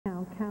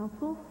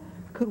council.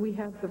 Could we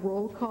have the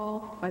roll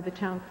call by the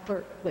town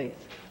clerk, please?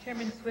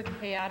 Chairman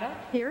Swift-Kayada.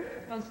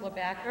 Here. Councilor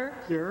Backer.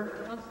 Here.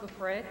 Councilor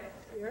Fritz.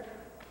 Here.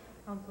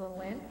 Councilor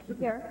Lynch.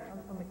 Here.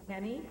 Councilor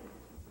McKenney.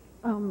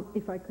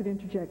 If I could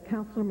interject,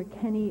 Councilor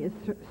McKenney is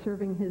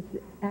serving his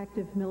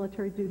active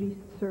military duty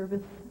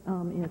service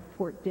in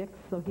Fort Dix,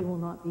 so he will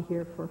not be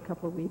here for a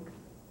couple of weeks.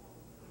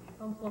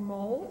 Councilor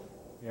Moles.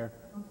 Here.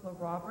 Councilor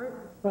Roberts.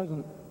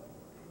 Present.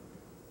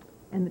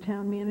 And the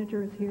town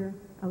manager is here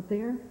out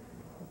there.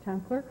 The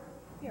town clerk?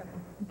 Here.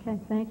 Okay,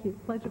 thank you.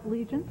 Pledge of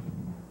Allegiance.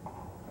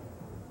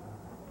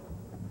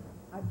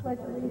 I pledge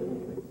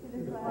allegiance to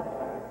the flag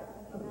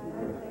of the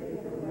United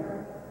States of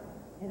America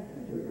and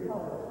to the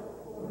republic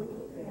for which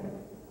it stands,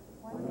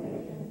 one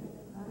nation,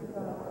 under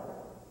God,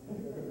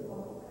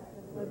 indivisible,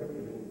 with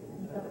liberty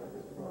and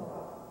justice for all.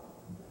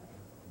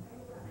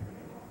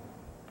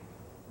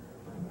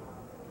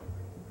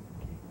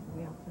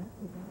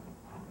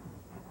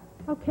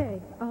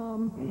 Okay,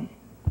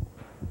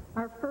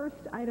 our first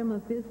item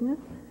of business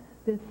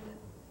this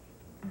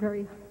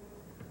very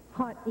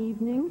hot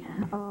evening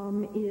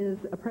is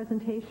a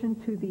presentation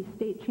to the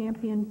state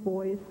champion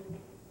boys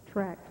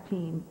track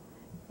team.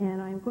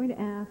 And I'm going to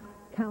ask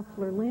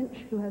Councilor Lynch,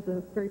 who has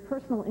a very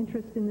personal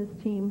interest in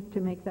this team, to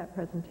make that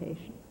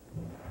presentation.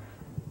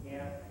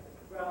 Yeah,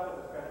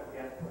 well, a special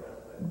guest with us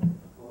that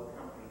will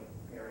accompany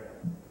Mary.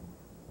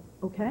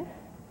 Okay.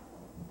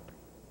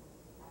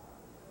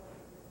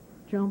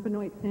 Joan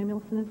Benoit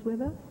Samuelson is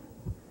with us.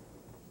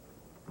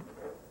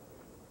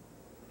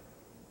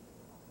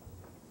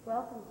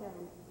 Welcome, Jen.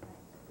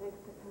 Thanks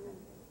for coming.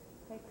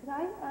 Okay, could I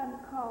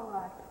call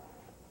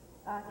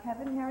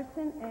Kevin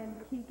Harrison and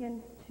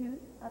Keegan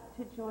Toot up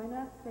to join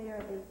us? They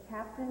are the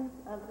captains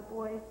of the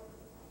boys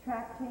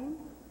track team.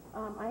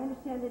 I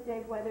understand that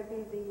Dave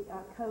Weatherby, the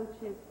coach,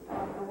 is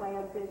away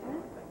on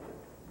business.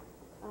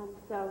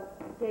 So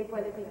Dave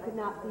Weatherby could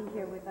not be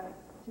here with us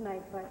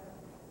tonight, but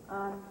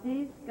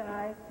these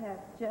guys have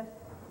just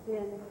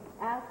been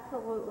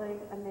absolutely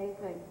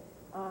amazing.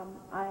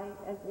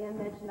 As Ann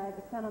mentioned, I have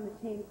a son on the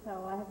team,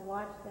 so I have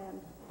watched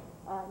them,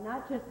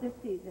 not just this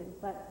season,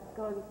 but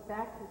going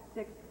back to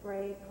 6th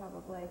grade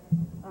probably,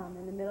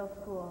 in the middle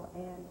school,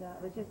 and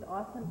it was just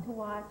awesome to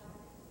watch,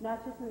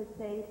 not just in the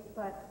States,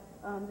 but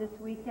this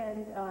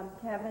weekend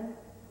Kevin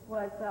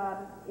was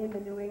in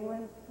the New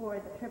England for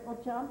the triple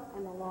jump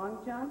and the long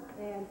jump,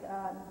 and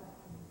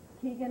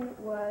Keegan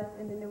was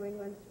in the New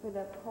England for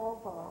the pole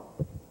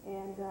vault,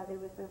 and there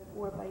was a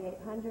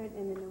 4x800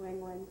 in the New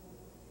England.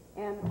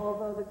 And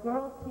although the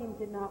girls' team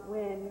did not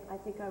win, I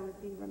think I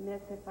would be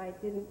remiss if I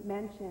didn't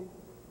mention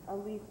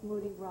Elise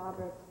Moody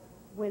Roberts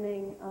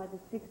winning the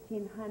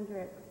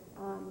 1600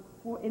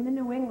 in the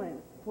New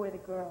England for the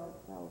girls.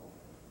 So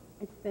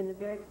it's been a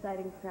very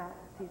exciting track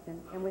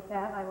season. And with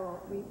that, I will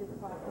read this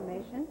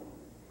proclamation.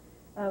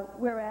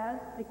 Whereas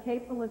the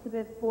Cape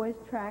Elizabeth boys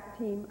track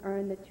team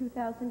earned the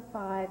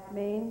 2005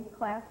 Maine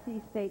Class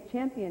C State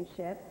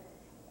Championship,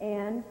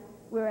 and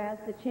whereas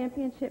the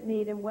championship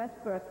meet in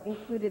Westbrook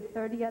included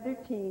 30 other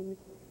teams,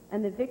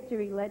 and the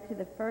victory led to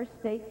the first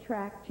state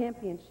track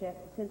championship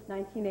since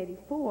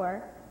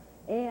 1984,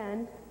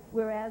 and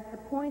whereas the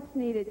points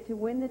needed to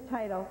win the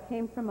title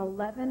came from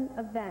 11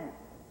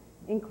 events,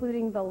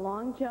 including the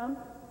long jump,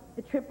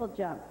 the triple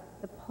jump,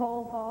 the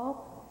pole vault,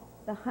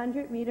 the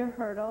 100-meter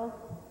hurdles,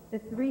 the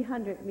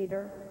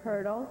 300-meter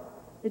hurdles,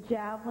 the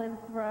javelin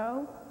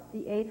throw,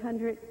 the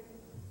 800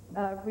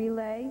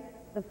 relay,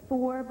 the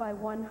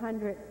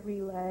 4x100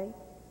 relay,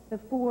 the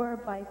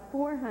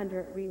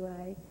 4x400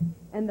 relay,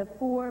 and the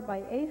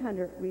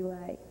 4x800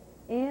 relay,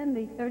 and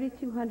the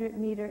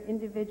 3,200-meter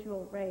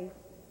individual race.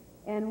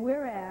 And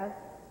whereas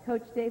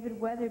Coach David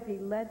Weatherby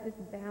led this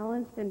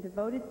balanced and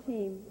devoted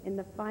team in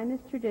the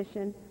finest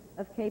tradition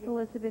of Cape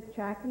Elizabeth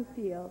track and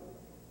field,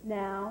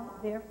 now,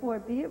 therefore,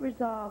 be it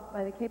resolved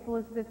by the Cape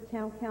Elizabeth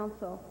Town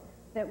Council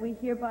that we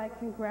hereby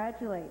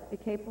congratulate the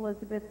Cape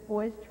Elizabeth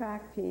boys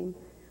track team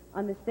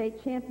on the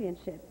state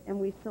championship, and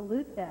we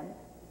salute them,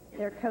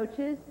 their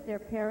coaches, their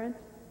parents,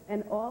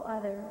 and all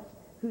others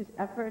whose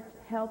efforts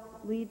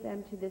helped lead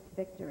them to this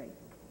victory.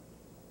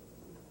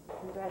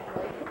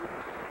 Congratulations.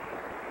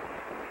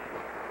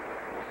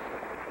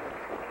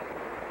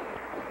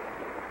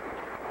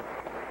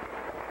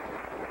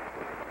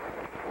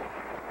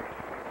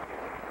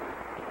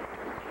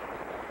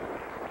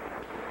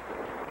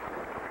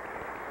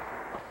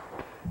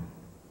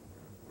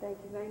 Thank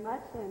you very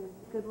much, and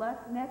good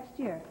luck next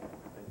year.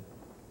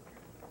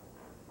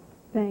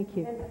 Thank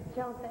you. And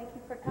Joan, thank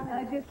you for coming.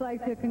 I'd just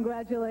like to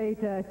congratulate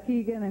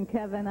Keegan and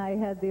Kevin. I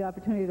had the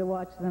opportunity to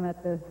watch them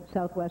at the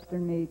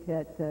Southwestern meet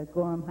at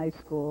Gorham High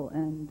School,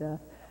 and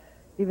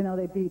even though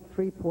they beat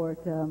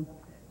Freeport,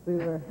 we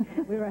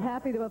were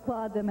happy to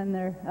applaud them in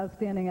their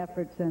outstanding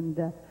efforts.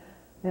 And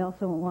I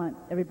also want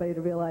everybody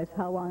to realize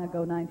how long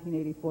ago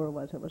 1984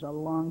 was. It was a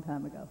long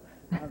time ago.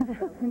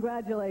 So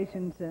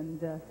congratulations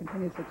and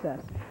continued success.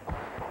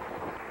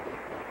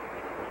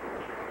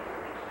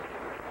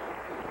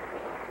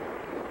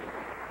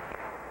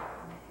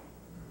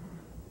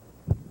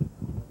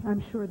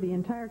 I'm sure the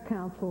entire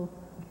council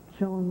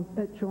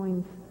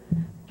joins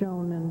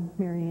Joan and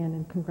Marianne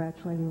in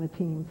congratulating the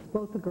teams,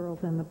 both the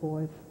girls and the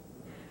boys.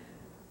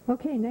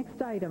 Okay,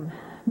 next item,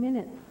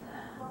 minutes.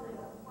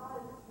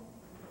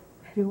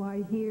 Do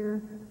I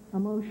hear a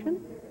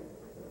motion?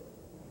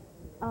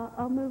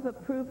 I'll move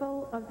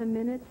approval of the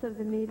minutes of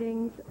the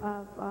meetings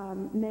of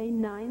May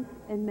 9th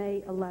and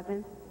May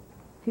 11th,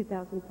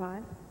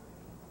 2005.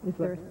 Is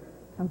there?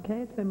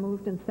 Okay, it's been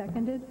moved and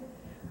seconded.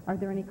 Are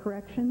there any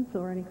corrections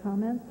or any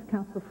comments?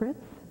 Councilor Fritz?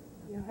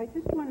 Yeah, I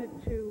just wanted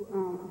to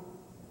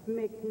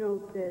make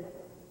note that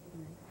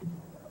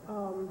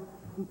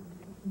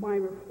my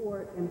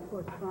report and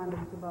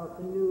correspondence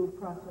about the new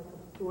process of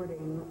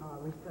sorting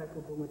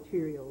recyclable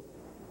materials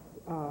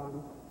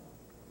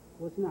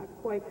was not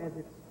quite as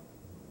it's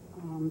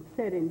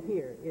said in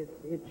here.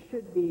 It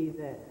should be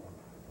that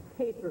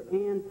paper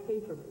and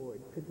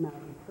paperboard could not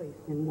be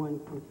placed in one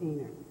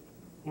container.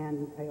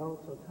 And I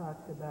also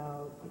talked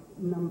about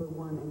number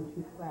 1 and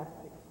 2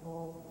 plastics,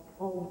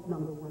 all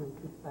number 1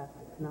 and 2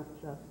 plastics, not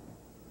just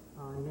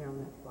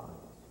Nailnet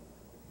bottles.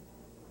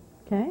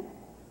 Okay.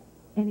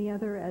 Any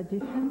other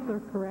additions or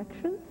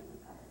corrections?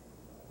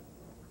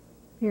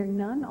 Hearing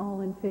none,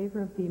 all in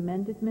favor of the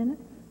amended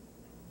minutes?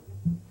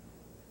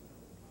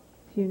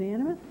 It's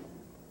unanimous.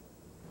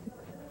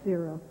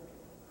 6-0.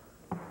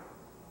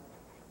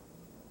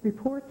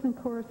 Reports and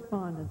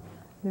correspondence.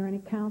 Are there any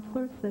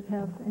counselors that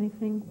have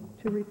anything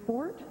to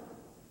report?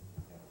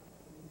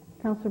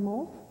 Councilor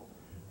Moles?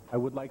 I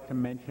would like to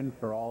mention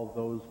for all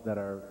those that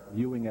are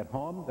viewing at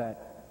home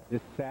that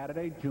this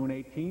Saturday, June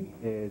 18th,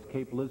 is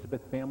Cape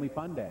Elizabeth Family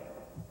Fun Day,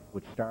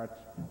 which starts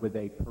with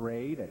a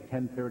parade at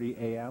 10:30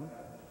 a.m.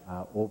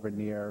 Over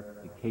near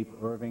the Cape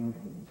Irving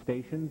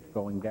station,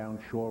 going down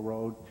Shore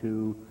Road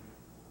to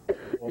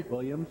Fort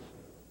Williams,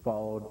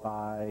 followed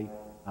by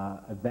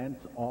events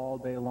all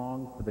day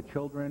long for the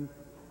children.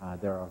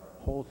 There are a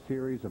whole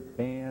series of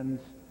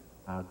bands,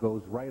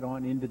 goes right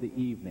on into the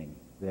evening.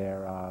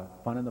 They're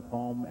Fun in the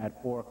Foam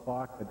at 4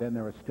 o'clock, but then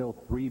there are still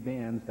 3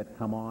 bands that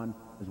come on,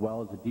 as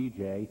well as a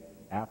DJ,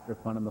 after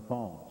Fun in the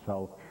Foam.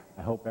 So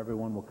I hope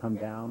everyone will come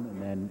down and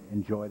then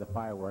enjoy the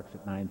fireworks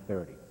at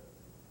 9:30.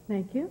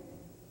 Thank you.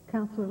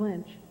 Councilor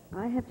Lynch?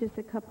 I have just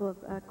a couple of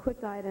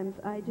quick items.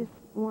 I just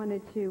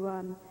wanted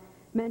to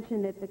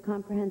mention that the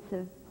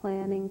Comprehensive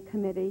Planning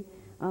Committee,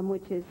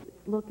 which is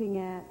looking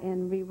at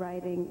and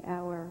rewriting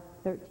our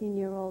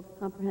 13-year-old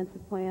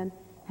comprehensive plan,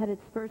 had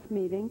its first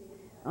meeting.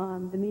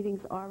 The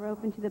meetings are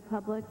open to the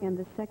public, and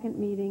the second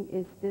meeting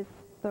is this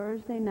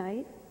Thursday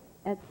night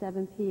at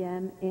 7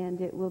 p.m., and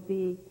it will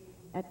be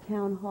at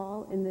Town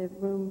Hall in the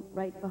room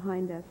right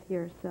behind us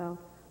here, so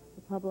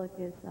the public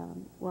is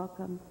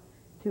welcome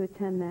to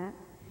attend that.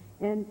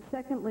 And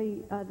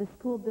secondly, the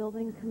School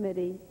Building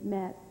Committee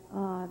met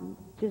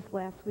just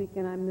last week,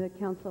 and I'm the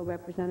council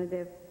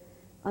representative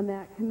on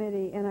that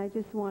committee, and I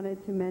just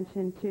wanted to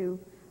mention to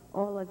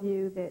all of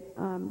you that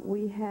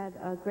we had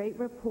a great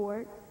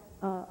report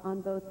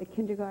on both the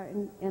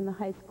kindergarten and the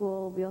high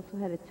school. We also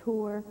had a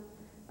tour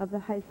of the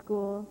high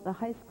school. The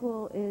high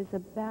school is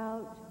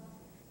about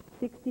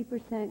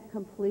 60%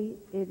 complete.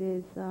 It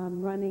is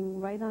running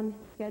right on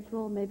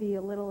schedule, maybe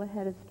a little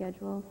ahead of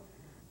schedule.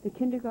 The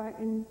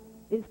kindergarten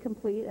is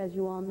complete, as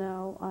you all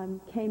know,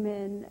 came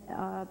in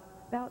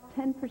about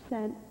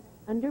 10%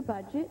 under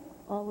budget,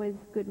 always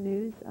good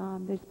news.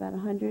 There's about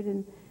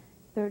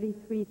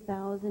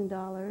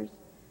 $133,000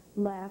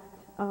 left.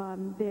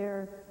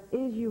 There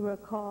is, you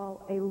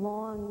recall, a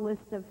long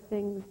list of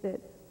things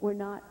that were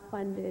not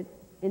funded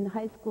in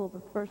high school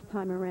the first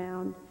time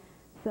around.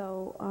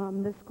 So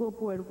the school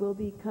board will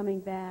be coming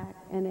back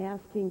and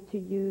asking to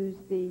use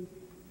the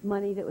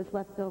money that was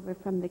left over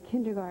from the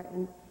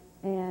kindergarten.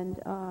 And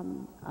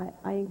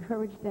I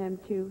encourage them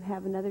to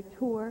have another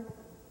tour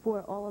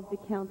for all of the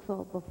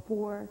council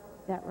before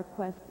that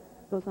request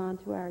goes on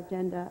to our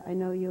agenda. I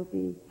know you'll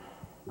be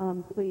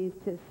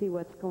pleased to see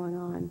what's going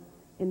on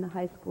in the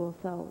high school.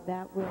 So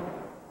that will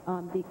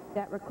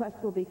that request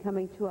will be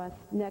coming to us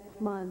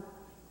next month,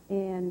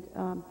 and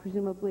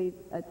presumably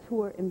a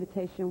tour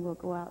invitation will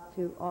go out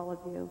to all of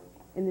you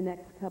in the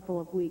next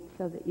couple of weeks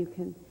so that you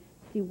can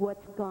see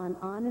what's gone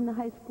on in the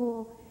high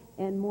school,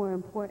 and more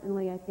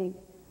importantly, I think,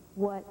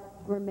 what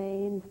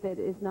remains that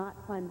is not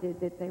funded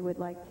that they would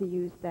like to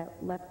use that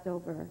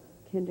leftover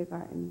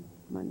kindergarten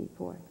money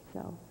for.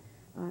 So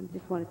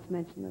just wanted to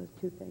mention those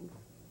two things.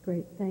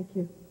 Great, thank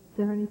you. Is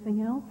there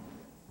anything else?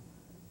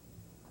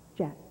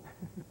 Jack.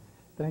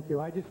 Thank you.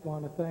 I just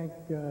want to thank,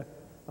 I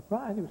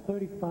think it was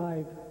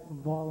 35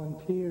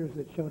 volunteers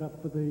that showed up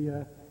for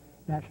the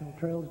National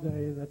Trails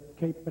Day that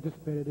Kate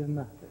participated in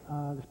this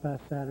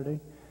past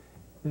Saturday.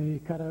 They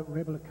were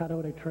able to cut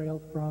out a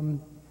trail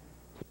from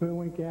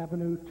Spurwink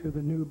Avenue to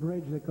the new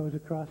bridge that goes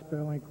across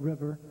Spurwink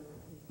River,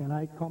 and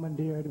I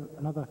commandeered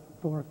another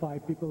 4 or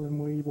 5 people, and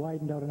we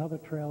widened out another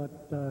trail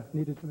that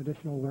needed some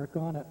additional work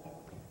on it.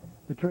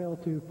 The trail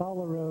to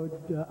Fowler Road,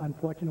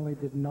 unfortunately,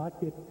 did not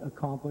get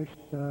accomplished.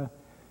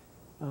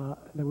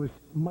 There was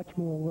much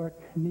more work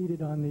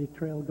needed on the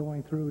trail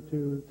going through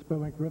to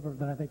Spurwink River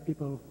than I think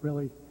people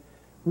really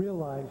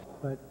realized,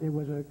 but it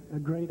was a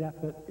great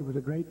effort. It was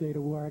a great day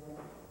to work,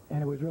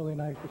 and it was really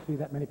nice to see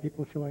that many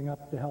people showing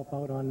up to help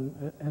out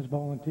as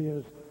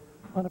volunteers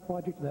on a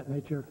project of that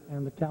nature.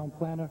 And the town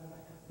planner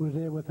was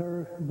there with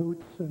her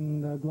boots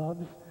and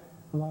gloves,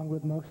 along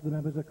with most of the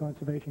members of the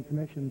Conservation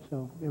Commission.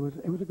 So it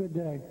was a good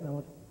day. I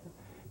want to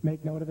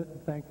make note of it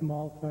and thank them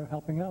all for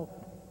helping out.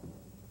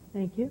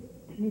 Thank you.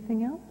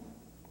 Anything else?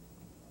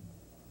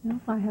 No,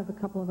 I have a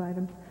couple of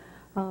items.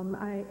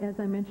 As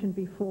I mentioned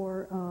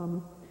before,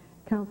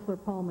 Councillor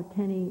Paul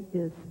McKenney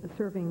is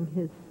serving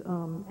his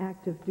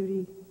active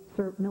duty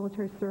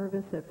military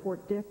service at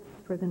Fort Dix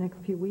for the next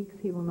few weeks.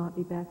 He will not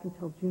be back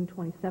until June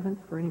 27th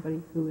for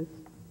anybody who is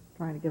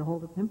trying to get a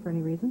hold of him for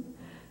any reason,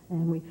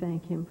 and we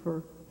thank him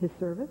for his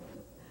service.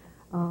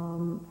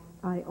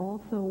 I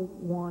also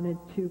wanted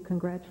to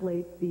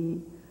congratulate the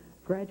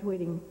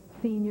graduating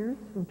seniors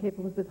from Cape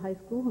Elizabeth High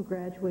School who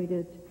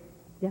graduated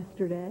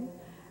yesterday,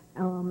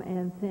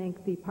 and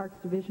thank the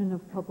Parks Division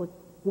of Public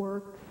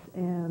Works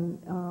and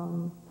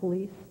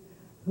police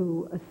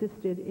who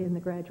assisted in the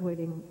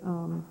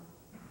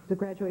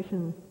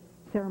graduation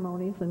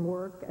ceremonies and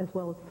work, as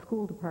well as the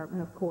school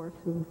department, of course,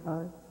 who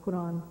put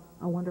on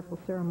a wonderful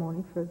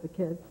ceremony for the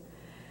kids.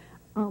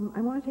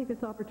 I want to take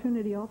this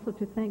opportunity also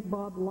to thank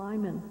Bob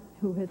Lyman,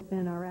 who has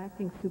been our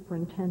acting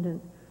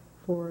superintendent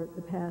for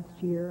the past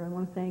year. I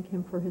want to thank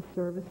him for his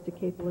service to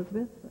Cape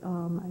Elizabeth.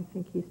 I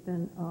think he's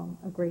been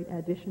a great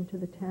addition to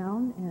the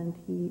town, and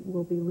he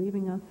will be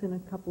leaving us in a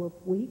couple of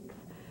weeks.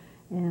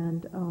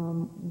 And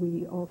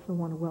we also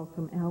want to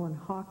welcome Alan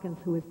Hawkins,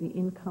 who is the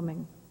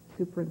incoming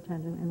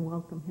superintendent, and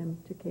welcome him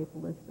to Cape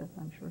Elizabeth.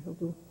 I'm sure he'll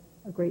do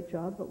a great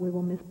job, but we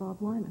will miss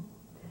Bob Lyman,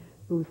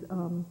 who's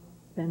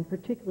been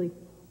particularly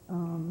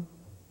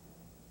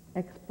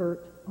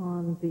expert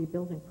on the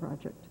building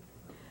project.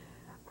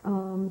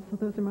 So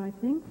those are my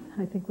things.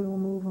 I think we will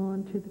move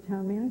on to the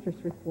town manager's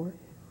report.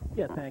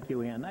 Yeah, thank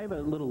you, Ann. I have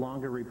a little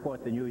longer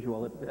report than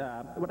usual.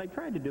 What I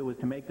tried to do was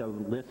to make a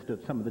list of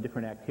some of the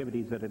different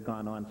activities that had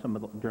gone on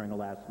during the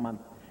last month.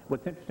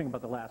 What's interesting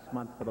about the last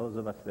month, for those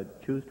of us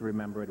that choose to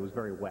remember it, was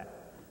very wet,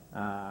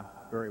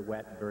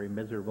 very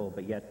miserable,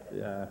 but yet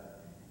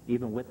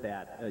even with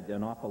that,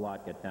 an awful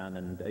lot got done.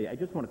 And I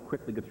just want to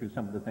quickly go through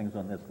some of the things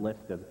on this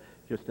list of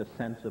just a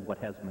sense of what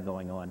has been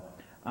going on.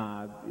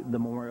 The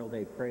Memorial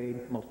Day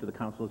Parade, most of the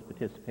councilors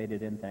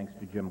participated in, thanks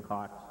to Jim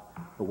Cox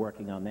for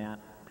working on that.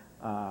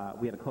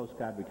 We had a Coast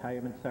Guard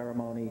retirement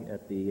ceremony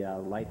at the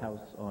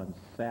Lighthouse on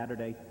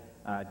Saturday.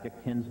 Dick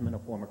Tinsman, a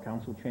former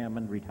council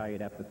chairman,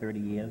 retired after 30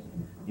 years,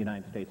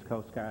 United States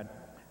Coast Guard.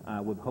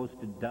 We've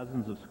hosted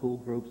dozens of school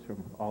groups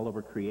from all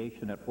over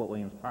creation at Fort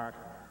Williams Park.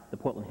 The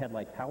Portland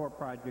Headlight Tower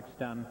project's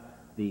done.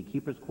 The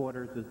Keeper's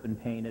Quarters has been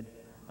painted.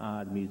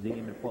 The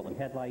museum at Portland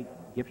Headlight,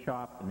 gift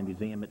shop, and the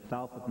museum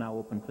itself have now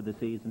opened for the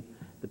season.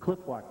 The Cliff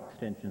Walk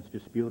extension is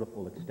just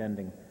beautiful,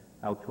 extending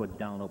out towards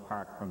Delano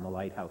Park from the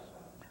lighthouse.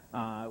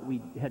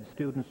 We had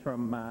students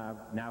from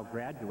now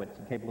graduates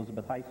at Cape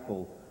Elizabeth High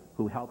School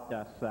who helped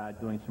us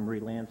doing some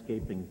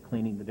re-landscaping,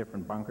 cleaning the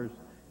different bunkers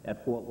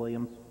at Fort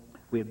Williams.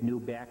 We have new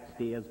back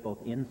stairs both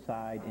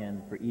inside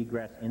and for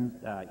egress,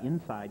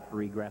 inside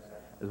for egress,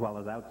 as well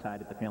as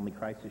outside at the Family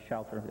Crisis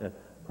Shelter, a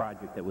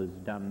project that was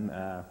done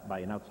by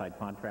an outside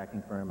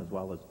contracting firm, as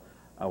well as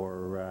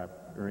our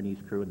Ernie's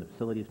crew in the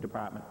facilities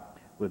department.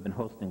 We've been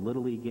hosting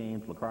Little League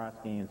games, lacrosse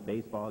games,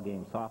 baseball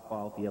games,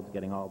 softball fields,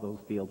 getting all those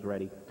fields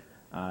ready.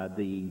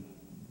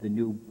 The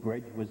new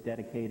bridge was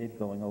dedicated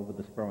going over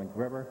the Spurwink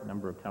River. A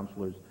number of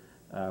councilors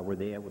were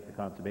there with the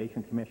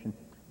Conservation Commission.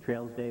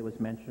 Trails Day was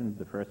mentioned,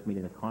 the first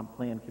meeting of the Comp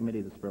Plan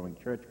Committee, the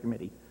Spurwink Church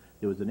Committee.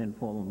 There was an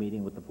informal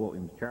meeting with the Fort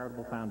Williams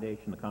Charitable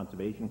Foundation. The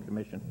Conservation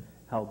Commission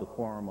held the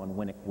quorum on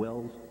Winnick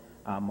Wills.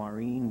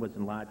 Maureen was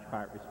in large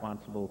part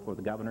responsible for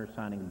the governor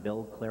signing a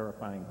bill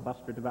clarifying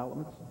cluster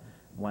developments,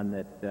 one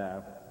that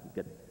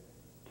got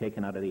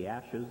taken out of the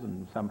ashes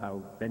and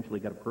somehow eventually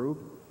got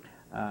approved.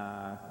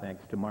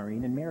 Thanks to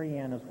Maureen and Mary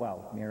Ann as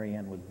well. Mary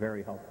Ann was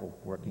very helpful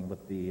working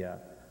with the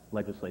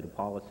Legislative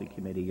Policy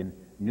Committee in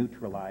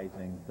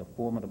neutralizing the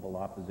formidable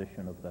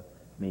opposition of the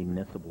Maine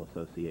Municipal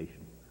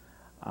Association.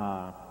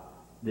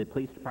 The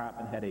police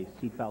department had a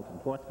seatbelt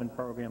enforcement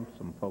program.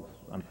 Some folks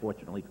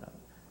unfortunately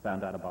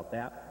found out about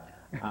that.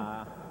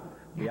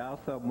 We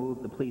also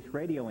moved the police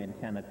radio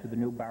antenna to the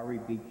new Bowery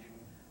Beach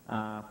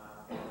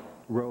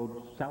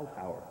Road cell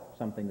tower,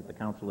 something that the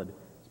council had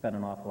spent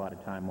an awful lot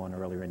of time on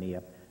earlier in the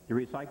year. The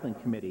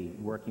Recycling Committee,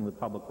 working with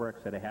Public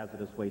Works, had a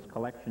hazardous waste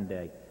collection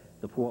day.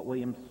 The Fort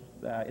Williams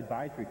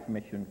Advisory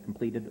Commission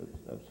completed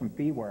some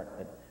fee work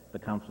that the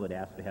council had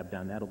asked to have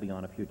done. That'll be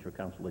on a future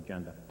council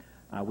agenda.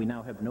 We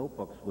now have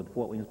notebooks with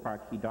Fort Williams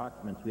Park key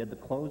documents. We had the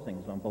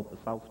closings on both the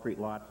South Street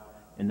lots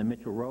and the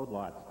Mitchell Road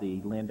lots.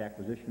 The Land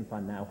Acquisition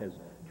Fund now has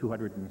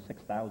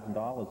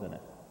 $206,000 in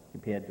it,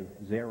 compared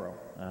to zero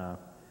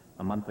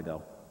a month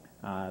ago.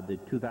 The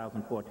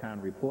 2004 town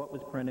report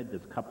was printed.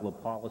 There's a couple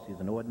of policies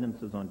and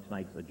ordinances on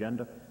tonight's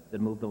agenda that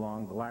moved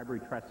along. The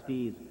library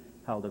trustees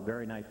held a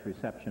very nice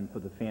reception for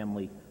the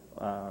family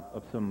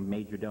of some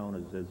major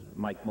donors. As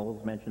Mike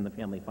Moles mentioned, the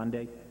Family Fun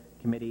Day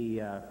committee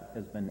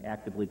has been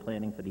actively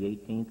planning for the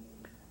 18th.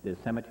 The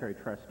cemetery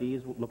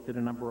trustees looked at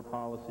a number of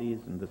policies,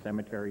 and the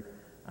cemetery,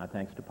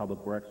 thanks to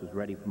Public Works, was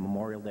ready for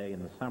Memorial Day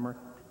in the summer.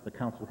 The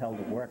council held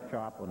a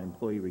workshop on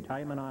employee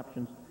retirement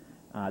options.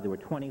 There were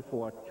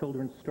 24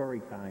 children's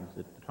story times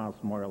at the Thomas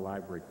Memorial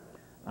Library.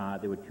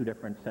 There were 2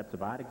 different sets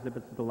of art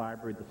exhibits at the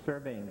library. The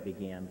surveying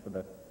began for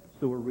the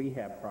sewer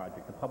rehab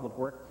project. The Public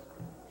Works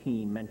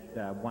team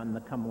won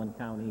the Cumberland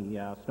County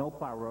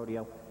Snowplow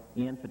Rodeo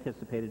and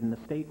participated in the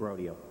state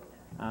rodeo.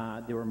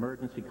 There were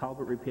emergency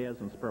culvert repairs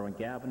on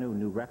Spurwink Avenue.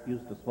 New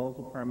refuse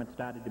disposal permits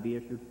started to be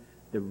issued.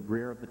 The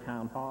rear of the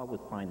town hall was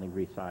finally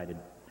re-sided.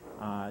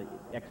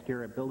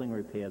 Exterior building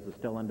repairs are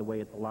still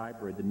underway at the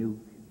library. The new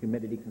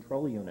humidity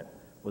control unit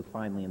was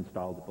finally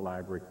installed at the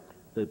library.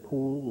 The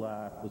pool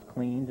was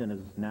cleaned and is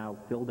now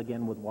filled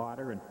again with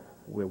water, and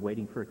we're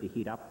waiting for it to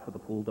heat up for the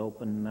pool to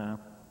open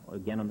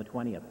again on the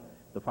 20th.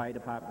 The fire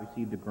department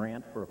received a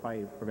grant for a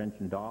fire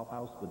prevention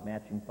dollhouse with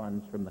matching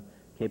funds from the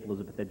Cape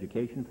Elizabeth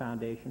Education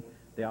Foundation.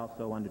 They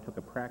also undertook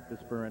a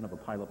practice burn of a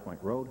Pilot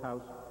Point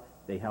Roadhouse.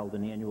 They held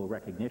an annual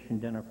recognition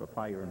dinner for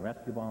fire and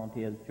rescue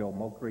volunteers. Joe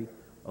Mokry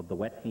of the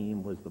WET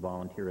team was the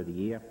Volunteer of the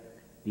Year.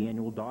 The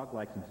annual dog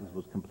licenses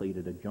was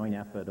completed, a joint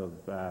effort of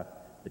the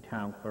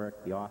town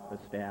clerk, the office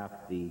staff,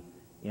 the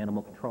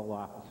animal control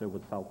officer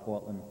with South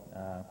Portland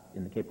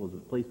in the Cape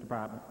Elizabeth Police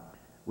Department.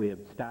 We have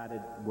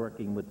started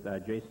working with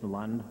Jason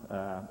Lund,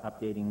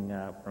 updating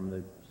from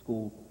the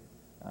school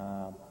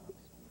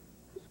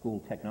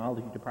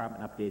technology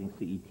department, updating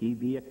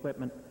CETV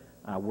equipment.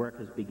 Work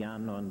has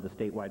begun on the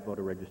statewide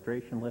voter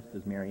registration list.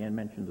 As Mary Ann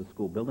mentioned, the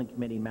school building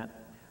committee met.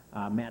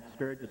 Matt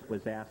Sturgis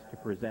was asked to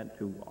present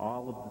to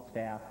all of the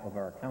staff of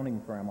our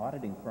accounting firm,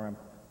 auditing firm,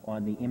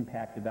 on the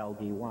impact of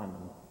LD1,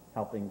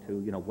 helping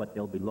to, what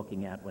they'll be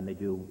looking at when they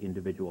do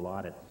individual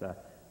audits.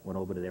 Went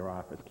over to their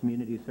office.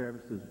 Community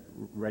Services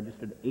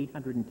registered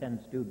 810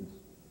 students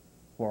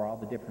for all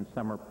the different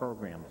summer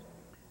programs.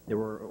 There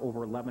were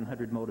over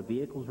 1,100 motor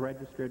vehicles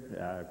registered,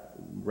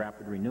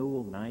 rapid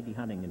renewal, 90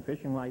 hunting and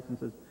fishing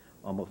licenses,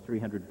 almost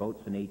 300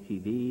 boats and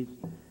ATVs.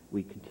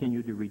 We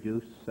continue to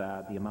reduce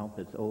the amount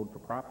that's owed for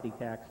property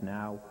tax,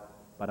 now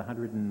about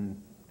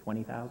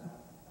 120,000?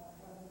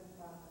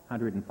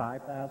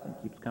 105,000,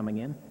 keeps coming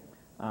in.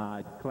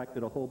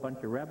 Collected a whole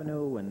bunch of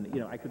revenue, and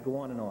I could go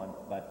on,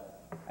 but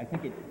I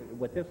think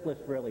what this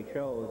list really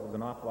shows is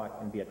an awful lot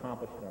can be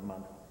accomplished in a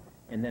month.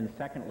 And then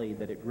secondly,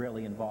 that it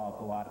really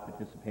involves a lot of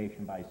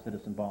participation by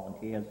citizen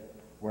volunteers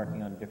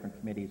working on different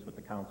committees with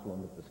the council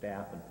and with the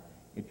staff. And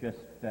it just,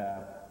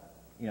 I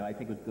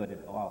think it was good.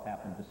 It all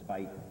happened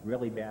despite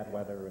really bad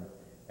weather, and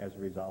as a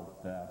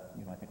result, I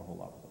think a whole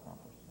lot was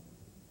accomplished.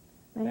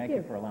 Thank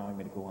you for allowing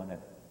me to go on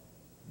it.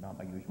 Not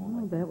my usual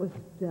way. That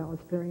was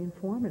very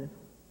informative.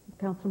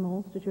 Councilor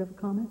Moles, did you have a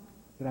comment?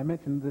 Did I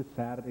mention this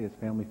Saturday is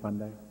Family Fun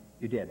Day?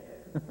 You did.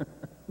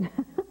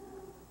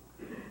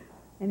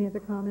 Any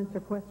other comments or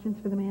questions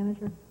for the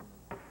manager?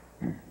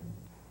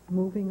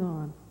 Moving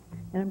on.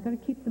 And I'm going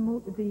to keep the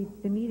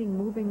meeting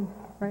moving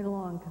right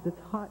along because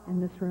it's hot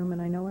in this room,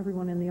 and I know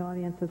everyone in the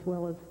audience as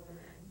well as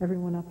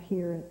everyone up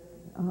here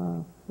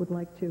would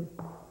like to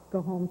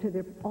go home to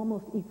their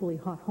almost equally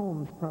hot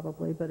homes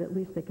probably, but at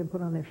least they can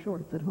put on their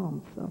shorts at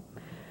home. So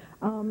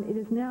it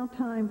is now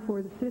time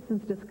for the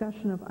citizens'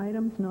 discussion of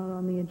items not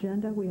on the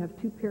agenda. We have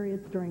 2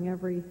 periods during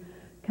every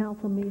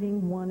council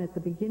meeting, one at the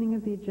beginning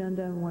of the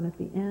agenda and one at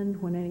the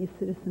end, when any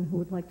citizen who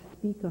would like to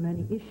speak on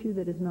any issue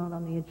that is not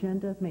on the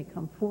agenda may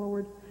come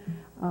forward.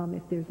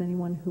 If there's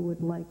anyone who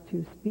would like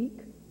to speak,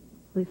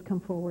 please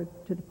come forward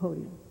to the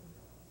podium.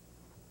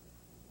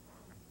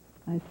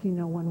 I see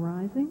no one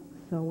rising,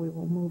 so we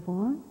will move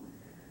on.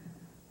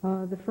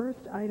 The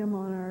first item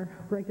on our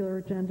regular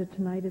agenda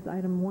tonight is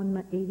item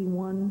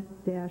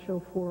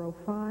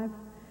 181-0405.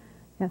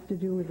 Has to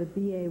do with the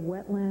BA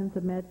Wetlands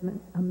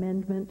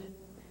Amendment.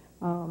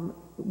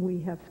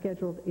 We have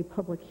scheduled a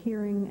public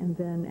hearing, and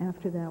then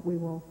after that we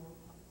will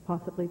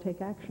possibly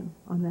take action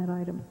on that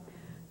item.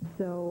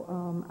 So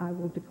I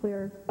will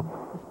declare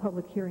this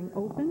public hearing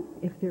open.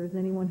 If there is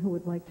anyone who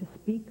would like to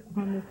speak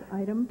on this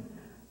item,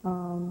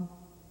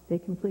 they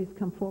can please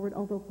come forward,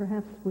 although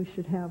perhaps we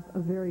should have a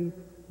very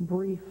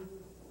brief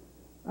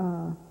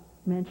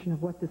mention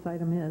of what this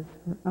item is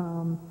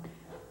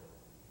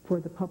for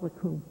the public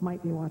who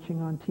might be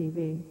watching on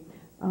TV.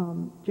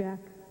 Jack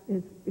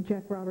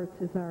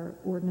Roberts is our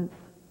Ordinance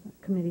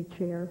Committee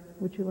Chair.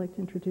 Would you like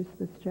to introduce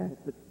this, Jack?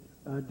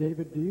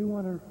 David, do you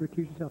want to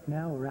recuse yourself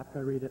now or after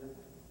I read it?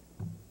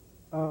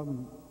 I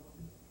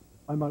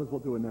might as well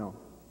do it now.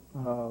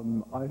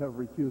 I have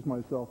recused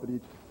myself at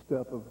each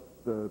step of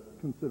the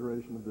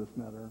consideration of this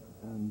matter,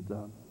 and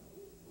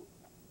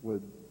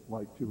would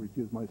like to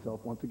recuse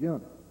myself once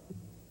again.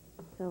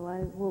 So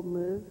I will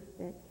move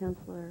that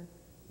Councillor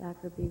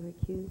Thacker be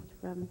recused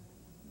from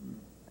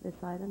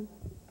this item.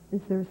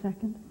 Is there a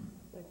second?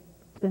 Second.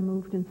 It's been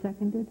moved and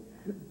seconded.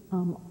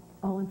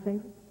 All in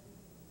favor?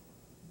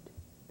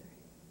 2, 3,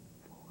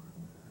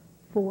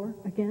 4. 4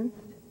 against?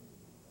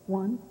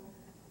 1.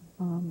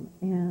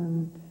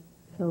 And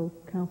So,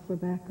 Councilor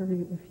Backer,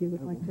 if you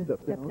would like to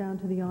step down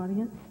to the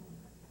audience.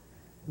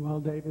 While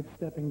David's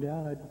stepping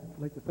down,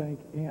 I'd like to thank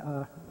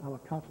our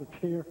council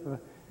chair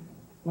for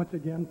once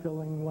again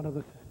filling one of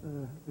the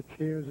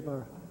chairs of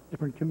our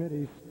different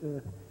committees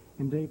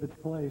in David's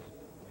place.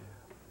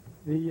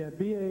 The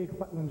BA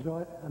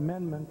Wetlands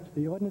Amendment,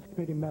 the Ordinance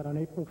Committee met on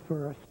April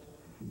 1st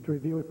to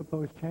review a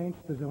proposed change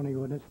to the zoning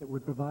ordinance that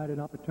would provide an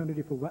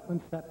opportunity for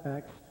wetland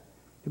setbacks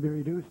to be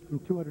reduced from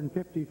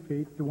 250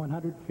 feet to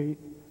 100 feet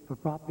for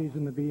properties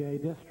in the BA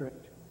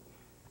district.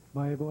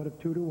 By a vote of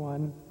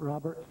 2-1,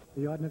 Roberts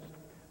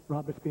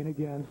being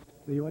against,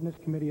 the Ordinance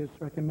Committee is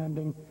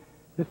recommending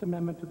this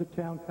amendment to the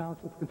Town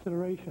Council for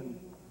consideration.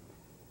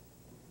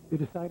 The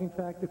deciding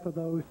factor for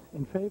those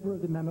in favor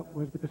of the amendment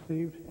was the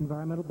perceived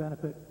environmental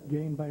benefit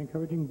gained by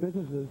encouraging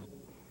businesses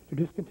to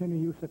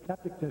discontinue use of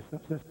septic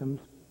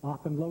systems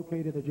often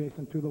located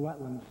adjacent to the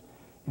wetlands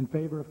in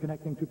favor of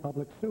connecting to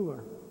public sewer,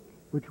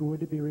 which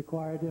would be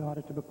required in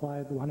order to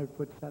apply the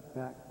 100-foot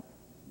setback.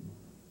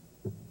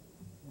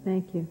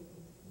 Thank you.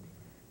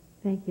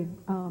 Thank you.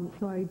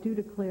 So I do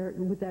declare,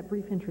 with that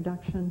brief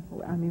introduction,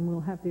 I mean, we'll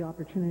have the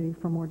opportunity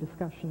for more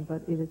discussion,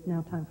 but it is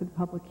now time for the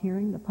public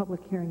hearing. The public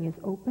hearing is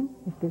open.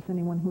 If there's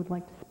anyone who would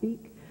like to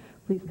speak,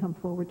 please come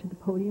forward to the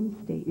podium,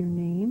 state your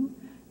name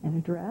and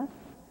address,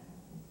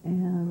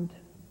 and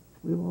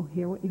we will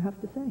hear what you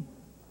have to say.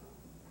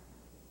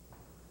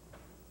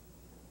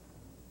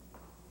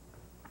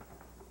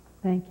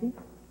 Thank you.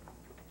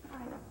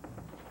 Hi.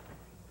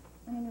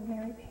 My name is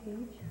Mary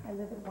Page. I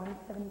live at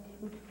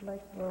 172 Two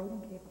Lights Road in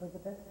Cape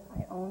Elizabeth.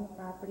 I own the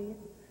property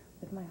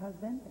with my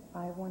husband at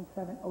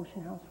 517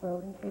 Ocean House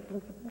Road in Cape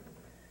Elizabeth,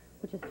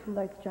 which is Two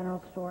Lights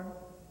General Store,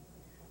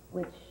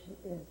 which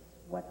is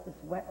what this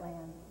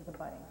wetland is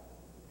abutting.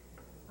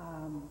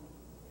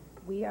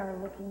 We are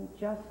looking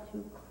just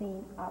to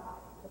clean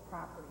up the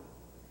property.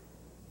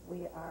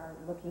 We are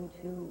looking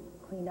to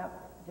clean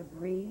up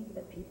debris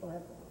that people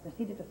have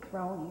proceeded to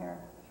throw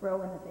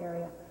in this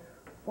area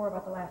for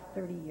about the last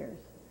 30 years.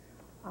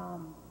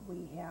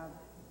 We have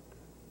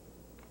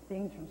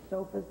things from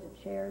sofas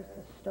to chairs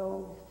to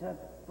stoves to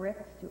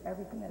bricks to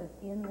everything that is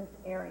in this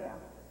area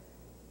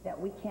that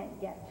we can't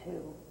get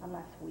to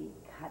unless we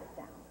cut it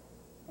down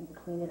and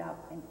clean it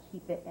up and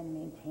keep it and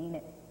maintain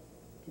it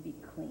to be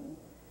clean.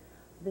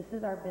 This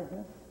is our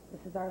business.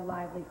 This is our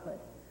livelihood.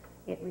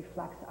 It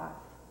reflects us.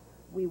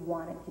 We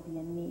want it to be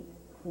a neat,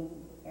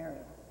 clean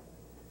area.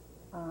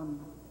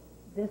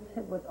 This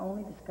was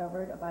only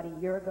discovered about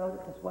a year ago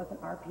that this was an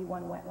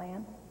RP1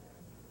 wetland.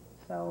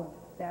 So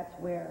that's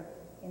where,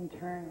 in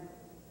turn,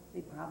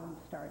 the problem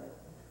started.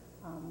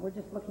 We're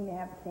just looking to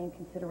have the same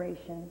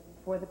consideration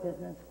for the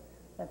business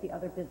that the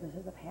other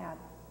businesses have had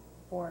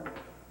for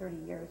 30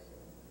 years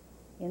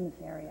in this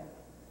area.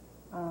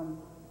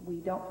 We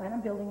don't plan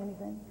on building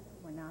anything.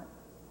 We're not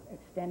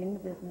extending the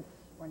business.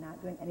 We're not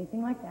doing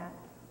anything like that.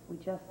 We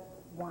just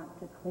want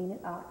to clean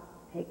it up,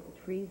 take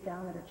the trees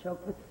down that are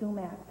choked with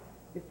sumac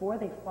before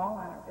they fall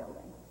on our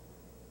building,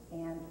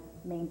 and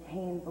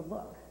maintain the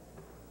look.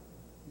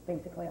 It's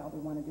basically all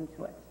we want to do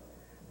to it.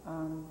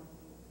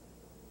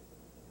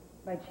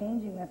 By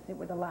changing this, it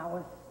would allow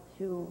us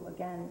to,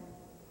 again,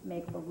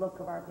 make the look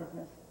of our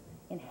business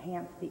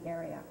enhance the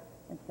area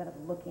instead of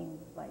looking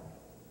like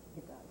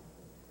it does.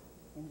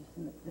 And just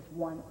in this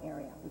one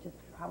area, which is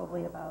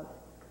probably about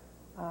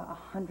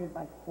 100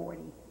 by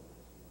 40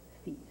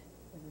 feet,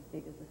 is as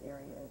big as this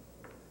area is.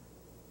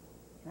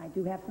 And I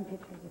do have some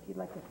pictures if you'd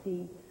like to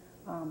see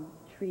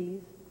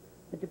trees,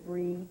 the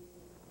debris,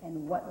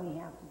 and what we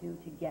have to do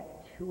to get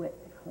to it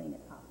to clean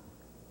it up.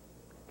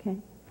 Okay.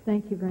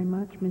 Thank you very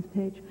much, Ms.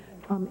 Page.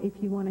 If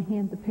you want to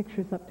hand the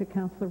pictures up to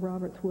Councilor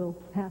Roberts, we'll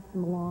pass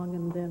them along,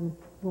 and then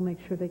we'll make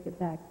sure they get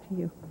back to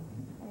you.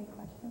 Any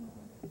questions?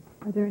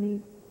 Are there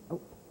any...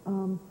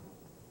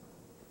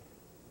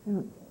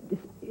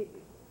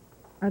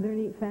 Are there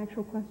any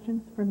factual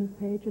questions for Ms.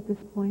 Page at this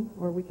point,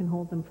 or we can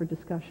hold them for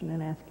discussion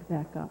and ask you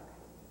back up?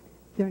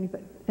 Is there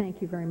anybody?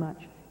 Thank you very much.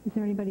 Is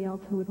there anybody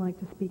else who would like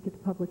to speak at the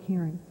public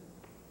hearing?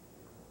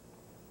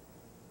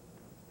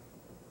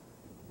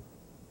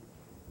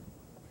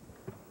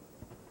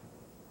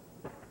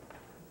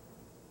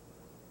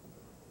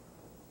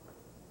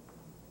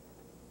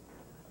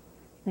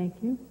 Thank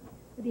you.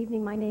 Good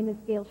evening. My name is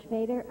Gail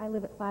Schmader. I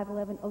live at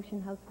 511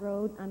 Ocean House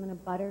Road. I'm an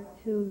abutter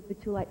to the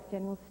Two Lights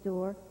General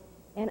Store.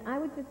 And I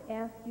would just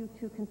ask you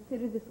to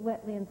consider this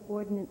wetlands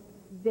ordinance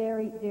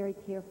very, very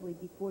carefully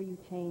before you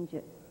change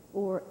it,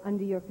 or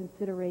under your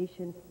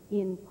consideration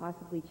in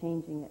possibly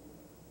changing it.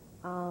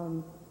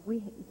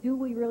 Do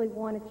we really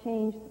want to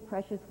change the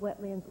precious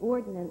wetlands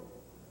ordinance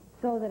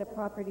so that a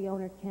property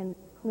owner can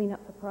clean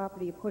up the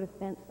property or put a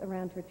fence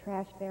around her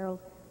trash barrels?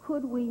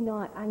 Could we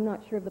not, I'm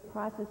not sure of the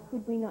process,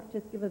 could we not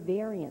just give a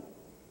variance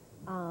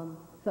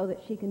so that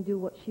she can do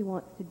what she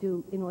wants to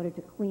do in order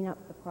to clean up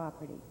the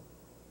property?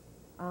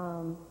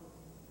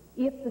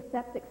 If the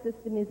septic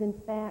system is in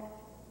fact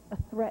a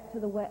threat to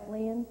the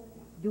wetlands,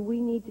 do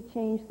we need to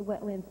change the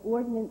wetlands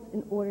ordinance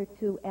in order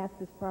to ask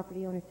this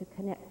property owner to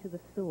connect to the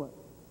sewer?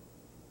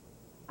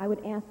 I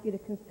would ask you to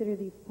consider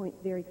these points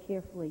very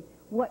carefully.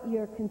 What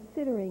you're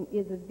considering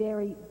is a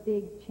very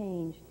big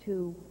change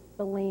to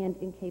the land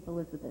in Cape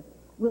Elizabeth.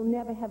 We'll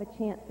never have a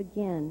chance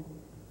again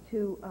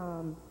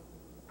to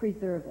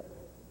preserve it.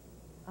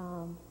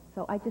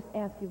 So I just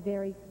ask you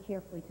very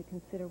carefully to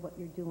consider what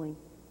you're doing.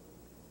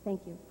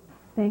 Thank you.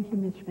 Thank you,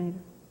 Ms. Schmader.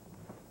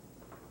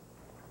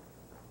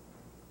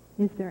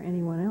 Is there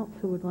anyone else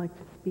who would like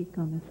to speak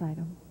on this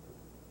item?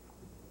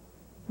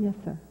 Yes,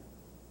 sir.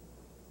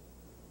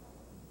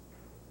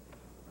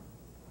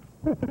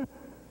 Good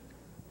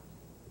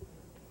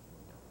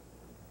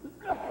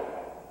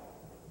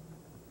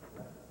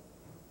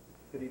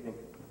evening.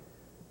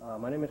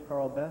 My name is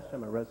Carl Best.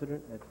 I'm a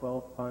resident at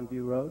 12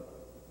 Pondview Road.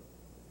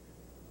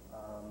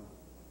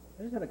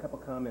 I just had a couple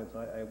comments.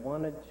 I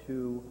wanted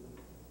to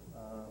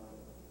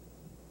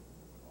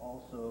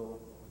also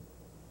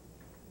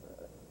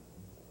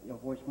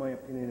voice my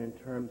opinion in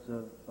terms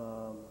of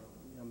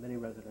many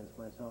residents,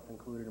 myself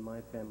included, and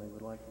my family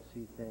would like to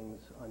see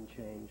things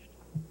unchanged.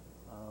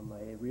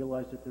 I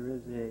realize that there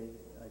is a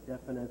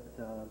definite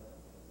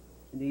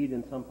need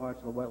in some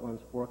parts of the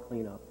wetlands for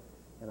cleanup,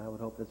 and I would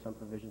hope that some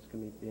provisions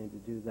can be made to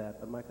do that.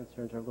 But my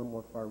concerns are a little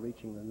more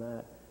far-reaching than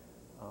that.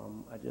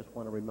 I just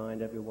want to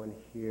remind everyone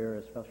here,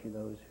 especially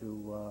those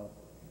who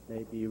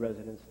may be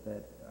residents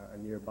that are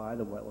nearby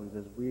the wetlands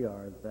as we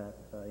are, that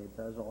it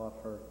does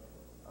offer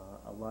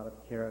a lot of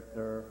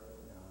character,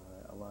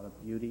 a lot of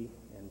beauty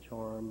and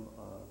charm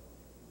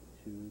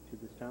to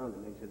this town.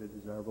 It makes it a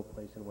desirable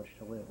place in which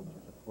to live, which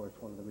is, of course,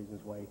 one of the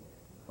reasons why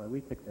we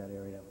picked that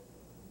area.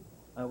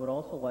 I would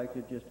also like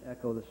to just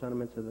echo the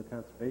sentiments of the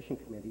Conservation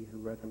Committee, who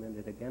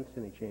recommended against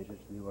any changes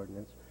to the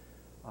ordinance,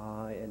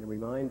 and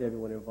remind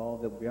everyone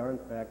involved that we are, in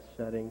fact,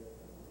 setting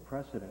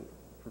precedent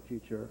for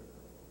future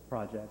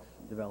projects,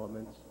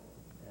 developments,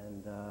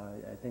 and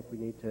I think we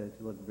need to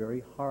look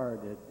very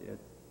hard at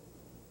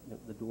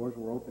the doors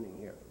we're opening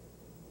here.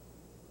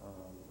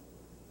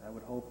 I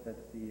would hope that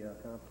the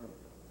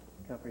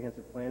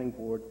Comprehensive Planning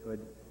Board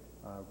could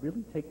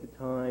really take the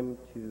time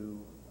to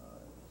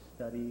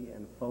study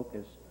and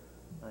focus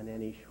on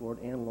any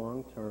short and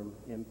long-term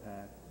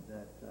impact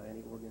that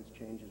any ordinance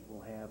changes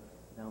will have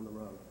down the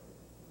road.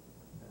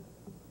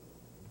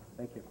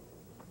 Thank you.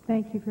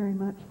 Thank you very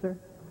much, sir.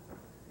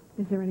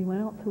 Is there anyone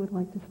else who would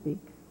like to speak?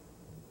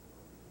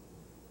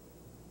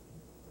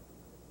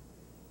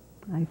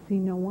 I see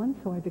no one,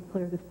 so I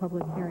declare this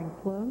public hearing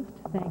closed.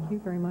 Thank you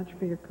very much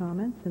for your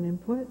comments and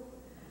input.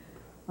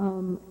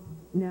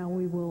 Now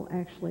we will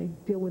actually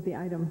deal with the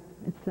item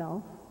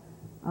itself.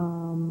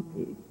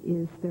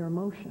 Is there a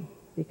motion?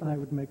 I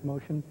would make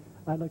motion.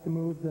 I'd like to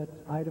move that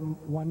item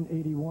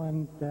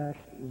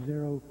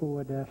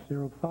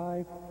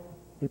 181-04-05,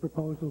 a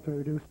proposal to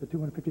reduce the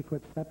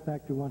 250-foot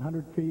setback to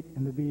 100 feet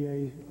in the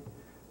VA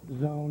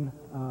zone,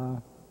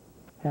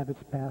 have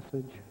its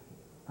passage.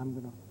 I'm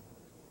going to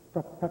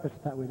preface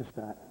it that way to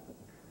start.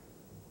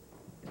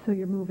 So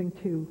you're moving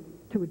to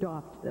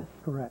adopt this?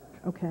 Correct.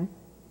 Okay.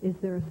 Is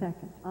there a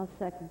second? I'll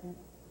second it.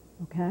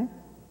 Okay.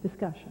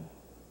 Discussion.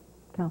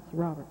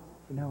 Councilor Roberts.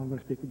 So now I'm going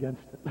to speak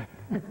against it.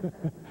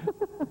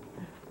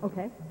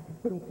 Okay.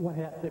 But one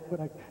hat, but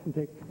I can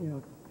take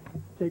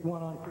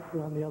one on,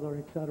 put on the other,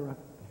 etc.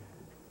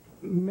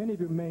 Many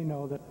of you may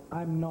know that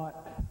I'm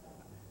not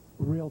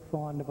real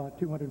fond about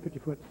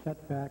 250-foot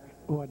setback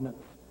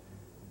ordinance.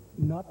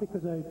 Not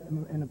because I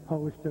am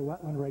opposed to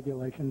wetland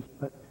regulations,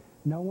 but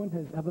no one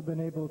has ever been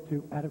able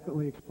to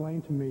adequately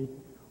explain to me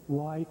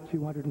why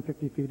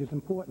 250 feet is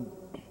important.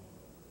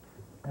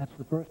 That's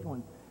the first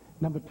one.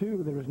 Number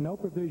two, there is no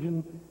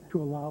provision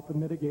to allow for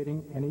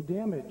mitigating any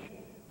damage.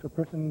 So a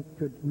person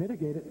could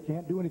mitigate it,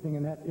 can't do anything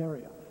in that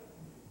area.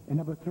 And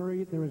number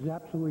three, there is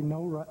absolutely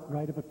no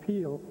right of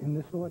appeal in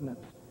this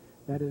ordinance.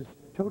 That is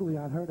totally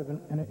unheard of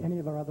in any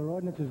of our other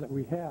ordinances that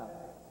we have.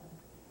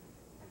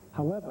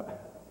 However,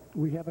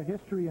 we have a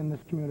history in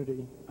this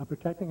community of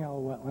protecting our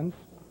wetlands,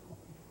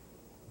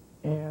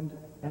 and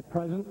at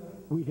present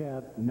we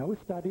have no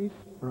studies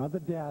or other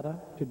data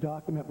to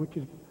document which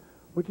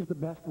is the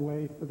best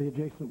way for the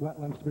adjacent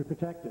wetlands to be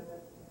protected.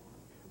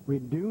 We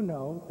do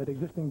know that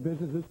existing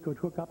businesses could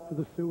hook up to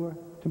the sewer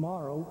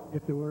tomorrow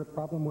if there were a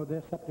problem with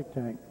their septic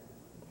tank.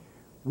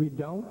 We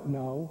don't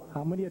know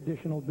how many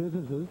additional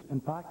businesses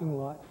and parking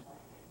lots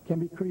can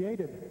be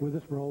created with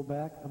this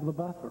rollback of the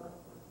buffer.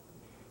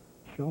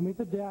 Show me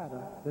the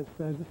data that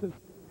says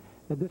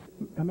that this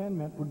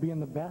amendment would be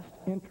in the best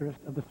interest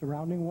of the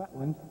surrounding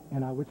wetland,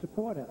 and I would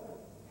support it.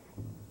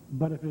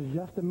 But if it's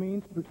just a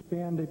means to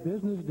expand a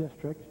business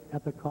district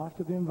at the cost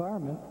of the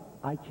environment,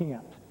 I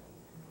can't.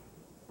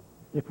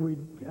 If we,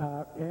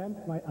 and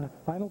a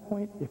final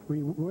point, if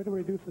we were to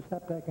reduce the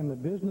setback in the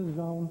business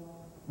zone,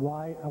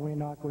 why are we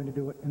not going to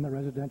do it in the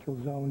residential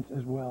zones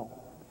as well?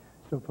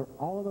 So for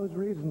all of those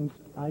reasons,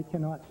 I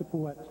cannot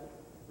support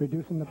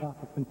reducing the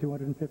buffer from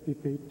 250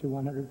 feet to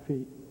 100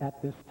 feet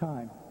at this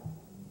time.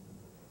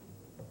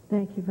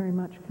 Thank you very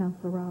much,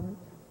 Councilor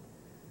Roberts.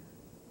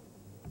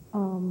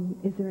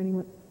 Is there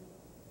anyone?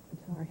 I'm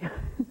sorry.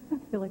 I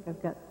feel like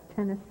I've got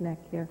tennis neck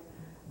here.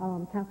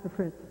 Councilor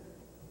Fritz.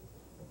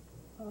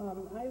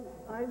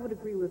 I would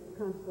agree with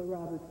Councilor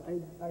Roberts.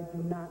 I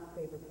do not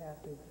favor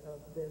passage of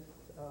this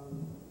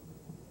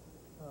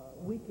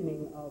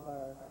weakening of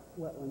our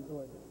wetlands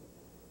ordinance.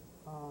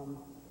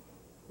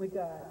 We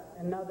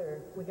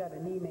got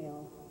an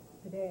email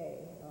today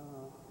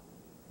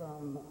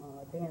from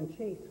Dan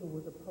Chase, who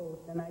was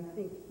opposed, and I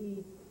think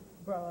he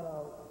brought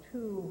out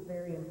two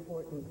very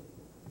important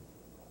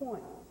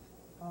points.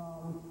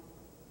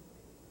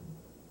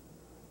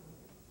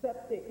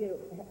 Septic,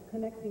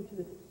 connecting to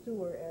the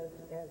sewer, as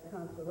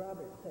Councilor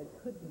Roberts said,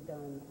 could be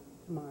done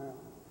tomorrow.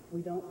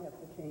 We don't have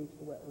to change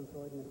the wetlands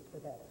ordinance for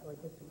that, so I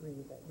disagree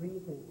with that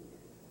reasoning.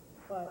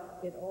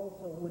 But it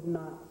also would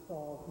not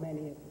solve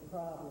many of the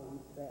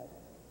problems that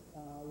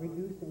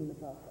reducing the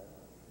buffer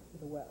to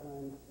the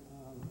wetlands,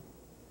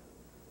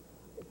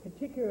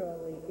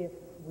 particularly if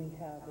we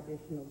have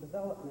additional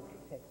development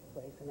that takes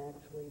place. And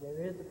actually, there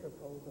is a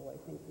proposal, I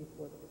think,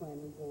 before the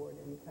planning board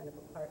and kind of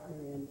a partner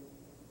in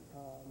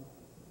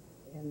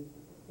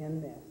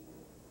this.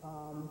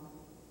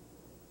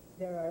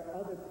 There are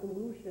other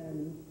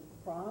pollution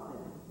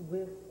problems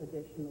with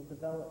additional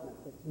development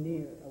that's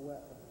near a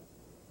wetland.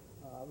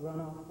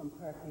 Runoff from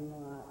parking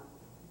lots,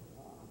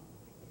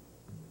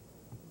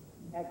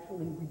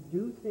 actually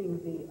reducing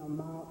the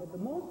amount. The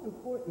most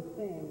important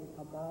thing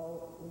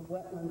about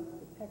wetlands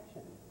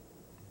protection,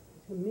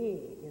 to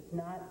me, is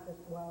not just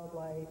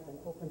wildlife and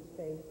open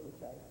space,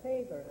 which I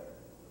favor,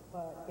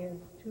 but is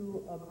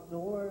to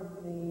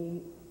absorb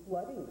the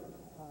flooding,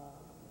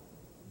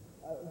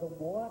 the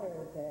water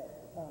that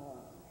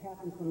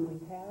happens when we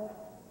have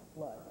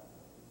flood.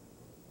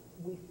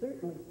 We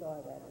certainly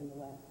saw that in the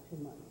last 2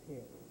 months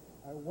here.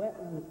 Our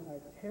wetlands are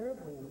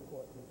terribly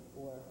important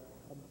for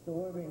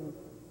absorbing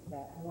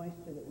that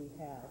moisture that we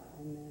have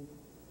and then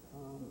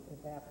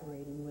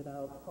evaporating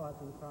without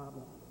causing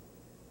problems.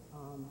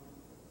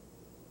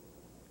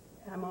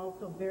 I'm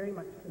also very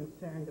much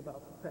concerned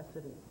about the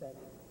precedent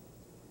setting.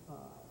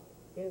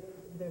 If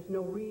there's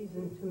no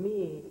reason to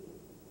me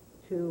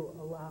to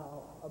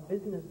allow a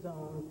business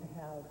zone to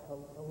have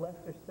a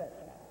lesser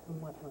setback from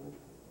wetlands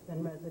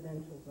than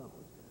residential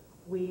zones.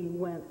 We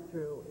went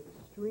through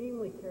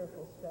extremely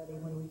careful study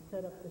when we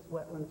set up this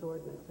wetlands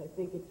ordinance. I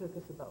think it took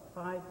us about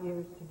 5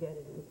 years to get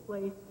it in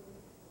place.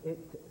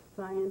 It's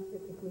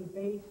scientifically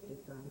based,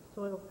 it's on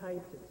soil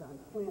types, it's on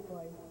plant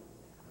life,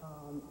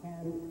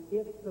 and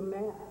if the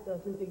map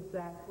doesn't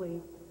exactly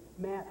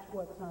match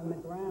what's on the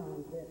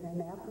ground,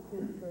 an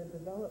applicant for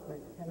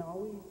development can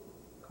always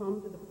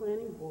come to the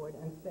planning board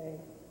and say,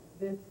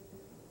 this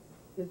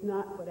is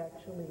not what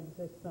actually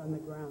exists on the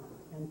ground,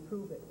 and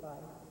prove it by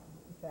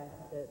the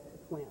fact that the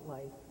plant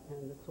life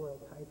and the soil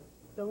types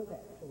don't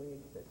actually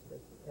exist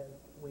as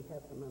we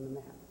have them on the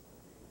map.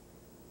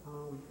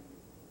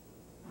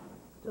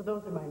 So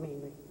those are my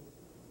main reasons.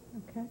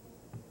 Okay.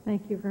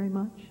 Thank you very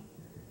much.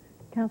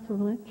 Councilor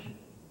Lynch?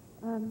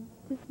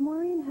 Does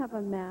Maureen have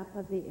a map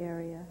of the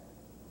area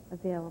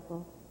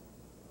available?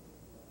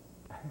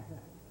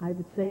 I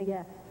would say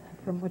yes,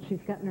 from what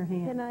she's got in her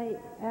hand. Can I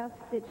ask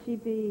that she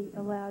be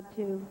allowed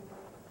to?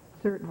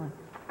 Certainly.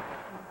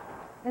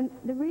 And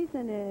the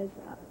reason is,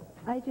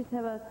 I just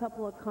have a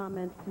couple of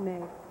comments to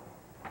make.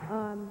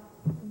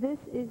 This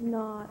is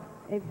not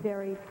a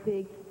very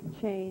big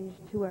change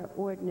to our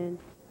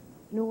ordinance,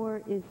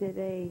 nor is it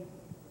a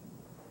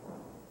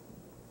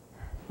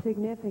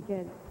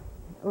significant,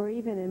 or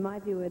even in my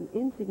view, an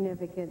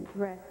insignificant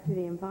threat to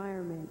the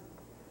environment.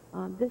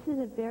 This is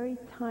a very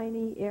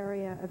tiny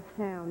area of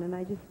town, and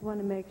I just want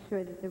to make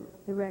sure that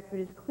the record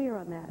is clear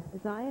on that.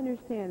 As I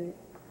understand it,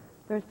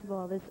 first of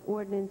all, this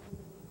ordinance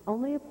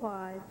only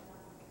applies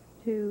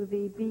to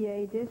the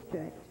BA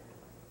district,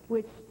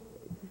 which,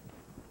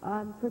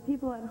 for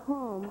people at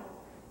home,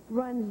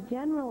 runs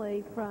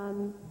generally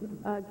from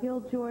Gil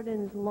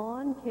Jordan's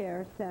Lawn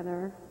Care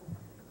Center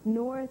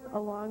north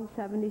along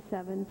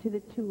 77 to the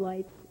Two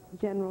Lights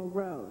General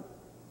Road.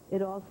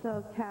 It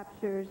also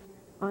captures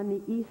on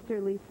the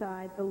easterly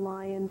side the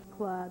Lions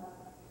Club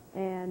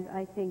and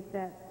I think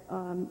that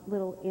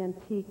little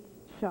antique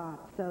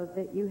shop, so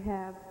that you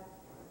have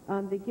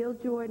the Gil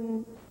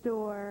Jordan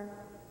store,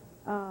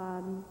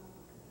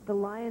 the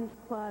Lions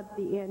Club,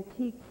 the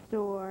antique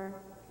store,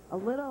 a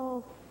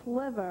little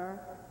sliver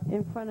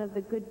in front of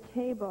the Good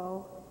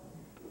Table,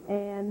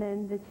 and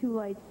then the Two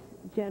Lights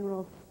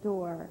General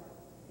Store.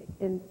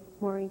 And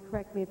Maureen,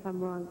 correct me if I'm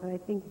wrong, but I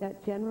think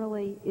that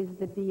generally is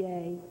the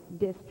BA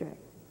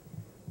district.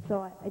 So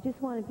I just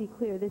want to be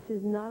clear, this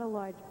is not a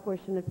large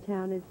portion of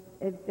town, it's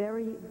a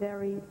very,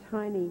 very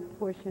tiny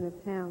portion of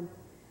town.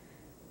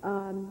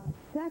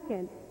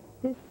 Second,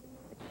 this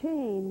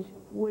change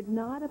would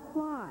not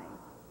apply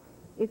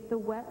if the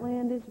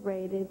wetland is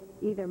rated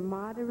either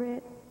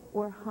moderate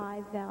or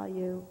high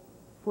value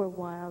for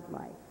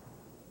wildlife.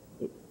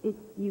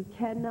 You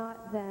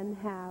cannot then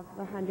have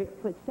a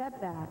 100-foot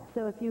setback.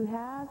 So if you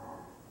have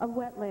a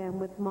wetland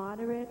with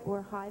moderate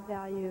or high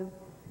value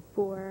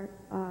for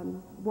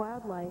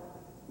wildlife,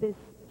 this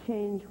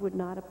change would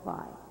not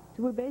apply.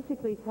 So we're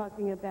basically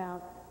talking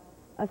about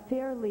a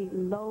fairly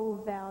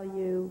low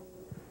value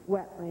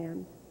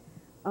wetland.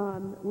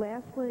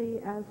 Lastly,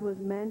 as was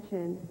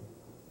mentioned,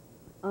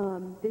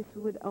 this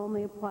would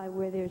only apply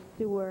where there's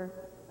sewer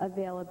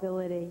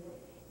availability.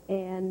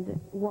 And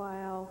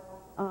while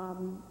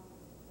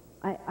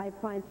I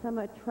find some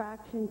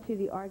attraction to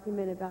the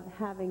argument about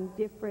having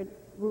different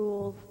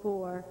rules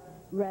for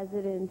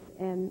residents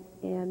and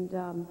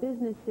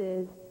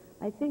businesses,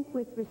 I think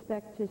with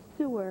respect to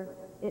sewer,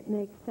 it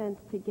makes sense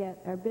to get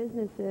our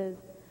businesses,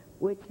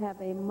 which have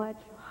a much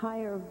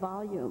higher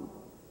volume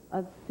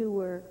of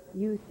sewer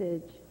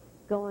usage,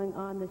 going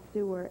on the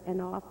sewer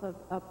and off of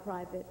a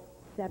private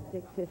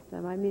septic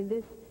system. I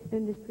mean,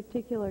 in this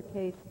particular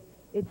case,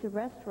 it's a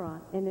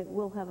restaurant, and it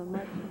will have a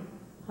much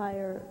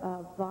higher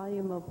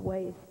volume of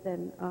waste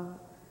than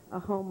a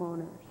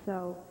homeowner.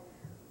 So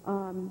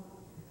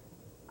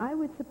I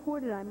would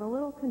support it. I'm a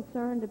little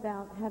concerned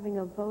about having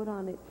a vote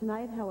on it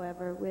tonight,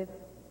 however, with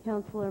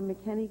Councilor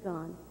McKinney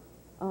gone.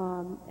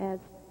 As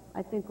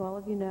I think all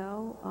of you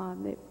know,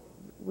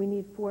 we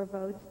need 4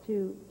 votes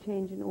to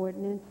change an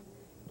ordinance.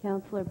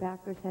 Councilor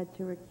Backers had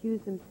to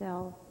recuse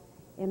himself,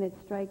 and it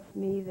strikes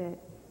me that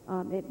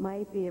it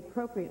might be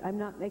appropriate. I'm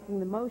not making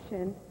the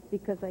motion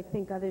because I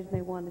think others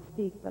may want to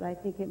speak, but I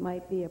think it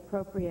might be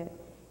appropriate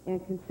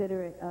and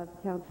considerate of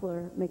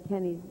Councilor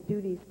McKinney's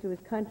duties to his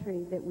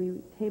country that we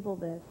table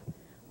this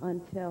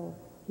until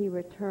he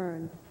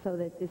returns, so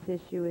that this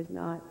issue is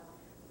not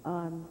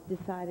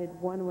decided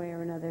one way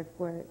or another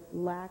for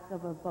lack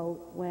of a vote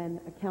when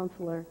a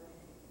councilor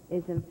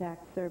is in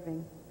fact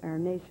serving our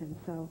nation.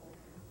 So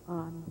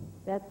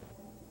that's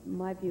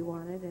my view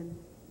on it, and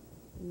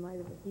in light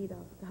of the heat,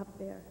 I'll stop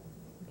there.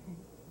 Okay.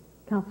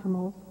 Councilor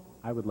Moles?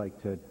 I would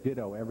like to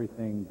ditto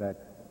everything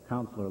that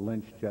Councilor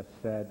Lynch just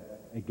said.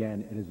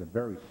 Again, it is a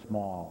very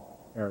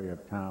small area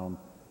of town.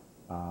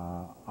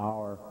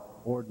 Our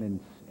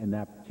ordinance in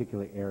that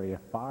particular area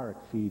far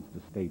exceeds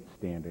the state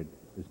standard.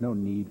 There's no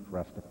need for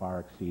us to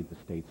far exceed the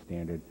state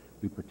standard.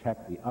 We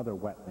protect the other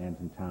wetlands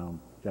in town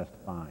just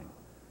fine.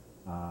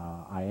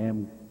 I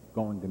am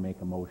going to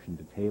make a motion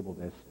to table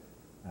this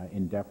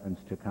in deference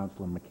to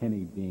Councilor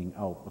McKinney being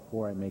out.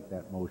 Before I make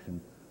that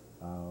motion,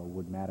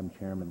 would Madam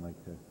Chairman like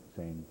to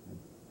say anything?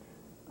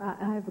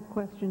 I have a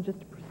question, just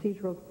a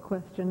procedural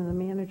question, and the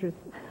manager's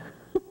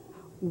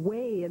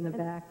way in the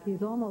back.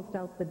 He's almost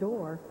out the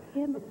door.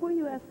 Yeah, and before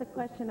you ask the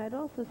question, I'd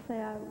also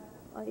say,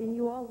 and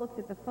you all looked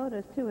at the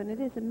photos too, and it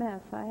is a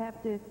mess. I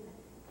have to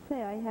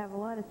say I have a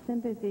lot of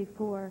sympathy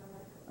for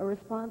a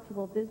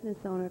responsible business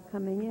owner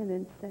coming in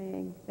and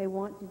saying they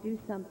want to do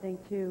something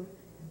to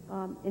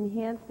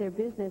enhance their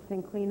business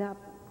and clean up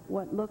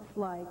what looks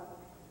like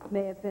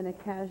may have been a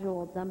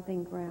casual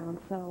dumping ground.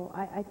 So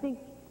I think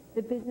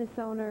the business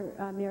owner,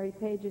 Mary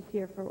Page, is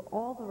here for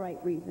all the right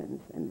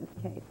reasons in this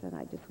case, and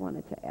I just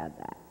wanted to add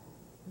that.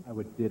 I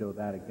would ditto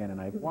that again,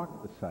 and I've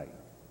walked the site,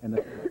 and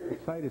the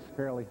site is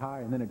fairly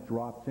high, and then it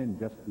drops in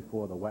just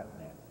before the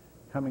wetland.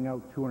 Coming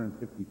out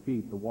 250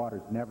 feet, the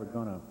water's never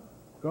going to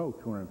go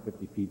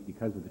 250 feet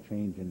because of the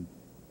change in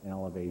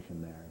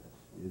elevation there.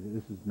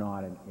 This is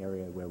not an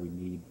area where we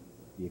need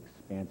the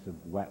expansive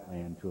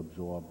wetland to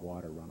absorb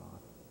water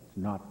runoff. It's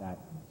not that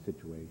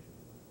situation.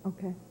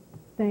 Okay.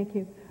 Thank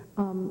you.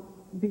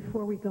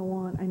 Before we go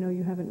on, I know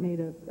you haven't made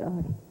a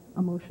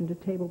motion to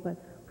table, but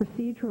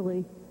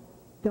procedurally,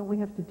 don't we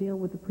have to deal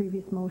with the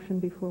previous motion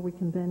before we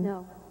can then?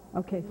 No.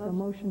 Okay, so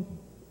motion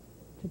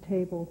to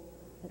table.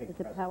 It's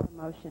a power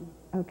motion.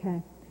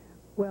 Okay.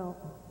 Well,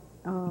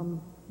 I'm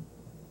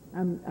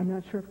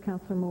not sure if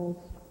Councilor Moles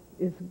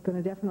is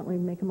going to definitely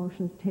make a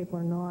motion to table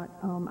or not.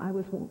 I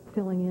was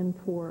filling in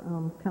for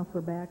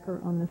Councilor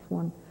Backer on this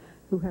one,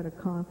 who had a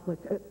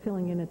conflict,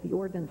 filling in at the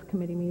Ordinance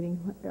Committee meeting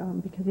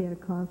because he had a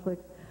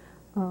conflict.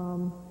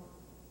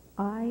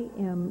 I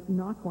am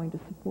not going to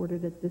support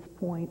it at this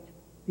point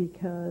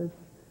because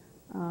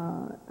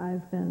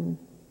I'm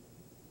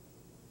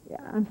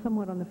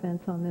somewhat on the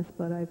fence on this,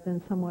 but I've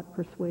been somewhat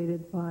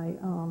persuaded by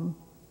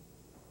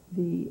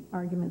the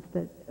arguments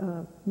that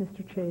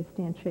Mr. Chase,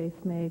 Dan Chase,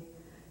 made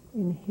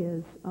in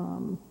his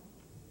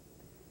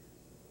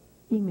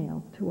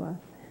email to us.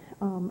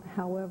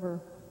 However,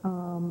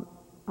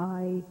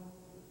 I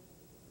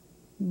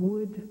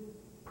would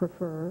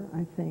prefer,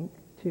 I think,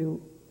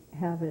 to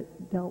have it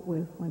dealt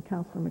with when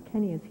Councilor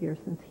McKinney is here,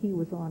 since he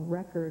was on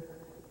record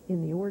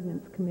in the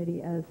Ordinance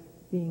Committee as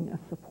being a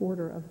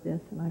supporter of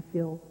this, and I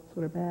feel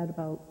sort of bad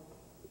about,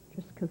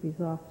 just because he's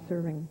off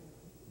serving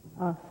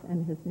us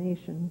and his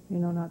nation,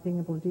 not being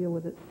able to deal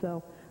with it.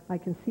 So I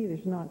can see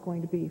there's not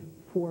going to be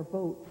 4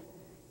 votes,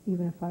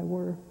 even if I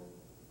were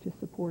to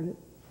support it.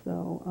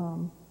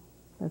 So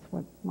that's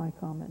what my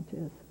comment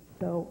is.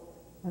 So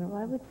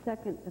I would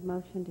second the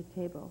motion to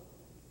table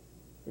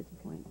at this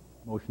point.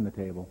 Motion to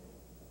table.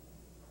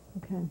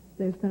 Okay.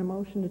 There's been a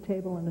motion to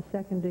table and a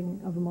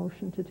seconding of a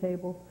motion to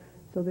table,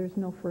 so there's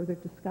no further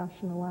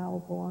discussion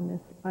allowable on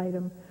this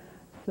item.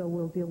 So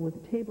we'll deal with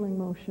the tabling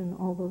motion.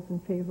 All those in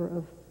favor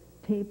of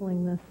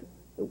tabling this,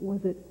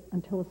 was it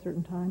until a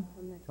certain time?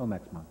 Till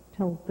next month.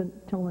 Till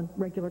the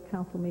regular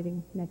council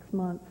meeting next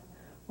month.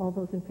 All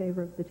those in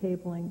favor of the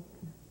tabling,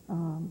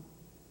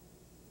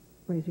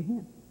 raise your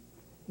hand.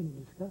 Can you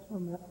discuss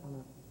on that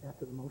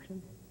after the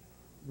motion?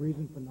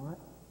 Reason for not?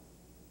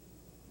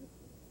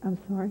 I'm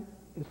sorry?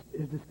 Is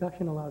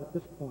discussion allowed at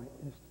this point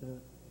as to...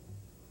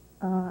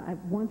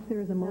 Once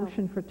there's a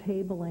motion for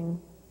tabling,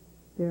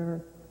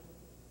 there's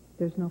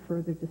no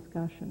further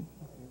discussion.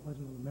 Okay, it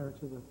wasn't on the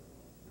merits of the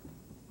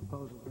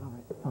proposal. All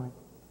right, fine.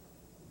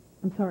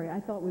 I'm sorry, I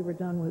thought we were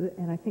done with it,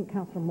 and I think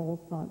Councilor Moles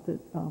thought that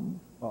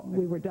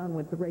we were done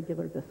with the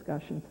regular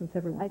discussion since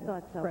everyone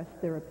expressed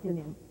their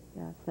opinion.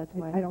 Yes, that's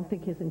why. I don't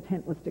think his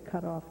intent was to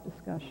cut off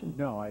discussion.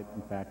 No,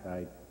 in fact,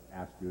 I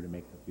asked you to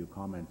make a few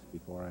comments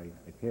before I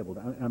tabled.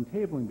 I'm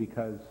tabling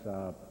because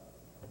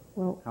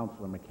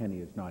Councilor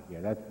McKinney is not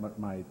here.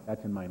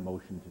 That's in my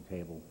motion to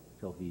table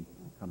till he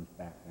comes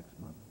back next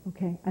month.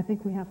 Okay, I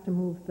think we have to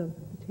move the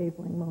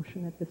tabling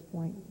motion at this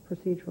point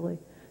procedurally.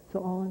 So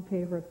all in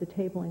favor of the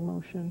tabling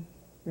motion,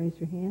 raise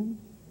your hand.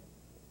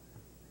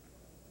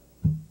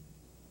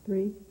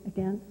 3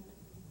 against,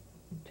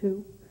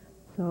 2.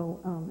 So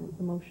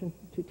the motion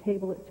to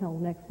table it till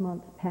next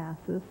month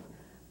passes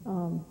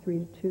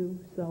 3-2.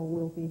 So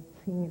we'll be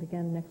seeing it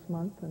again next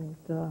month, and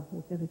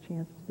we'll get a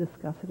chance to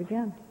discuss it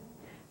again.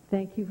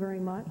 Thank you very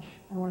much.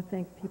 I want to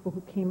thank people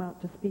who came out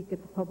to speak at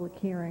the public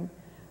hearing.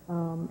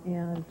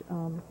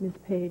 Ms.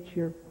 Page,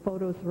 your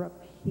photos are up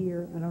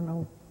here. I don't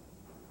know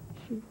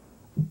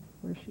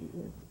where she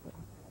is, but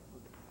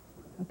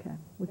okay,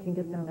 we can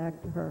get them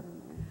back to her.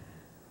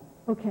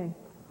 Okay,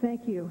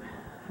 thank you.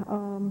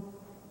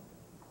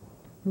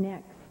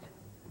 Next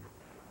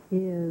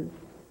is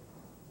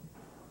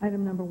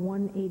item number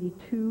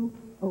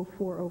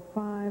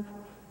 182-0405,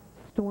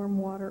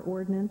 Stormwater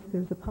Ordinance.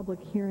 There's a public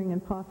hearing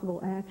and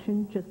possible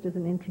action. Just as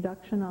an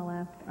introduction, I'll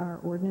ask our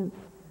ordinance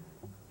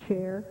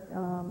chair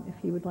if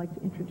he would like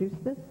to introduce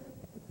this.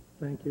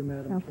 Thank you,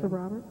 Madam Councilor Chair.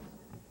 Roberts.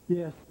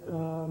 Yes,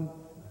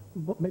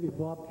 maybe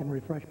Bob can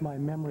refresh my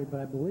memory, but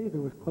I believe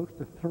it was close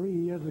to 3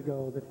 years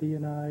ago that he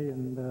and I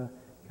and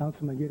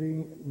Councilor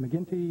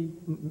McGinty,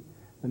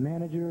 the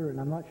manager,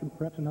 and I'm not sure,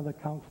 perhaps another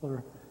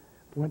councilor,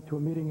 went to a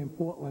meeting in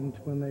Portland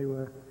when they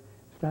were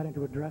starting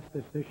to address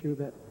this issue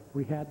that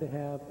we had to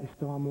have a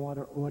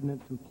stormwater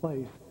ordinance in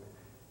place.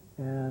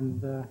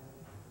 And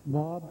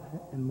Bob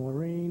and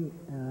Maureen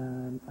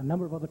and a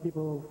number of other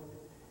people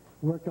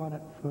worked on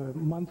it for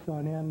months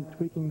on end,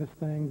 tweaking this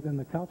thing. Then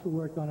the council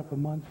worked on it for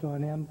months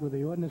on end with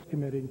the ordinance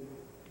committee,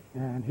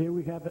 and here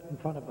we have it in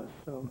front of us.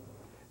 So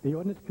the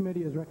ordinance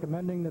committee is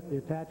recommending that the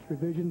attached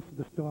revisions to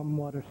the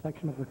stormwater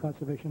section of the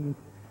Conservation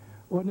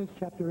Ordinance,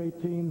 Chapter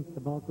 18,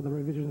 the bulk of the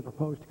revisions are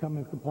proposed to come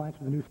in compliance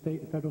with the new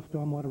state and federal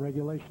stormwater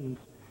regulations.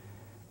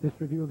 This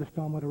review of the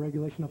stormwater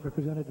regulation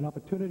represented an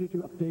opportunity to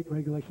update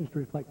regulations to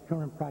reflect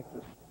current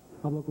practice.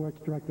 Public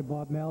Works Director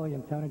Bob Malley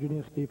and Town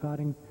Engineer Steve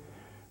Harding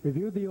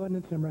reviewed the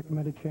ordinance and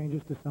recommended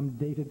changes to some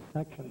dated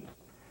sections.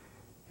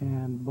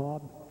 And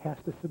Bob has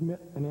to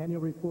submit an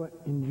annual report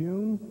in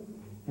June,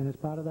 and as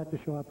part of that, to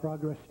show our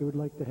progress, he would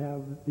like to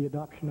have the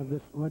adoption of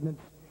this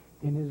ordinance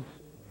in his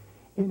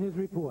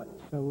report.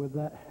 So with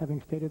that,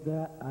 having stated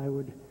that, I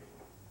would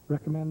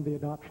recommend the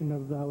adoption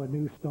of our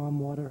new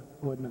stormwater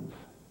ordinance.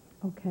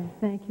 Okay,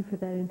 thank you for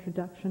that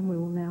introduction. We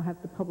will now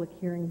have the public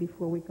hearing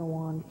before we go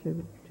on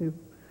to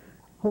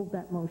hold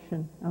that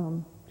motion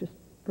just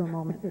for a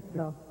moment.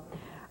 So,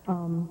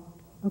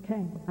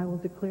 okay, I will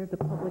declare the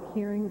public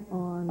hearing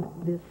on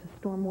this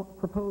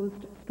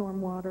proposed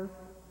stormwater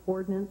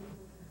ordinance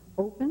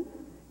open.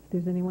 If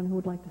there's anyone who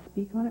would like to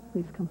speak on it,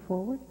 please come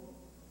forward.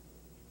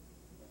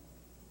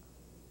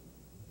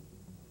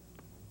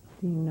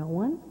 Seeing no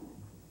one,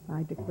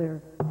 I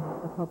declare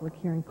the public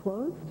hearing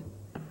closed.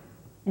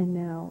 And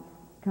now,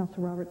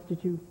 Councilor Roberts,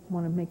 did you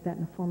want to make that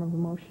in the form of a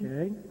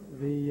motion?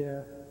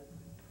 Okay.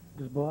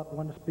 Does Bob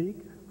want to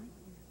speak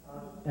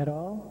at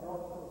all?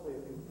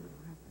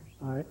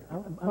 All right.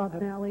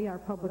 Bob Malley, our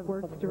Public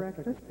Works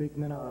Director. Speak,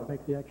 and then I'll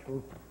make the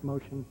actual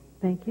motion.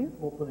 Thank you.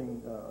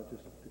 Opening,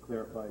 just to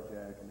clarify,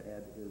 Jack, and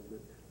add is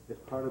that as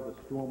part of the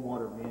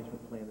stormwater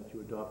management plan that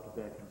you adopted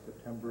back in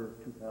September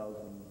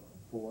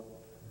 2004,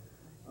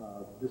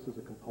 this is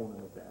a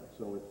component of that.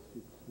 So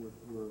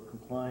we're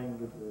complying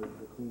with the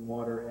Clean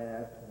Water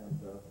Act,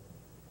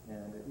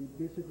 and it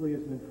basically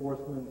is an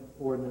enforcement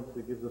ordinance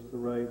that gives us the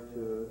right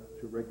to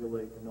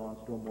regulate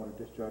non-stormwater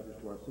discharges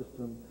to our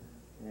system,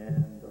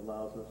 and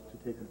allows us to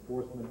take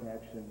enforcement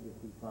action if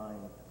we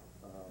find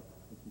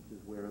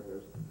instances where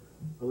there's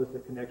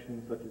illicit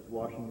connections such as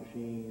washing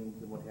machines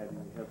and what have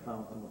you. We have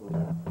found some of those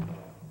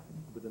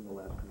within the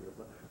last year.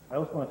 But I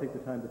also want to take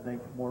the time to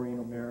thank Maureen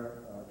O'Meara,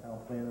 town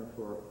planner,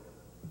 for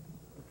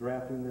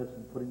drafting this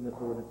and putting this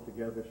ordinance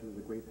together. She was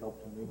a great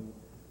help to me in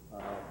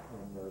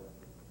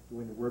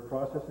doing the word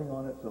processing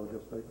on it. So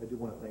just I do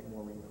want to thank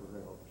Maureen for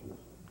her help. She was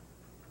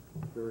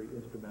very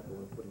instrumental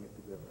in putting it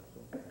together.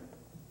 So.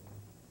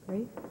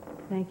 Great.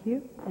 Thank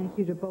you. Thank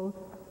you to both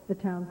the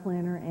town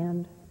planner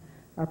and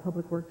our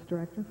Public Works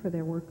Director for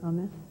their work on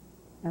this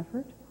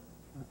effort.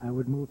 I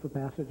would move for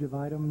passage of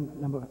item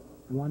number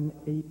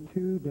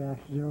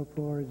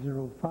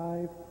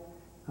 182-0405,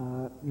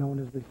 known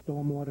as the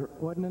Stormwater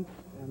Ordinance,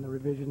 and the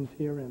revisions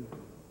herein.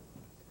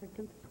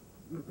 Second.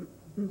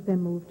 It's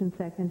been moved and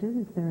seconded.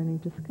 Is there any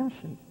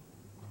discussion?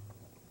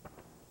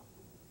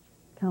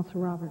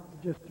 Councilor Roberts.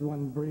 Just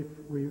one brief,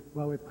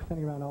 while we're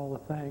sending around all the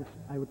thanks,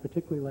 I would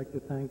particularly like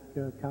to thank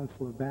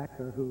Councilor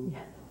Backer, who,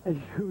 as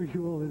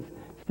usual, has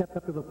stepped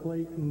up to the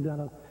plate and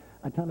done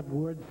a ton of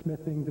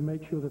wordsmithing to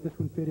make sure that this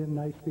one fit in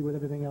nicely with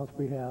everything else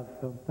we have.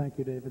 So thank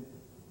you, David.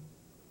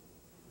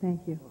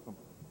 Thank you. Welcome.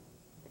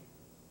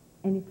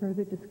 Any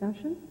further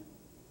discussion?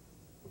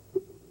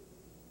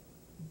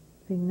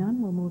 Seeing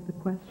none, we'll move the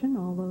question.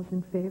 All those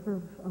in favor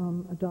of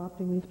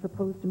adopting these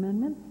proposed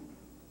amendments?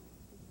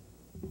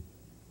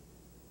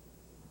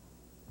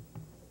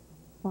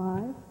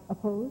 5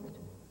 opposed?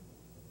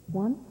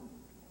 1?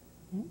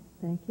 Okay,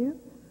 thank you.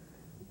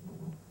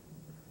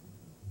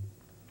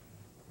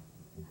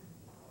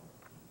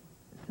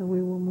 So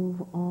we will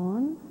move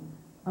on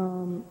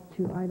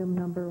to item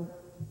number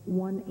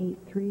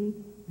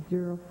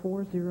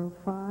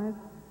 1830405.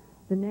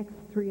 The next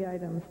 3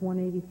 items,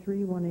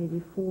 183,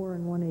 184,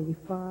 and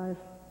 185.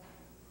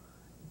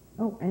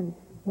 Oh, and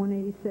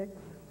 186,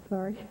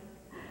 sorry.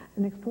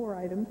 The next 4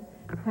 items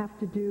have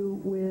to do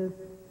with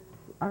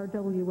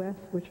RWS,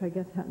 which I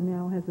guess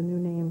now has a new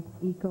name,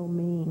 Eco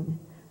Maine.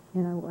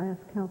 And I will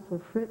ask Councilor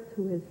Fritz,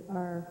 who is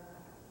our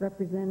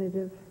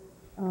representative,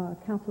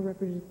 council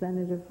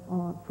representative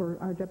for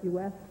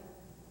RWS,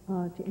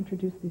 to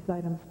introduce these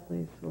items,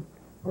 please,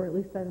 or at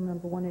least item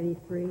number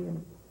 183,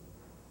 and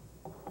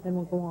then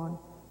we'll go on.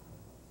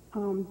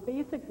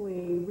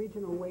 Basically,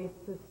 Regional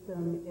Waste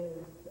System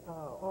is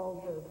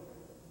all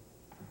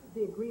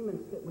the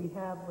agreements that we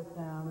have with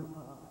them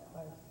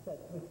are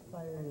set to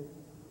expire in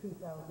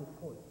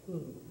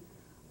 2014.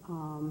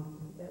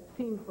 That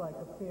seems like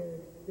a fair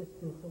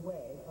distance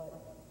away, but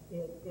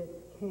it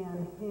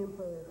can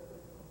hamper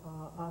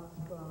us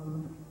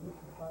from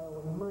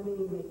borrowing money,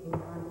 making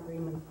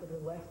non-agreements that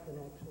are less than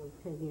actually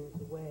 10 years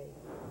away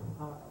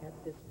at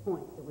this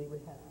point, that we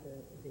would have to,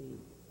 the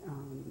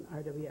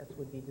RWS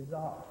would be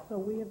dissolved. So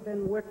we have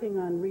been working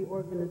on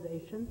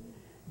reorganization,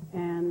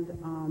 and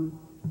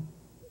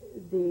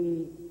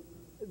the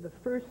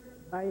first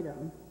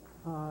item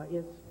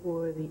is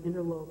for the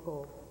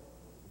interlocal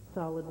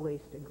solid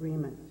waste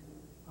agreement.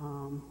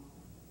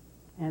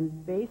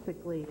 And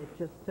basically it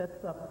just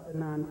sets up the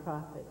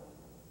nonprofit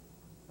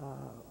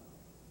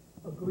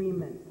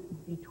agreement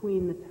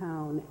between the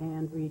town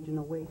and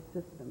Regional Waste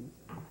Systems.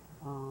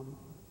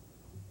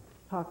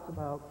 Talks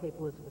about Cape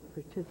Elizabeth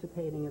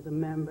participating as a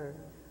member,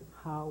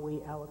 how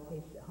we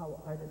allocate, how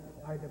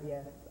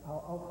RWS,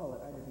 I'll call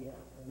it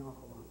RWS for an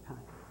awful long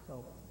time,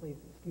 so please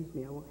excuse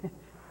me,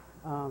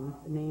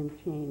 the name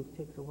change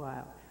takes a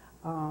while.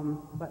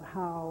 But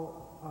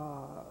how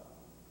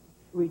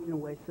Regional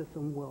Waste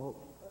System will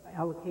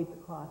allocate the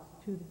cost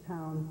to the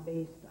town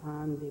based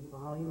on the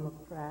volume of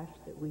trash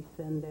that we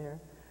send there,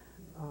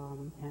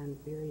 and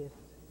various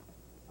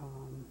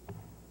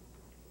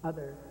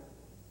other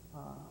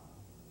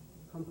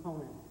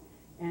components.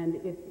 And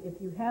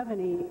if you have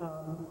any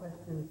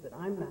questions that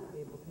I'm not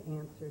able to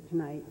answer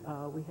tonight,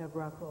 we have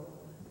Rocco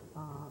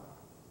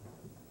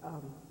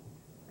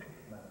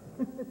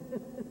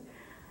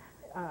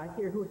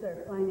here, who's our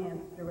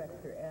finance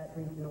director at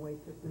Regional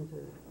Waste Systems,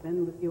 has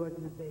been with the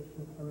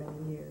organization for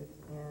many years,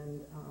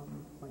 and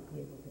might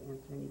be able to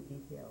answer any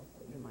details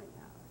that you might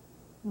have.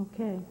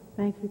 Okay,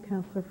 thank you,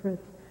 Councilor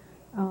Fritz.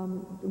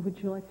 Would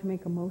you like to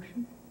make a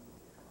motion?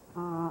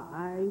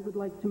 I would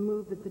like to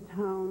move that the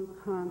town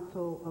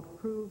council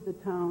approve the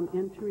town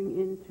entering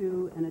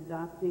into and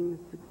adopting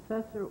the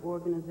successor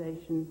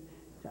organization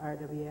to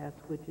RWS,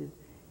 which is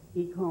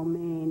Eco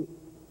Maine,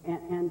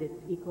 and its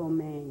Eco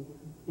Maine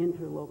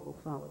interlocal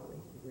solid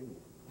waste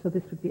agreement. So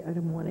this would be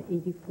item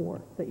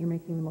 184 that you're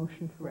making the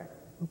motion for? Correct.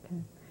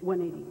 Okay.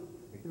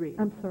 183.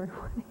 I'm sorry,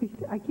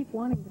 183. I keep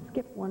wanting to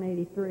skip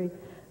 183.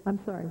 I'm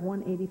sorry,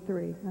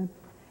 183.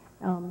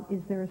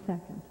 Is there a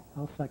second?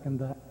 I'll second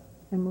that.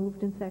 And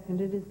moved and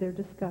seconded. Is there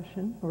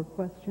discussion or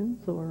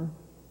questions or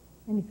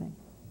anything?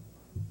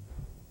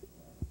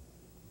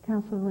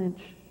 Councilor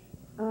Lynch.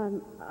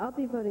 I'll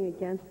be voting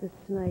against this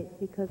tonight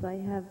because I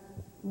have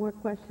more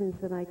questions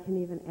than I can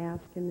even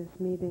ask in this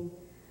meeting.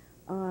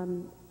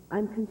 I'm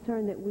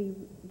concerned that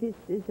this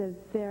is a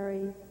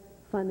very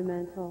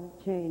fundamental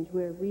change.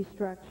 We're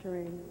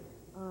restructuring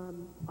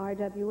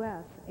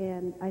RWS,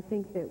 and I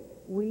think that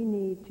we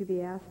need to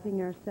be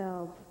asking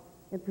ourselves,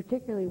 and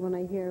particularly when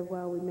I hear,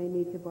 well, we may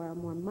need to borrow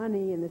more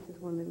money, and this is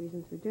one of the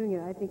reasons we're doing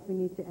it, I think we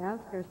need to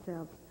ask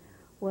ourselves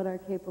what are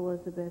Cape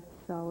Elizabeth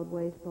solid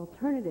waste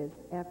alternatives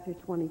after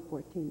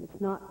 2014. It's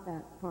not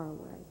that far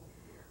away.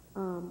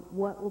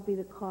 What will be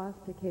the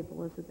cost to Cape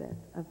Elizabeth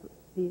of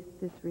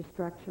this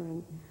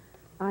restructuring?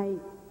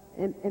 And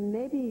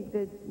maybe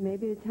the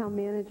town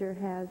manager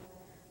has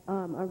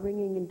a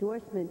ringing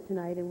endorsement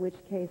tonight, in which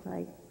case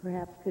I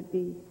perhaps could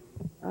be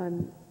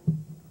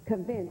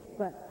convinced.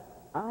 But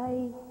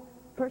I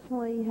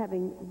personally,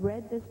 having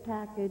read this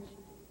package,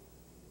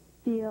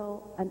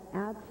 feel an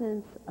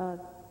absence of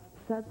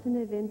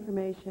substantive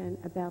information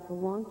about the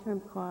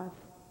long-term costs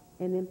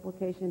and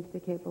implications to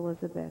Cape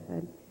Elizabeth.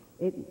 And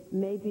it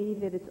may be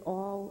that it's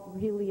all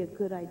really a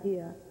good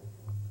idea.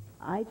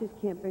 I just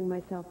can't bring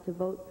myself to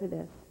vote for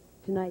this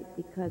tonight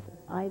because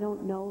I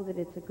don't know that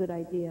it's a good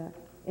idea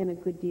and a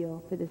good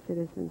deal for the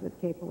citizens of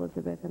Cape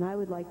Elizabeth. And I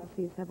would like to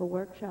see us have a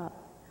workshop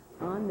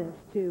on this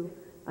to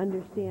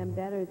understand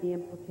better the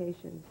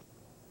implications.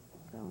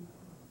 So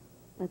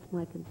that's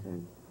my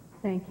concern.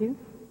 Thank you.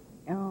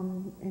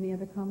 Any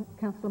other comments?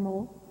 Councilor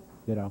Mole?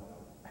 Ditto.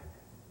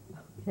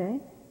 Okay.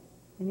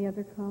 Any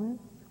other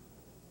comments?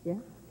 Yeah.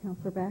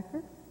 Councilor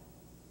Backer?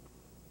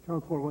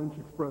 Councilor Lynch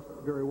expressed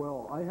it very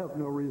well. I have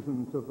no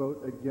reason to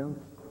vote against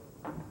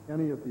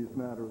any of these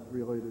matters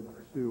related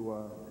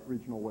to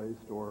regional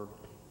waste or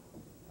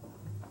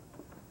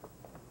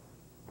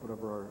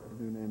whatever our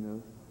new name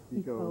is.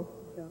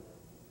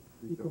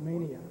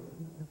 Ecomania.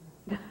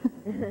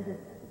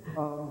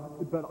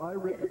 But I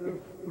read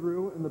this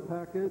through in the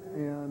packet,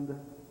 and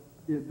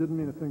it didn't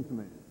mean a thing to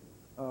me.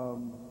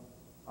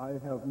 I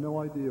have no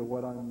idea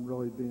what I'm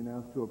really being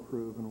asked to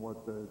approve and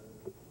what the,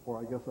 or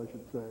I guess I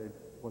should say,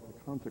 what the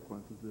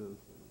consequences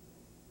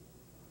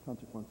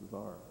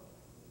are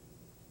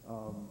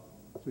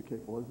to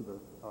Cape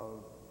Elizabeth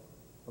of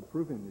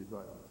approving these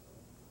items.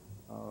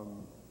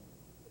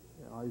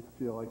 I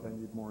feel like I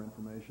need more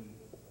information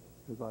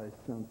because I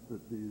sense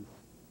that these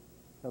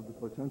have the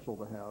potential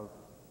to have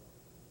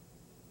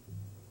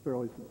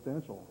fairly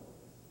substantial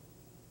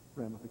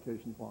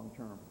ramifications long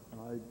term,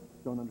 and I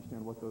don't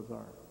understand what those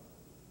are.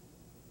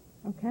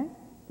 Okay.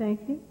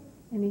 Thank you.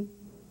 Any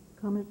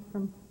comments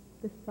from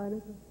this side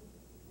of the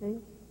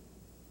dais?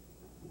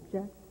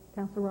 Jack?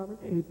 Councilor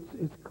Roberts?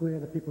 It's clear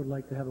that people would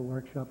like to have a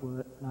workshop with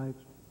it, and I'm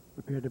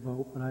prepared to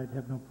vote, but I'd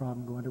have no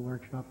problem going to a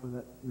workshop with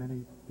it.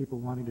 Many people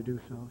wanting to do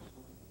so.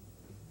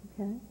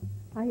 Okay.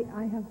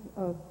 I have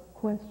a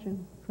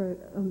question for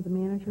the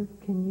manager.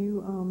 Can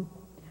you,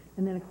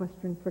 and then a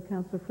question for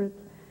Councilor Fritz.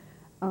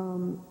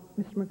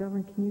 Mr.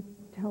 McGovern, can you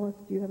tell us,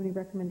 do you have any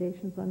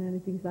recommendations on any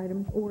of these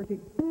items? Or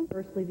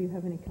firstly, do you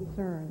have any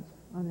concerns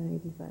on any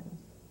of these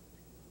items?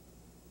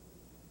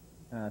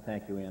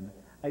 Thank you, Ann.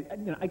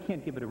 I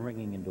can't give it a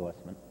ringing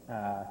endorsement,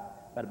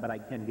 but I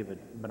can give it,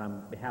 but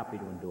I'm happy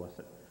to endorse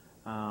it.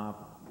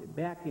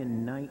 Back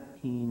in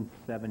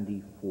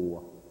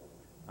 1974,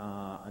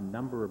 a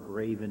number of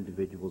brave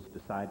individuals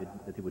decided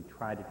that they would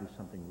try to do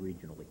something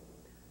regionally.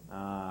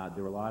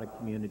 There were a lot of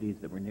communities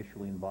that were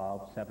initially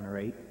involved, 7 or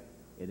 8.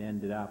 It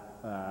ended up,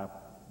 I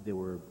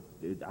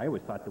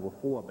always thought there were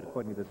 4, but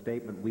according to the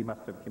statement, we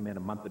must have come in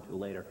a month or 2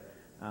 later.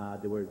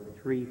 There were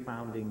 3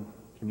 founding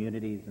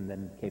communities and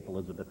then Cape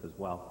Elizabeth as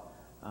well.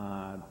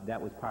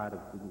 That was part of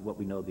what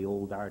we know the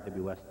old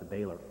RWS, the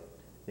Baylor.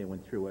 They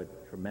went through a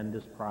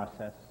tremendous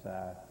process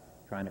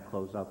trying to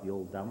close out the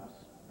old dumps,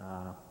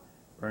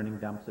 burning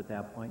dumps at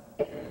that point,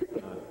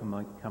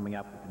 coming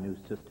up with a new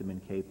system in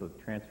Cape of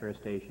transfer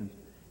stations.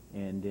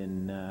 And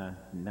in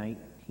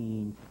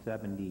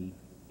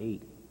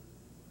 1978,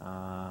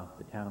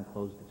 the town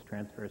closed its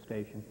transfer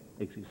station,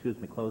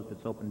 closed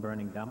its open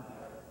burning dump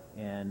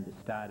and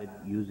started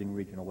using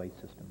regional waste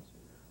systems.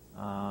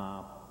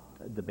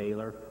 The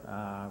Baylor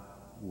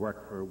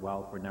worked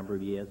for a number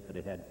of years, but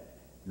it had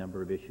a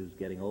number of issues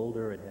getting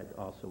older. It had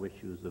also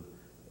issues of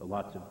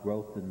lots of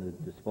growth in the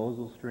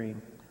disposal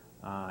stream,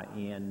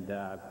 and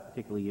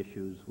particularly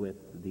issues with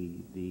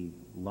the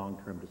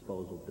long-term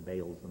disposal of the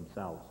bales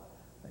themselves.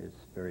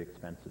 It's very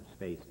expensive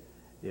space.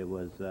 There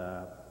was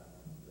a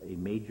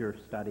major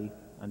study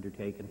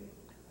undertaken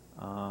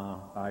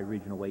by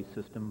regional waste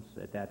systems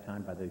at that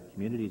time, by the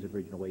communities of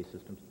regional waste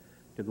systems,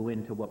 to go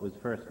into what was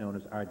first known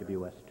as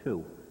RWS2.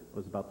 It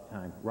was about the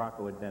time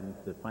Rocco had been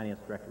the finance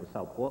director of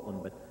South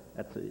Portland, but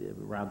that's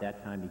around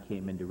that time he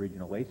came into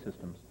regional waste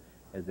systems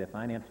as their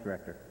finance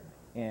director.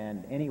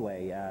 And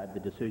anyway, the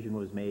decision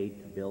was made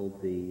to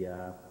build the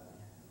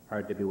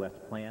RWS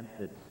plant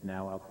that's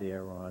now out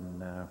there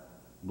on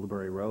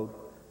Blueberry Road.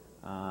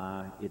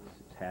 It's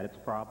had its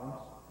problems,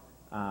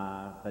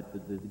 but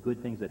the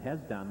good things it has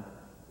done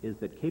is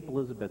that Cape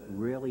Elizabeth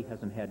really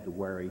hasn't had to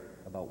worry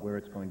about where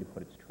it's going to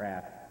put its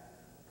trash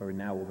for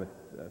now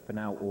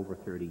over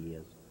 30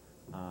 years.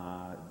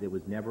 There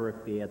was never a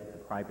fear that the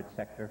private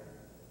sector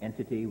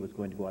entity was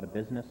going to go out of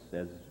business,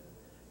 as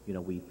you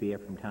know we fear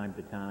from time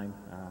to time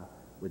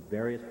with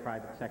various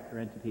private sector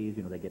entities.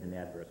 You know, they get an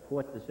adverse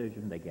court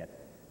decision, they get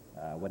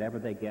whatever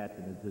they get,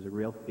 and there's a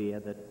real fear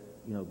that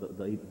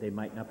they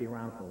might not be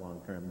around for the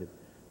long term.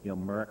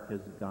 Merck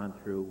has gone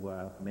through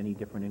many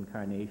different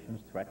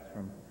incarnations, threats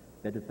from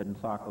Bedford and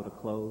Saco to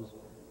close.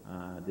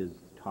 There's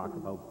talk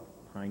about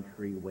Pine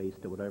Tree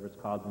Waste or whatever it's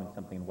called, doing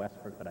something in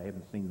Westford, but I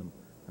haven't seen them.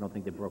 I don't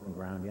think they've broken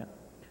ground yet.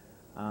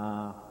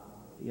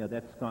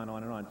 That's gone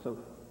on and on. So,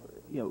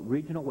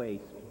 regional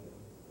waste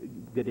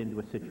get into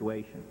a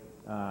situation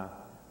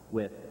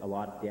with a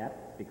lot of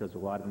debt because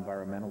of a lot of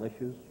environmental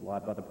issues, a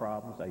lot of other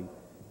problems. I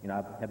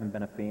haven't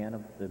been a fan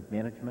of the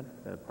management,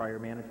 prior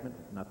management,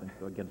 nothing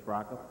against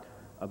Rocco,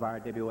 of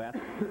RWS,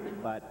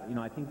 but,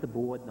 I think the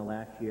board in the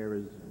last year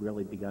has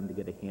really begun to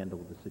get a handle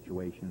of the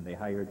situation. They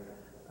hired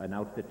an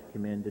outfit to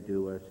come in to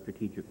do a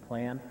strategic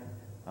plan.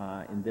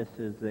 And this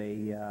is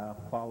a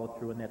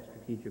follow-through in that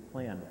strategic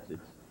plan.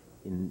 It's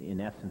in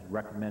essence,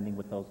 recommending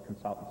what those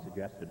consultants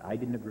suggested. I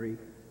didn't agree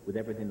with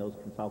everything those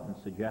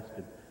consultants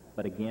suggested,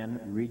 but again,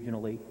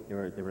 regionally,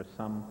 there are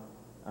some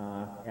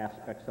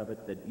aspects of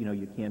it that,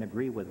 you can't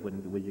agree with.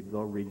 When you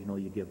go regional,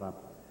 you give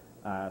up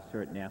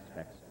certain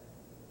aspects.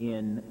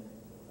 In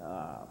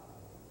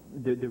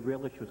the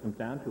real issue it comes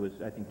down to is,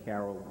 I think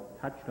Carol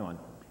touched on,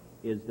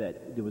 is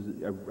that there was,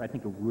 I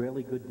think, a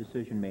really good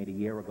decision made a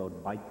year ago to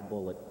bite the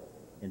bullet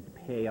and to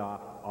pay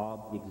off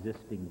all the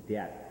existing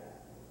debt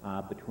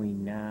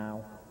between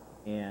now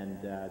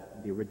and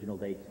the original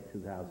dates of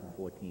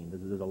 2014.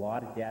 There's a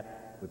lot of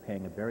debt. We're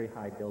paying a very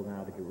high bill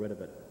now to get rid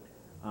of it.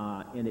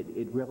 And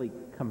it really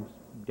comes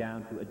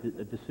down to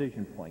a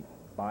decision point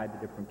by the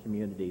different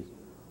communities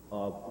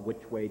of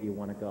which way do you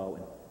want to go.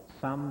 And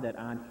some that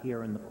aren't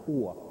here in the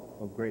core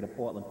of Greater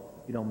Portland,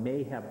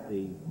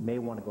 may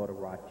want to go to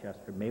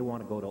Rochester, may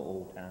want to go to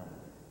Old Town,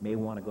 may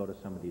want to go to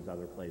some of these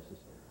other places.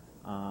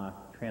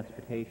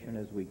 Transportation,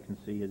 as we can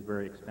see, is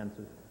very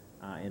expensive.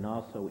 And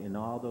also in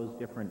all those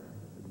different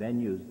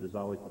venues, there's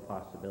always the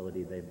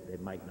possibility they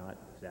might not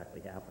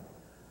exactly happen.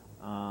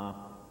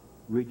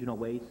 Regional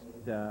waste,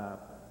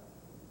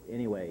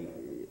 anyway,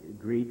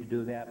 agreed to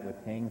do that. We're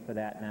paying for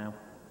that now.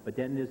 But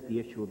then there's the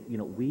issue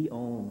of, we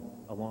own,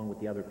 along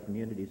with the other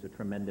communities, a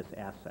tremendous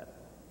asset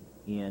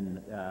in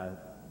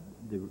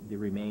the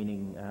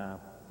remaining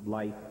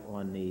life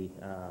on the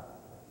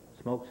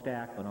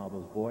smokestack, on all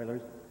those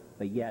boilers,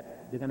 but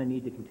yet they're going to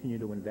need to continue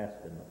to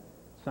invest in them.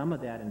 Some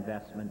of that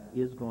investment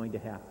is going to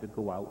have to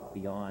go out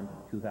beyond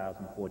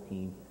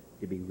 2014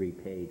 to be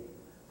repaid.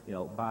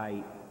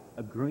 By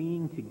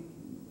agreeing to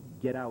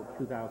get out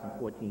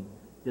 2014,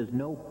 there's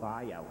no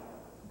buyout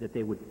that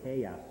they would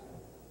pay us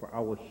for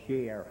our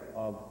share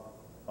of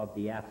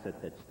the asset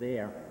that's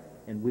there,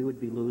 and we would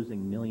be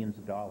losing millions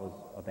of dollars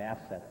of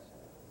assets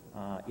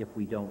if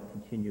we don't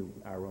continue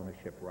our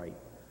ownership right.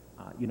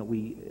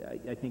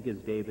 I think, as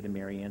David and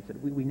Mary Ann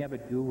said, we never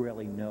do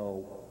really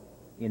know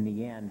in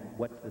the end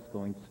what's this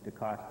going to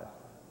cost us.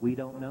 We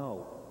don't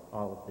know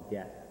all of the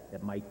debt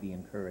that might be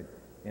incurred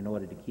in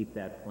order to keep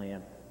that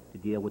plan, to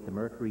deal with the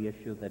mercury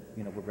issue that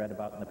we've read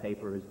about in the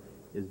paper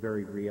is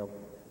very real.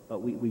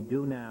 But we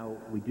do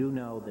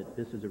know that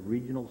this is a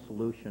regional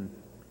solution,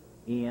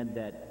 and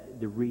that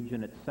the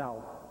region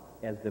itself,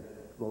 as the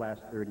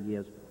last 30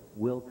 years,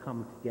 will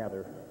come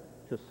together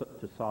to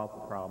solve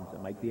the problems.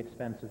 It might be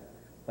expensive,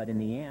 but in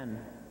the end,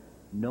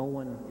 no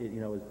one,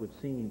 as we've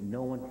seen,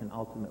 no one can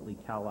ultimately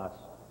tell us,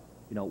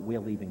 we're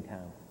leaving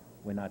town.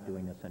 We're not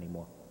doing this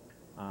anymore.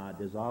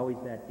 There's always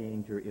that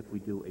danger if we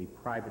do a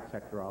private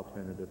sector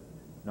alternative,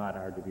 not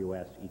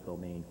RWS,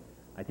 EcoMaine.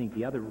 I think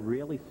the other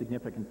really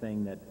significant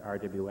thing that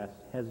RWS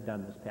has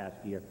done this past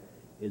year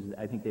is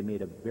I think they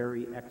made a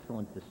very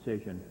excellent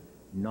decision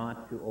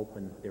not to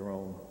open their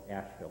own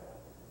ash fill.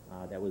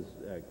 That was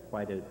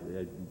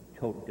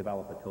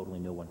develop a totally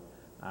new one.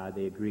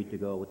 They agreed to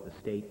go with the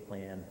state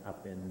plan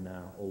up in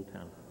Old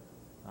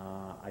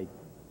Town.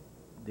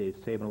 They're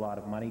saving a lot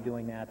of money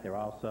doing that. They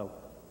also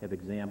have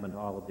examined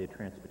all of their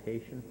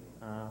transportation,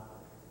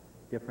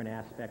 different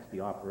aspects,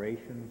 the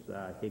operations.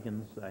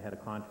 Higgins had a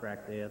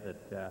contract there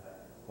that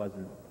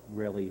wasn't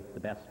really the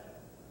best,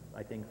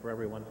 I think, for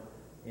everyone.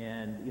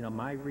 And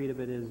my read of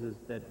it is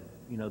that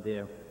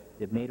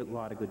they've made a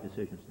lot of good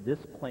decisions. This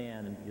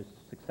plan and just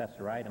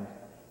successor items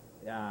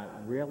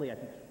really, I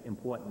think,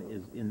 important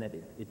is in that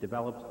it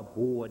develops a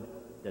board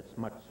that's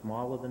much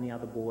smaller than the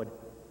other board,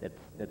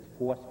 that's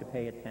forced to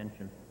pay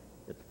attention,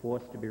 that's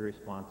forced to be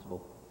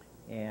responsible,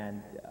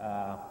 and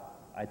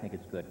I think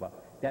it's good. Well,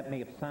 that may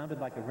have sounded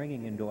like a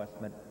ringing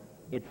endorsement.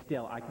 It's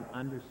still, I can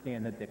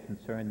understand that they're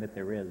concerned that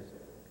there is,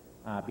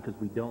 because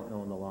we don't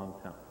know in the long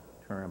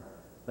term.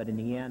 But in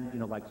the end,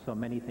 like so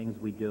many things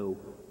we do,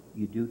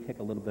 you do take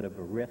a little bit of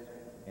a risk,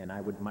 and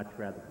I would much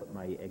rather put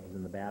my eggs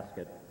in the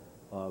basket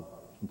of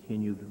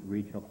continued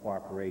regional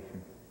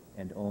cooperation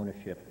and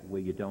ownership,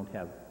 where you don't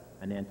have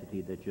an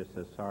entity that just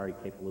says, sorry,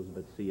 Cape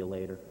Elizabeth, see you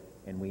later,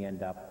 and we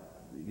end up,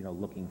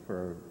 looking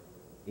for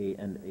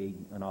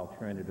an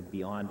alternative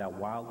beyond our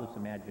wildest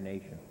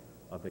imagination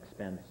of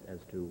expense as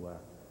to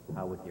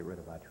how we get rid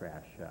of our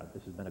trash.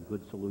 This has been a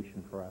good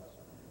solution for us,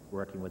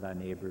 working with our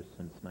neighbors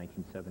since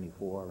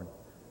 1974,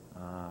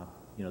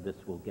 and this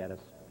will get us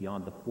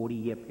beyond the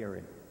 40-year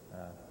period.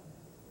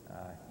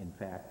 In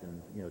fact,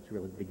 and it's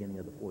really the beginning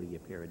of the 40-year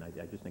period.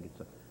 And I just think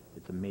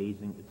it's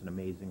amazing. It's an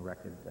amazing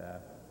record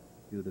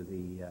due to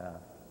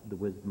the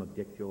wisdom of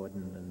Dick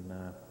Jordan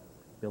and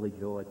Billy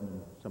Jordan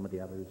and some of the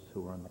others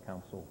who were on the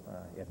council,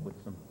 Ed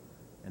Whitson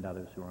and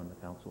others who were on the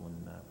council in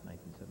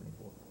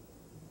 1974.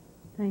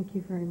 Thank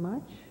you very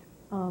much.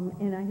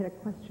 And I had a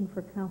question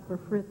for Councilor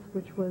Fritz,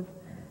 which was,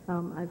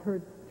 I've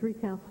heard 3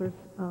 councilors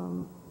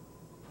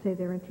say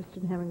they're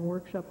interested in having a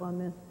workshop on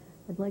this.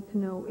 I'd like to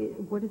know,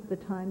 what is the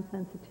time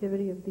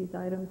sensitivity of these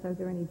items? Are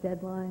there any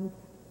deadlines?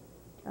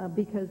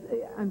 Because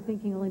I'm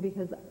thinking only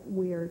because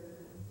we're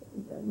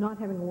not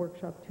having a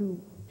workshop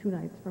two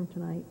nights from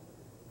tonight.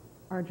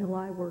 Our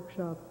July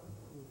workshop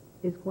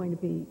is going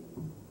to be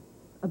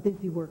a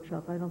busy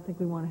workshop. I don't think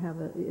we want to have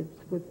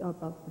it's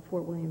about the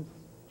Fort Williams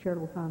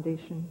Charitable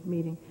Foundation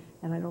meeting,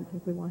 and I don't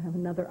think we want to have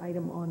another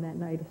item on that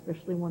night,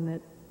 especially one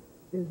that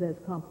is as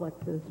complex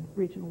as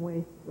regional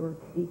waste or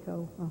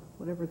eco,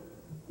 whatever it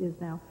is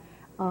now,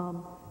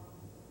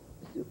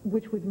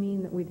 which would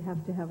mean that we'd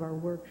have to have our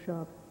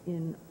workshop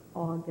in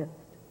August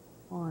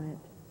on it.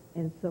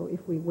 And so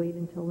if we wait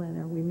until then,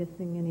 are we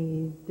missing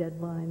any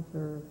deadlines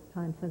or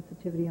time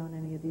sensitivity on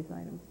any of these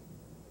items?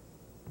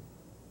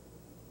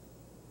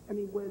 I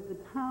mean, where the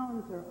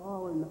towns are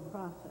all in the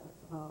process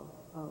of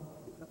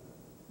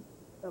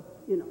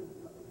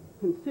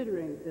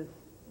considering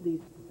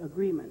these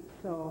agreements,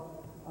 so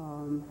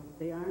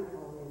they aren't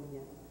all in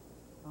yet.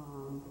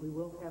 We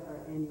will have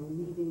our annual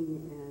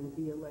meeting and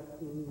be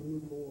electing a new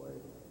board.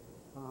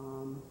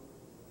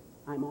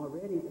 I'm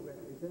already the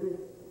representative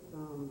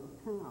from the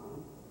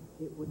town.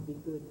 It would be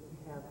good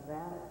to have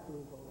that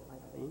approval, I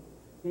think.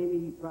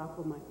 Maybe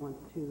Rocco might want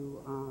to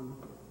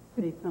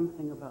say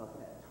something about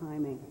that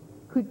timing.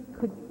 Could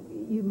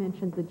you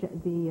mentioned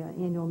the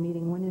annual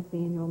meeting? When is the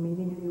annual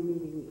meeting? The annual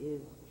meeting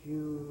is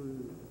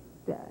June.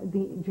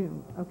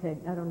 June. Okay,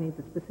 I don't need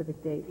the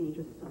specific date.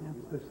 Just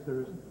This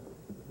Thursday.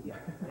 Yeah.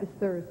 this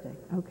Thursday.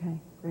 Okay,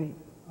 great.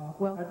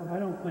 Well, I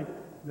don't think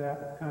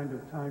that kind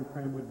of time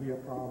frame would be a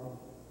problem.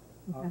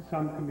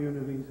 Some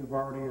communities have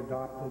already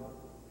adopted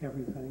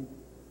everything.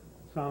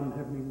 Some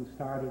haven't even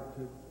started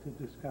to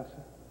discuss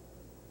it.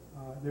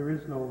 There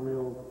is no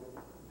real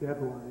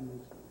deadline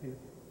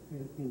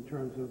in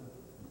terms of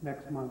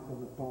next month or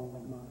the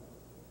following month.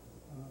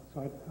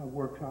 So a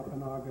workshop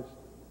in August,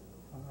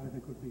 I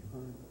think would be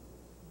fine.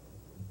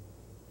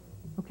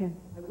 Okay.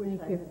 I wish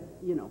I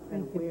had, been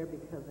aware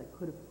because I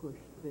could have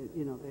pushed that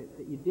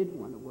you did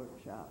want a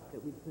workshop,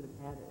 that we could have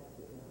had it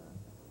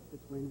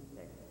this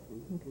Wednesday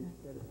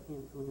instead of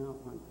canceling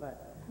out one.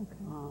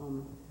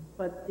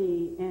 But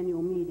the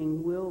annual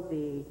meeting will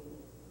be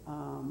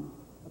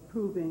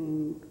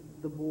approving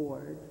the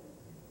board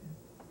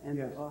and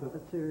the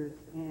officers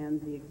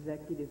and the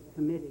executive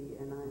committee,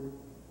 and I'm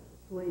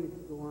slated to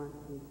go on to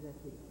the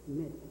executive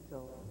committee,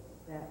 so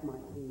that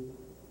might be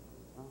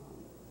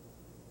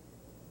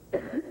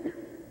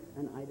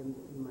an item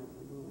that you might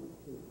be willing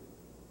to.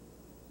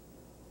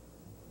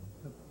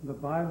 The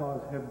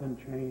bylaws have been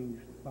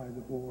changed by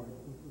the board,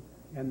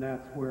 and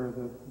that's where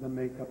the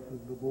makeup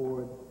of the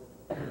board,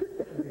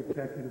 the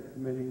executive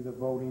committee, the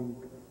voting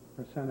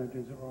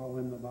percentages are all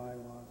in the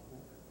bylaws.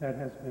 That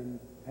has been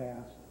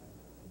passed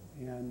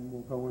and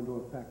will go into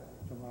effect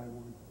July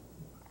 1.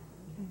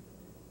 Okay.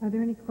 Are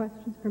there any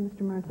questions for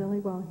Mr.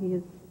 Marzilli while he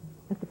is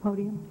at the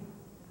podium?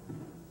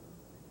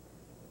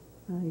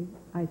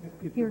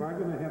 If you are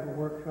going to have a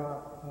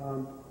workshop,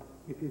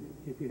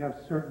 if you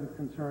have certain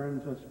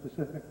concerns or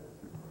specific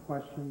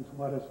questions,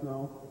 let us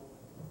know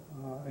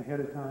ahead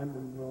of time,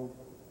 and we'll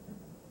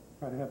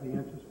try to have the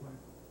answers for you.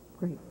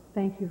 Great.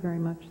 Thank you very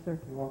much, sir.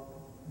 You're welcome.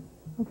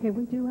 Okay,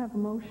 we do have a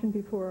motion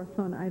before us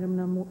on item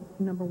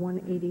number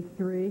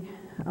 183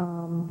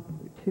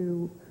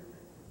 to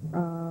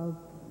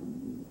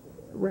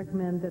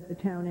recommend that the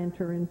town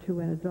enter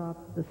into and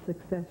adopt the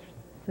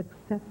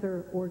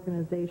successor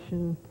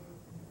organization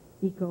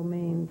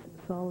EcoMain's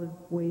solid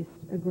waste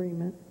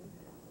agreement.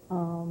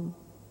 I'm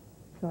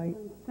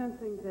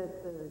sensing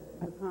that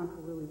the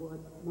council really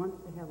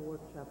wants to have a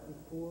workshop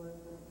before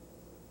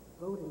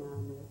voting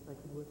on this. I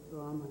could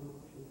withdraw my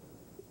motion.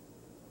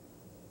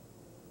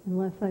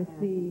 Unless I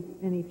see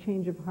any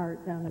change of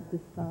heart down at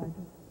this side.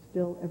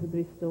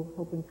 Everybody's still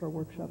hoping for a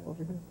workshop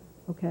over here.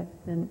 Okay,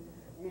 then.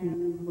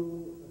 And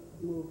move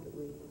that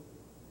we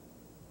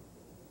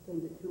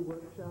send it to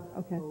workshop.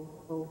 Okay.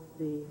 Both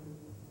the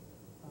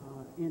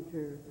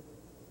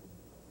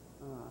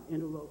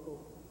interlocal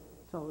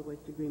solid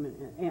waste agreement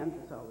and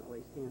the solid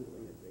waste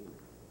handling agreement.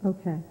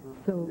 Okay,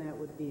 so and that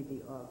would be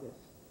the August.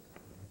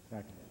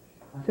 Second.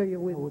 So you're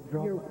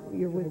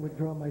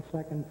withdraw my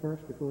second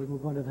first before we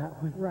move on to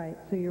that one. Right.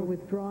 So you're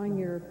withdrawing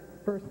your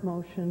first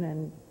motion,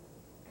 and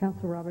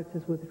Council Roberts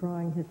is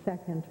withdrawing his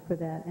second for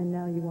that, and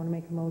now you want to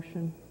make a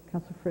motion,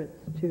 Council Fritz,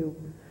 to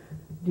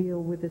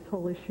deal with this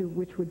whole issue,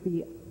 which would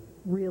be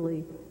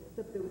really.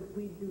 Except that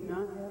we do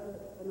not have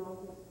an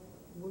August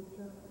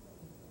workshop.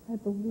 I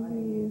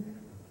believe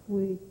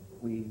we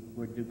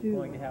were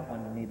going to have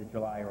one in either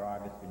July or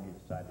August, and you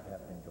decided to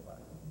have it in July.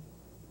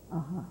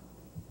 Uh-huh.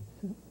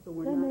 So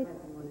we're not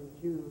having one in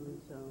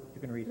June, so... You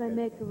can reschedule. Can I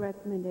make a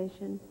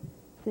recommendation?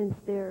 Since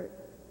there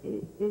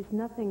is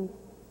nothing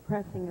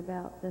pressing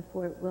about the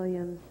Fort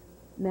Williams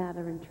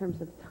matter in terms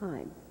of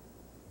time,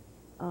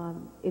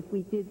 if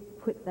we did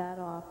put that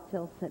off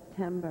till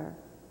September,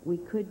 we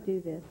could do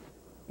this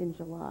in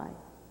July.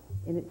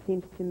 And it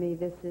seems to me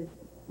this is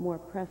more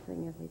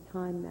pressing as a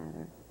time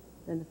matter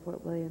than the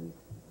Fort Williams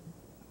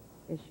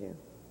issue.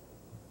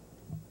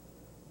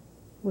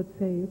 What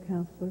say you,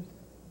 councilors?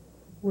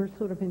 We're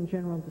sort of in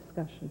general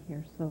discussion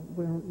here, so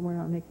we're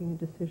not making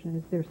a decision.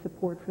 Is there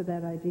support for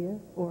that idea,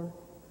 or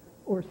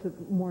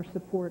more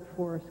support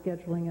for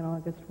scheduling an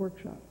August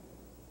workshop?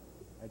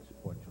 I'd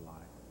support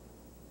July.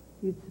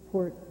 You'd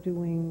support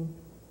doing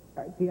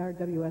the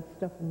RWS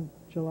stuff in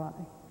July.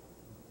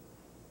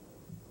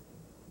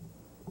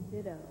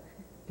 Ditto.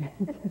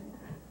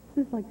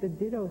 This is like the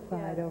ditto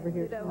side over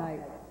here ditto.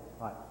 tonight.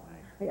 Hot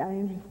I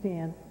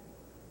understand.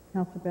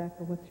 Councilor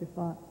Backer, what's your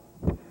thought?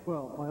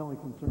 Well, my only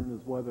concern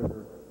is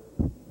whether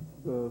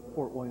the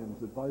Fort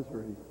Williams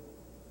Advisory,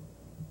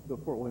 the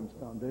Fort Williams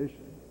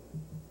Foundation,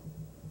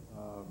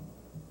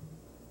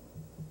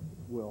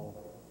 will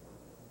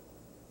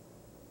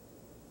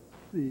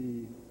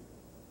see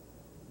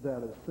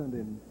that as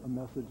sending a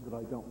message that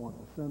I don't want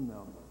to send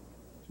them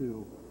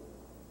to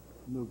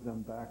move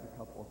them back a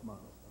couple of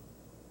months.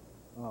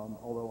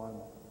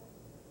 Although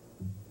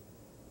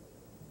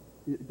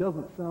it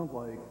doesn't sound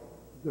like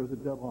there's a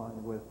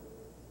deadline with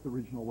the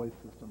regional waste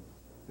systems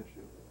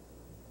issue.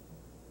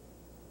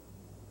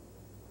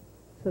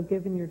 So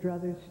given your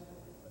druthers,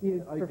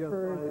 you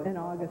prefer an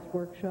August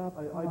workshop?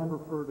 I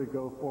prefer to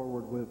go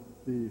forward with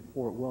the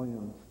Fort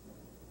Williams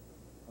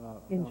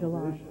in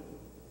July.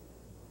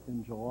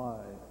 In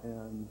July,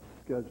 and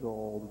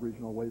schedule the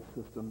regional waste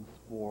systems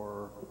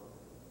for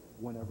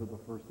whenever the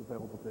first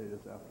available date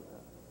is after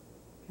that,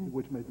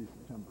 which may be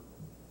September.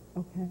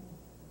 Okay.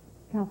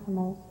 Councilor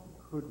Moles?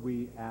 Could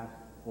we ask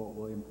Fort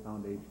Williams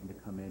Foundation to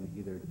come in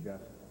either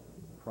just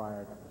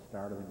prior to the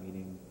start of the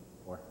meeting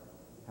or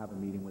have a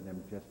meeting with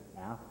them just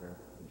after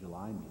the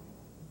July meeting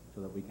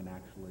so that we can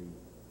actually...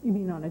 You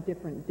mean on a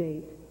different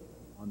date?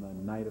 On the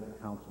night of the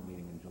council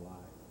meeting in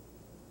July.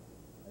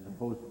 As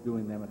opposed to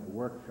doing them at the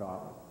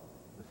workshop,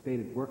 the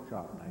stated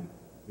workshop night,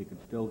 we could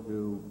still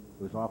do...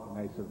 It was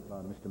awfully nice of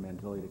Mr.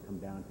 Manzilli to come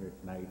down here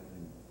tonight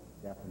in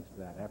deference to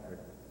that effort.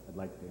 I'd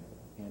like to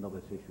handle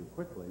this issue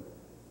quickly.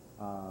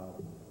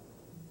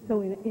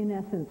 So in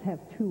essence, have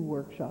two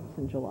workshops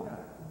in July,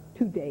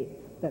 two dates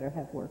that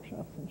have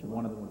workshops in July.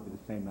 One of them would be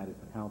the same night as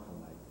the council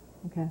night.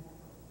 Okay.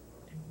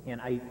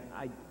 And I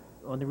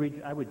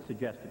would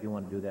suggest if you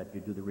want to do that, you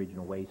do the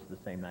regional waste the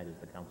same night as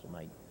the council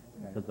night.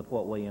 Because the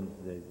Fort Williams,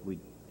 we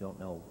don't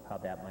know how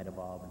that might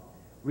evolve. And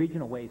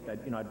regional waste,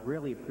 I'd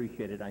really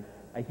appreciate it. I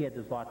hear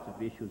there's lots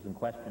of issues and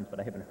questions, but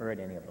I haven't heard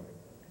any of them.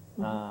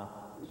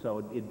 So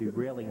it'd be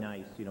really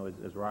nice,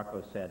 as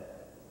Rocco said,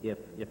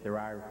 if there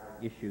are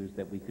issues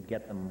that we could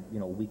get them,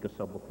 a week or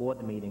so before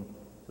the meeting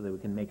so that we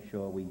can make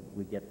sure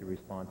we get the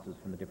responses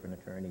from the different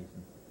attorneys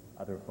and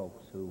other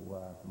folks who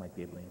might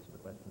be able to answer the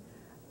question.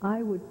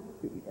 I would,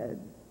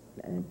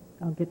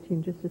 I'll get to you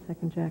in just a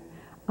second, Jack.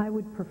 I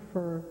would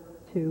prefer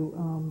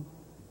to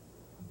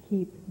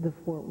keep the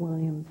Fort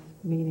Williams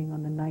meeting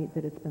on the night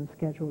that it's been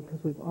scheduled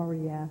because we've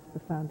already asked the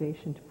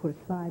foundation to put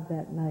aside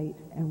that night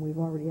and we've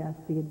already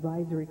asked the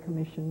advisory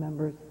commission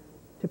members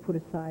to put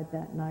aside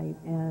that night,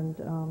 and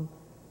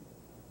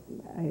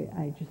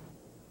I just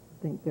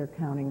think they're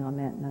counting on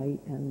that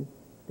night, and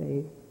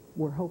they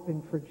were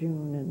hoping for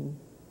June, and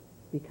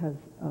because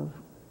of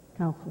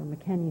Councilor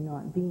McKenney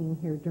not being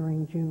here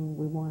during June,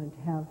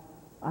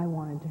 I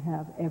wanted to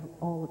have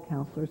all the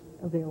councilors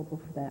available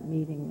for that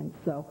meeting, and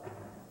so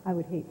I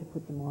would hate to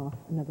put them off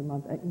another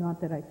month. Not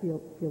that I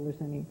feel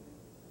there's any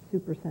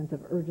super sense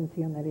of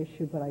urgency on that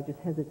issue, but I just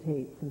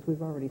hesitate since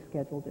we've already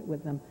scheduled it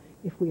with them.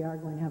 If we are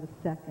going to have a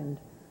second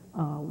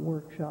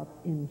workshop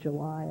in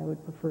July, I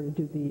would prefer to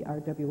do the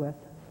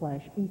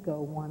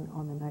RWS/ECO one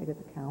on the night of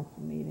the council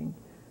meeting.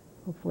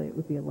 Hopefully it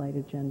would be a light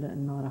agenda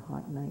and not a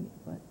hot night,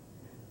 but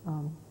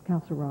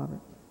Councilor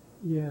Roberts.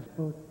 Yes,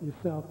 both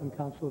yourself and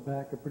Councilor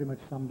Backer pretty much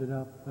summed it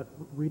up, but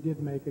we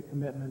did make a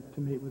commitment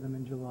to meet with them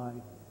in July,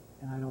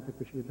 and I don't think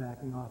we should be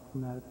backing off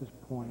from that at this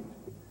point.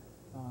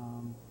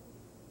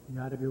 The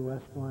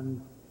RWS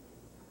one,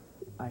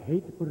 I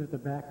hate to put it at the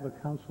back of a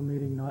council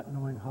meeting not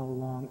knowing how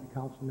long a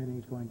council meeting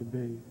is going to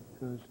be,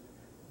 because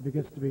if it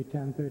gets to be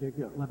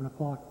 10:30, 11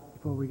 o'clock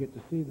before we get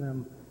to see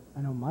them,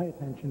 I know my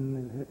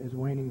attention is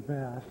waning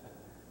fast.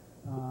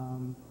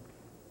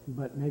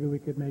 But maybe we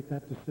could make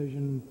that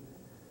decision.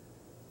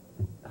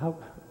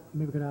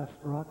 Maybe we could ask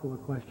Rocco a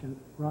question.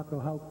 Rocco,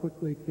 how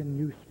quickly can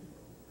you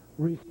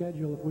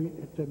reschedule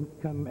to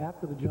come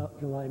after the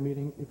July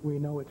meeting if we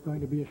know it's going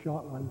to be a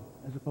short one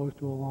as opposed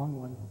to a long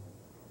one?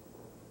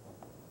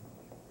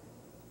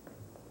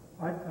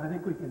 I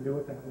think we can do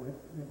it that way.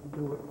 We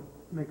can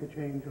make a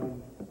change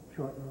on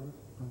short notice.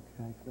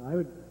 Okay,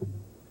 so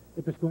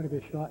if it's going to be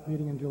a short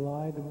meeting in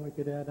July, then we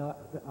could add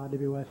the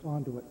RWS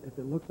onto it. If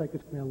it looks like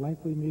it's going to be a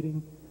lengthy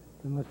meeting,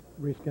 then let's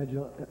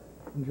reschedule it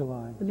in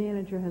July. The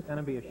manager has... It's going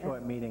to be a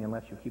short meeting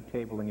unless you keep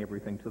tabling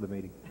everything to the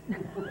meeting.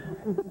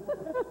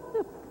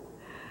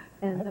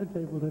 And I haven't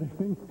tabled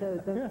anything.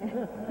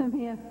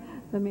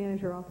 The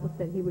manager also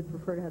said he would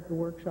prefer to have the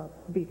workshop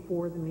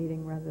before the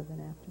meeting rather than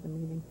after the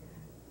meeting.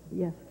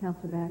 Yes,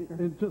 Councilor Backer.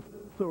 And just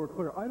so we're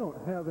clear, I don't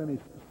have any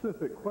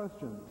specific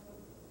questions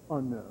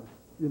on this,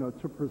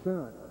 to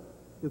present.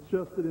 It's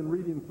just that in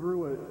reading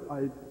through it,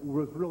 I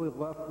was really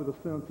left with a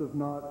sense of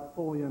not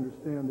fully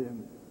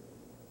understanding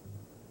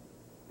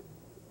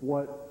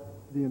what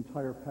the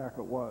entire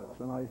packet was.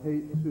 And I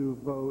hate to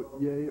vote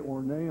yay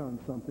or nay on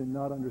something,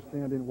 not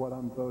understanding what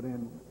I'm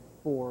voting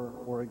for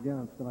or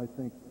against. And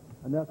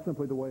that's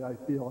simply the way I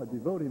feel I'd be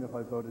voting if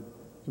I voted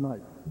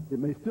tonight. It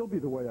may still be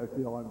the way I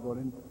feel I'm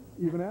voting,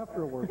 even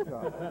after a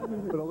workshop,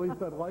 but at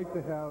least I'd like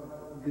to have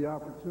the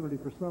opportunity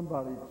for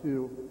somebody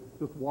to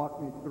just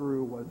walk me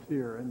through what's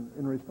here. And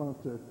in response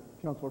to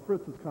Councilor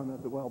Fritz's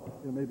comment that, well,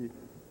 maybe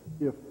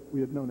if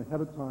we had known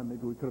ahead of time,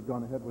 maybe we could have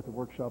gone ahead with the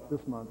workshop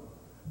this month.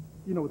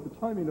 With the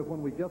timing of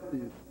when we get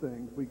these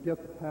things, we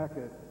get the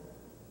packet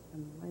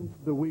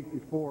the week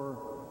before,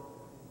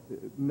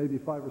 maybe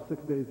 5 or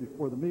 6 days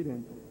before the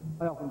meeting.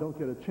 I often don't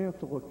get a chance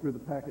to look through the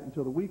packet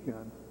until the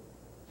weekend.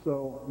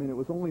 So, it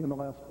was only in the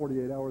last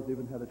 48 hours I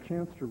even had a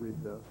chance to read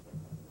this.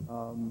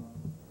 And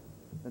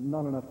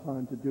not enough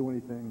time to do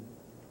anything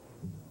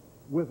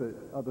with it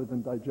other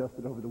than digest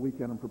it over the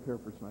weekend and prepare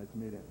for tonight's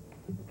meeting.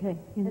 Okay.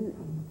 And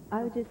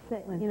I would just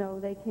say,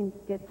 they can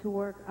get to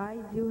work. I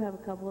do have a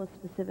couple of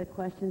specific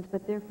questions,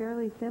 but they're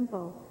fairly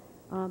simple.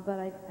 But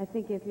I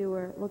think if you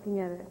were looking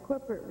at a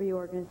corporate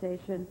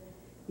reorganization,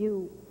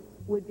 you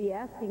would be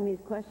asking these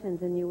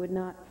questions and you would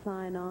not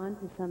sign on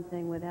to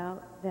something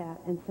without that.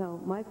 And so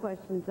my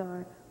questions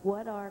are,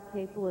 what are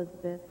Cape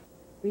Elizabeth's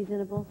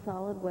reasonable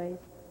solid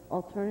waste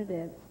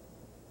alternatives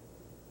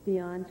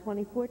beyond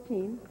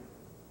 2014?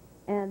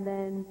 And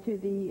then to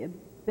the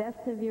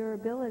best of your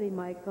ability,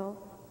 Michael,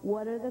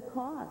 what are the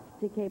costs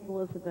to Cape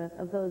Elizabeth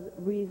of those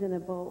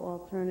reasonable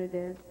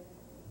alternatives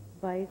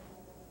by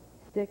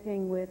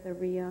sticking with a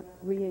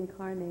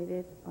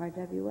reincarnated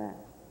RWS?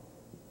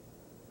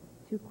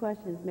 2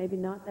 questions, maybe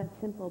not that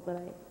simple, but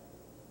I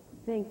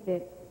think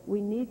that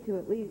we need to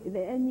at least,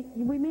 and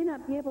we may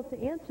not be able to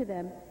answer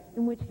them,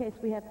 in which case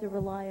we have to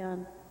rely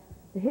on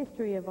the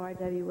history of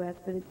RWS,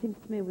 but it seems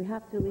to me we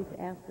have to at least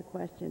ask the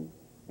question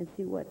and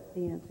see what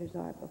the answers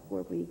are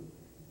before we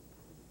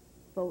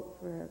vote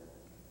for a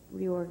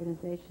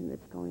reorganization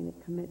that's going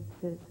to commit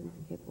citizens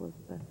to Cape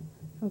Elizabeth.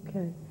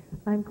 Okay.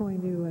 I'm going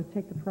to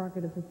take the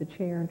prerogative of the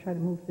chair and try to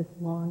move this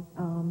along.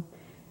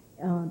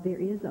 There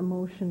is a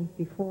motion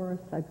before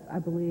us, I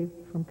believe,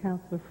 from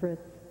Councilor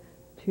Fritz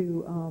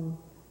to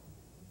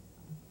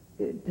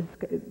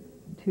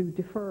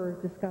defer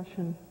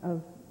discussion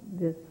of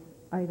this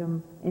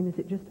item. And is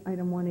it just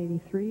item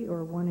 183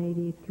 or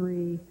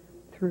 183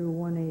 through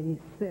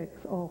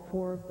 186, all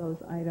 4 of those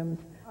items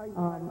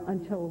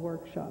until a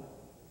workshop?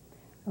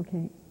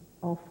 Okay,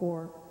 all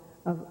 4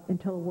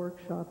 until a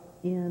workshop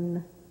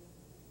in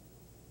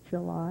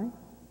July?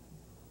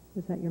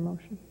 Is that your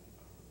motion?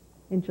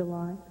 In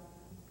July?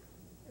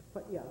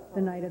 But yeah.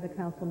 The night of the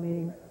council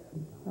meeting,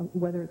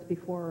 whether it's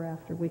before or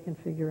after, we can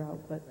figure out,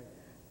 but,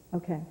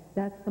 okay,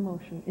 that's the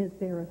motion. Is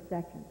there a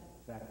second?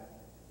 Second.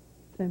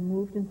 It's been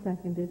moved and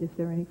seconded. Is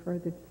there any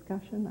further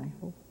discussion? I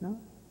hope not.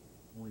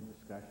 Only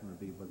discussion would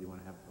be whether you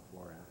want to have it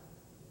before or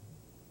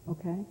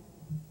after. Okay.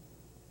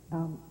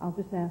 I'll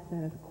just ask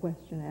that as a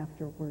question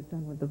after we're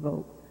done with the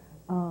vote.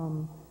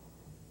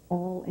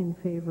 All in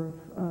favor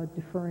of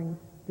deferring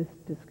this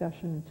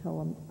discussion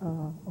until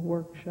a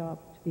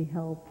workshop to be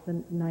held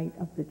the night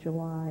of the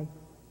July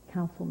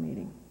council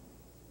meeting?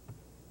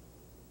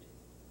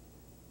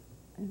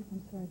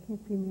 I'm sorry, I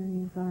can't see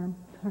Marian's arm.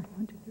 Sorry,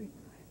 1, 2, 3,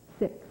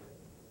 6.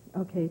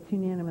 Okay, it's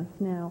unanimous.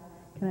 Now,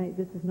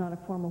 this is not a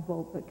formal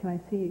vote, but can I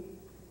see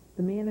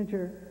the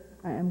manager?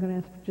 I'm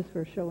going to ask just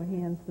for a show of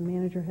hands. The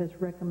manager has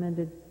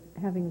recommended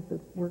having the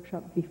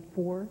workshop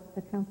before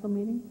the council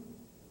meeting?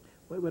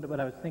 What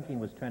I was thinking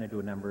was trying to do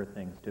a number of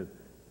things to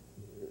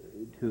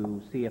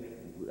see if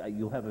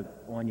you'll have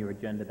on your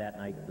agenda that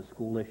night the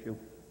school issue,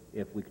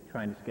 if we could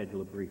try and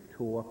schedule a brief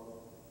tour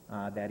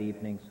that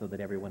evening so that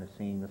everyone is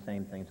seeing the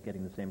same things,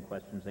 getting the same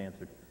questions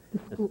answered.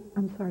 The school,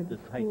 I'm sorry, the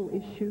school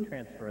issue?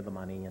 Transfer of the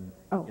money and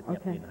get the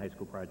okay. update in the high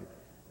school project.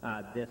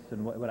 This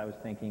and what I was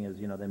thinking is,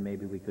 then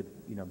maybe we could,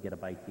 get a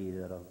bite to eat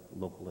at a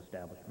local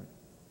establishment.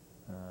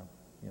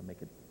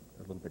 Make it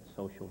a little bit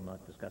social,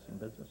 not discussing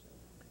business.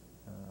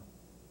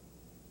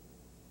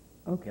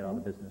 Okay. Get all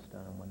the business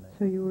done on one night.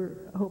 So you were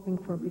hoping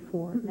for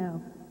before.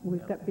 Now,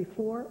 we've got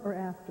before or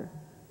after.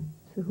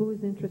 So who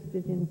is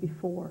interested in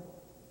before?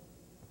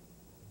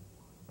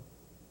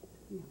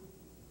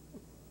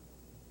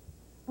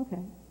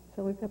 Okay,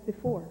 so we've got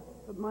before.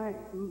 But my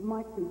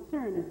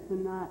concern is to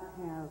not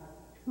have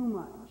too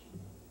much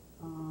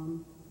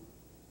on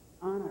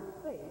our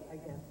plate, I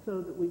guess,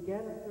 so that we get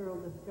a thorough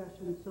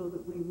discussion, so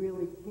that we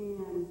really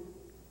can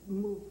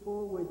move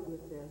forward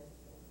with this.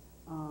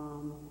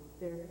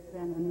 There have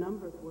been a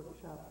number of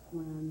workshops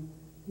when,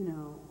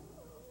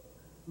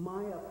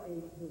 my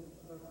updates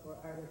for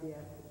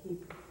RWS to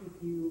keep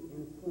you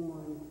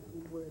informed.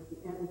 We're at the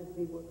end of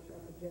the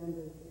workshop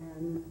agendas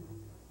and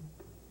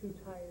too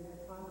tired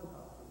to talk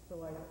about them.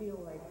 So I feel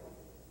like,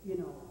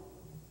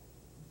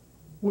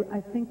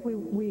 I think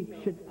we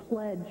should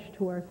pledge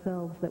to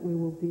ourselves that we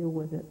will deal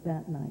with it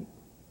that night.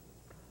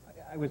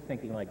 I was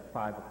thinking like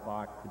 5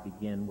 o'clock to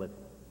begin with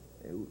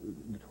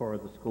the tour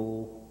of the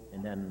school,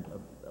 and then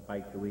a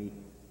bite to eat,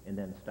 and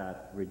then start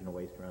regional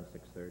waste around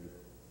 6:30.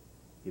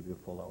 Give you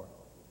a full hour.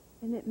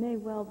 And it may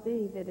well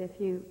be that if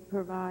you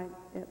provide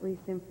at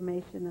least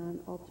information on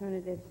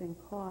alternatives and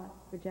costs,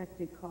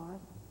 projected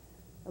costs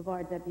of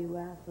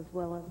RWS as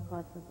well as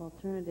costs of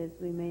alternatives,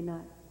 we may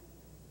not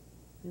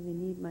really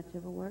need much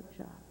of a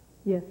workshop.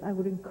 Yes, I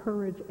would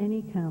encourage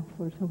any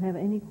counselors who have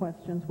any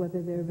questions,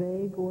 whether they're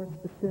vague or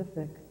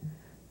specific,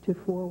 to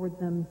forward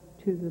them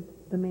to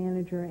the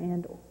manager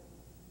and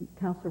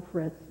Counselor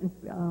Fritz,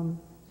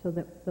 so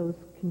that those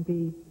can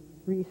be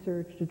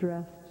researched,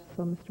 addressed,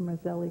 so Mr.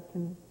 Marzelli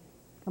can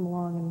come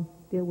along and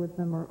deal with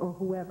them, or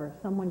whoever.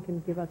 Someone can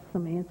give us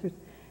some answers.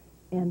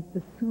 And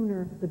the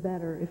sooner the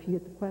better if you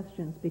get the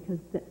questions, because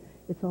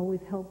it's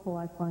always helpful,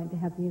 I find, to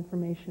have the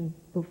information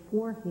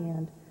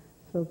beforehand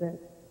so that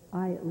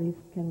I at least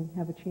can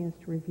have a chance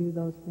to review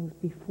those things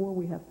before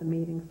we have the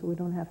meeting, so we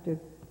don't have to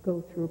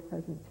go through a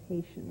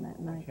presentation that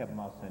night. I should have them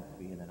all sent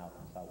to you, and then I'll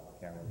consult with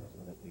Carol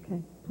so that we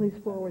Okay, please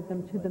forward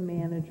them to the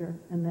manager,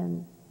 and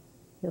then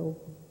he'll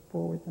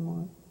forward them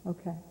on.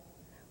 Okay.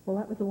 Well,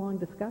 that was a long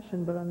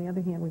discussion, but on the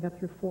other hand, we got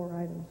through 4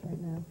 items right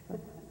now,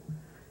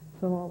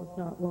 so all is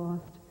not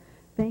lost.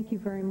 Thank you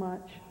very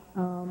much.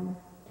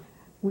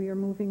 We are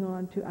moving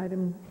on to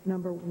item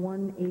number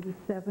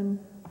 187,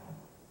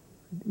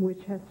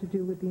 which has to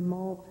do with the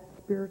malt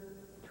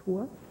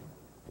spirituous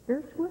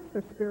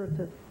or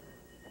spiritus?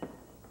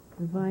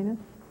 Vinous?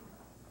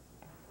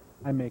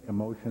 I make a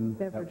motion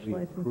that Beverage we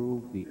license.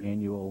 approve the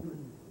annual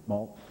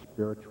malt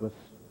spirituous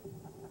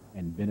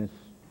and vinous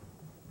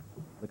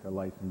liquor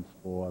license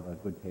for the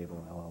Good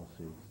Table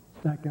LLC.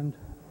 Second.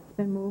 It's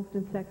been moved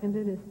and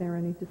seconded. Is there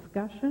any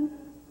discussion?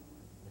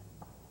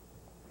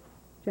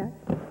 Jack?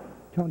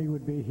 Tony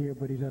would be here,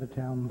 but he's out of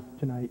town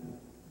tonight.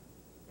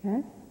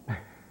 Okay.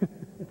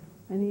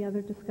 Any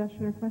other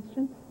discussion or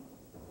questions?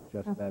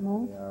 Just Councilor that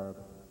Moles? they are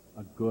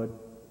a good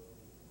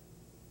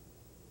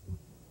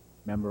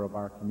member of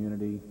our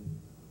community.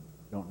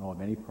 Don't know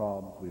of any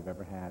problems we've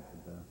ever had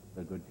with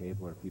the Good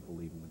Table or people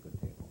leaving the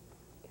Good Table.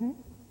 Okay.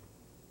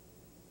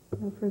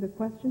 No further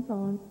questions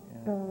on,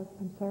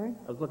 I'm sorry?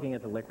 I was looking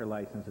at the liquor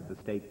license that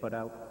the state put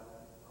out.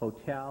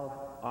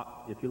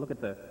 Hotel, if you look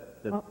at the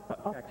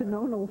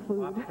Octononal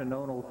food.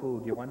 Octononal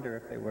food, you wonder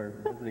if they were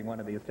visiting one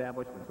of the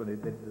establishments when they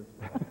did this.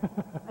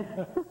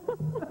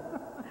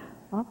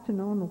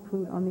 Octononal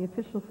food on the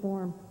official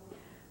form.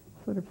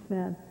 Sort of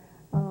sad.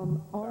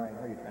 All, Sorry, I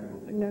know you're trying to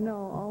move things. no,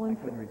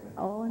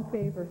 all in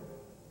favor.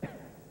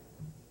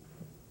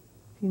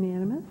 It's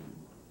unanimous.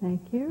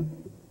 Thank you.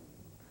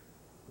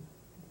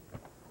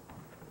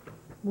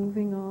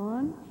 Moving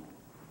on.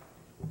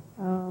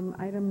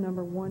 Item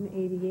number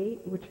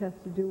 188, which has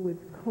to do with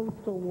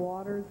coastal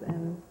waters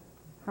and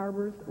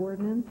harbors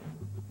ordinance.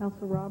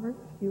 Councilor Roberts,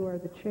 you are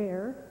the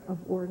chair of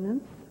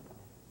ordinance.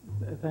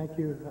 Thank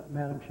you,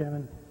 Madam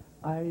Chairman.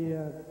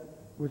 I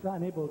was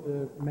unable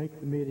to make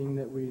the meeting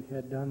that we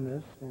had done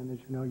this, and as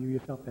you know, you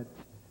yourself had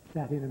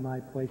sat in my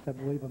place, I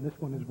believe, on this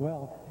one as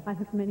well. I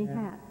have many And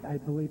hats. I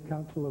believe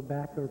Councilor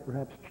Backer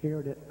perhaps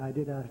chaired it. I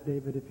did ask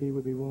David if he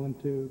would be willing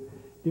to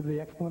give the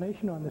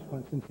explanation on this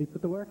one, since he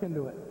put the work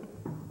into it.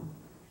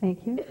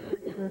 Thank you.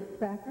 Mr.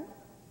 Backer?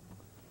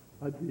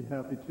 I'd be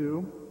happy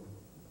to.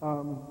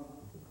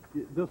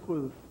 This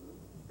was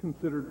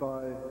considered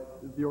by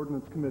the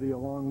Ordinance Committee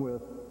along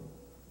with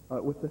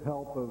the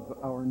help of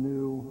our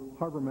new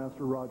Harbor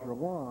Master, Roger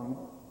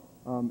Long,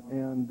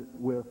 and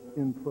with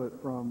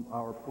input from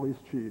our police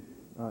chief,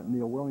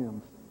 Neil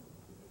Williams.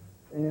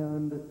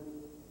 And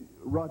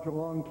Roger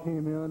Long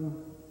came in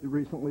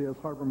recently as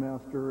Harbor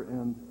Master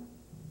and,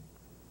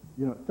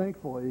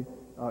 thankfully,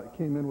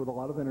 came in with a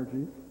lot of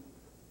energy.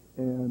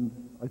 And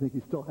I think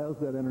he still has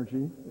that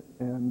energy.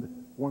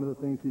 And one of the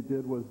things he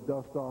did was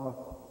dust off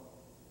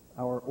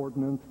our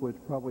ordinance, which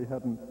probably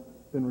hadn't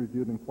been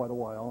reviewed in quite a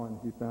while, and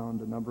he found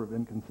a number of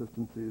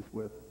inconsistencies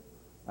with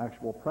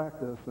actual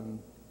practice and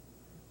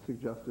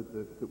suggested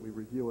that we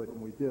review it, and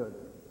we did.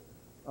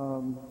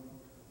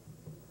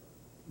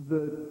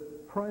 The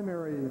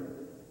primary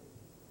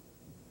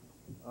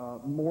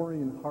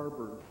mooring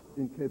harbors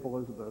in Cape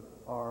Elizabeth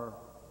are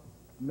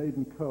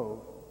Maiden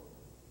Cove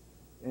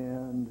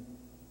and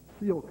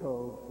Seal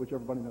Cove, which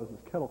everybody knows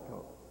as Kettle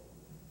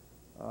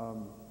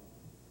Cove.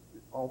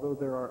 Although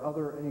there are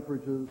other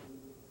anchorages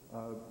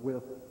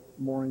with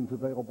moorings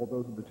available,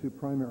 those are the two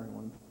primary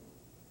ones.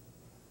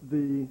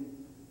 The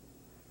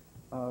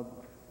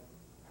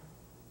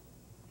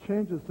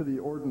changes to the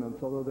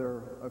ordinance, although there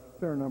are a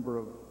fair number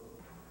of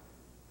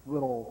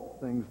little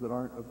things that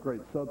aren't of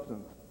great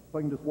substance, if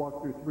I can just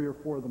walk through 3 or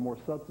 4 of the more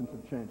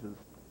substantive changes,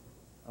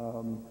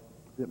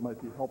 it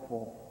might be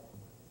helpful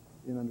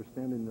in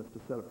understanding this to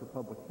set it for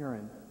public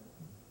hearing.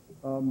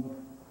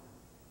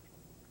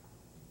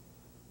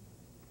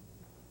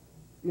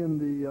 In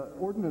the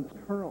ordinance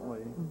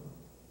currently,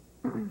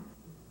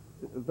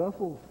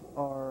 vessels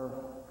are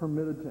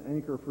permitted to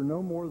anchor for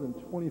no more than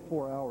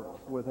 24 hours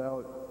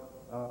without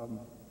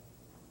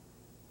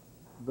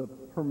the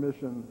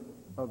permission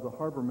of the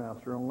harbor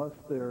master unless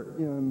they're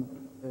in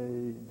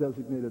a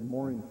designated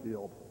mooring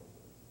field.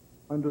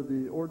 Under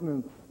the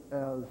ordinance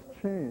as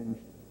changed,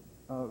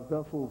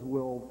 vessels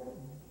will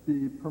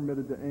be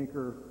permitted to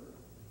anchor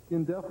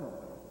indefinitely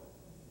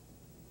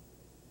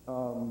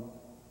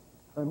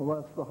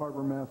unless the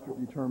harbor master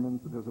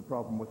determines that there's a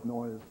problem with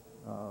noise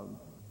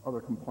other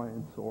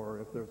complaints or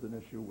if there's an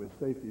issue with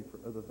safety for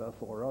the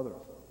vessel or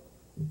others.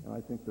 And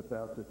I think that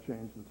that's a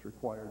change that's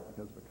required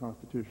because of a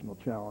constitutional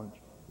challenge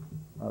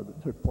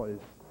that took place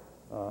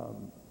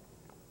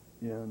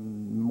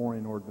in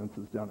mooring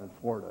ordinances down in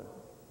Florida.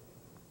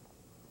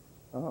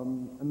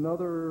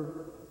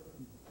 Another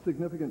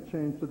significant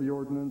change to the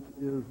ordinance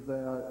is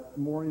that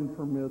mooring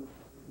permits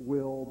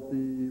will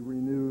be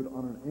renewed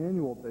on an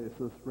annual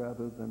basis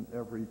rather than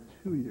every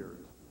 2 years.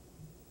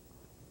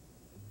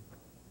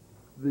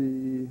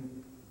 The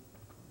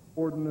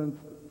ordinance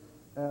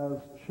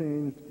as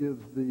changed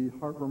gives the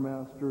harbor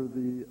master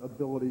the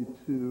ability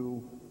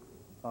to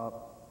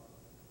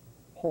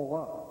pull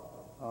up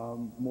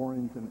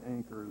moorings and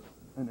anchor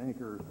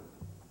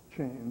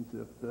chains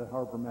if the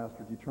harbor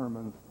master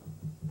determines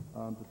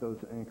that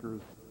those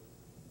anchors,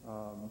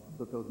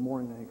 that those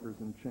mooring anchors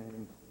and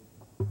chains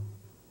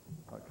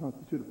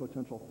constitute a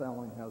potential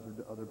fouling hazard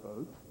to other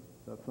boats.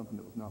 That's something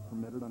that was not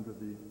permitted under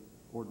the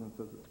ordinance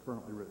as it's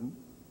currently written.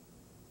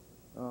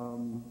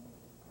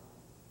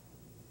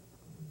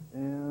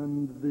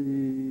 And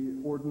the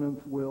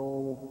ordinance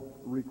will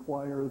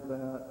require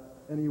that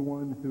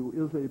anyone who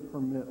is a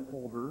permit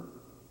holder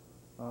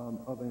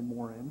of a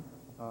mooring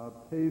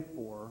pay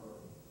for,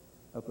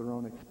 at their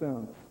own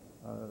expense,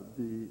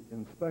 the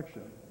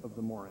inspection of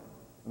the mooring.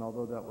 And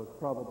although that was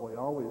probably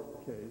always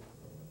the case,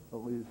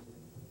 at least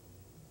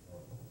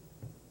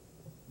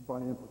by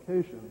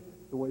implication,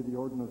 the way the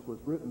ordinance was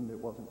written, it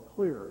wasn't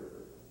clear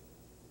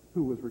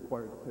who was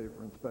required to pay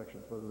for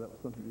inspections, whether that was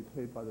something to be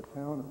paid by the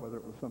town or whether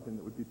it was something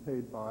that would be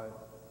paid by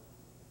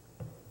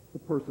the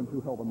person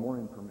who held a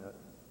mooring permit.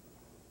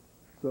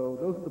 So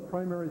those are the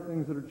primary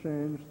things that are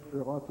changed.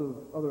 There are lots of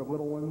other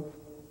little ones,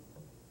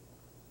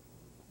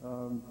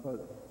 but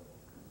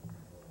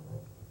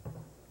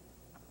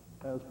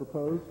as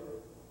proposed,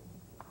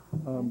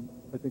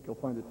 I think you'll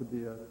find it to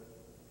be a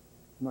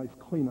nice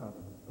cleanup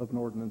of an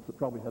ordinance that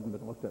probably hadn't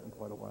been looked at in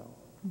quite a while.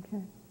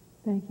 Okay,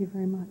 thank you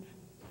very much.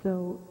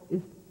 So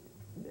is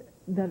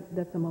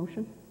that's a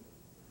motion?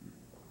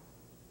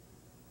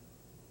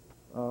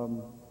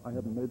 I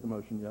haven't made the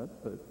motion yet,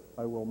 but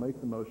I will make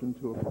the motion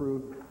to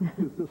approve,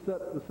 to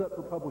set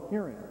for public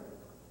hearing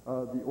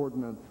the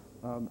ordinance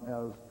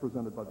as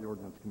presented by the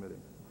ordinance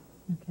committee.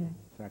 Okay.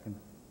 Second.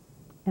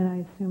 And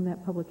I assume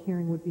that public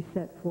hearing would be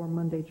set for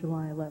Monday,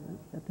 July 11th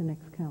at the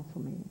next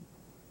council meeting.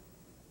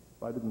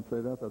 If I didn't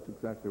say that, that's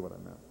exactly what I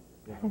meant.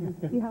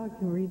 See how I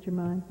can read your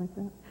mind like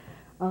that?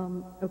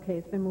 Okay,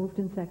 it's been moved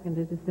and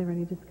seconded. Is there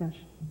any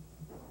discussion?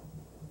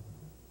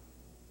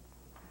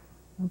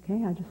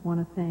 Okay, I just want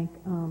to thank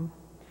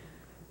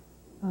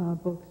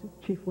both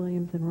Chief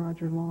Williams and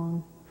Roger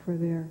Long for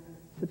their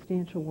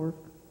substantial work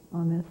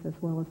on this, as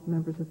well as the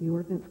members of the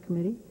Ordinance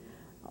Committee.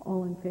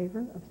 All in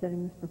favor of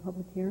setting this for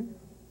public hearing?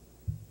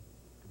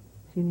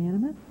 It's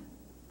unanimous.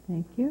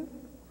 Thank you.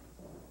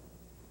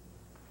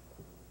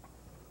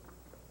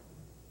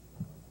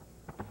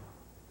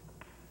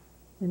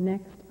 The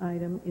next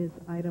item is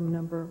item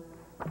number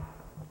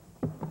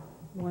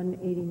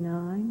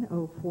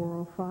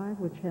 189-0405,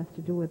 which has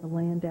to do with the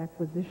land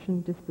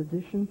acquisition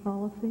disposition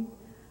policy.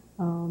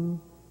 Mr.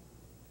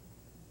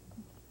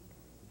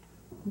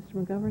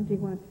 McGovern, do you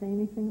want to say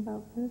anything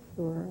about this?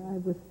 Or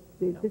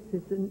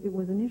it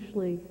was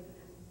initially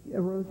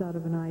arose out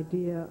of an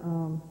idea,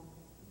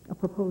 a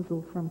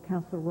proposal from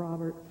Councilor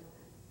Roberts.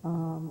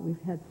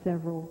 We've had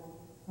several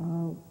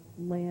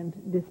land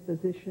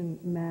disposition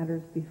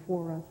matters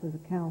before us as a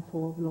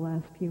council over the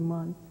last few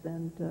months,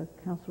 and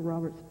Councilor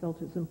Roberts felt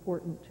it was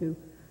important to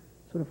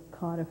sort of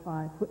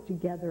codify, put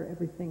together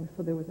everything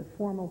so there was a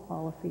formal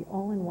policy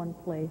all in one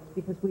place,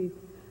 because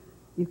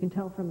you can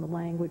tell from the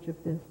language of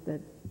this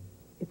that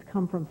it's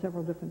come from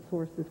several different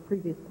sources,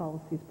 previous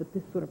policies, but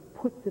this sort of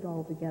puts it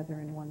all together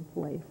in one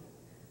place.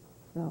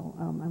 So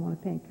I want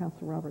to thank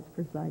Councilor Roberts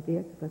for his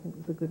idea, because I think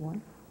it was a good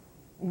one.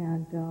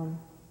 And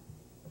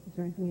is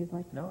there anything you'd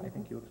like to say? No, I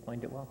think you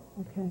explained it well.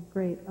 Okay,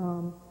 great.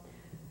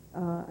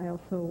 I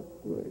also,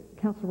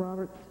 Councilor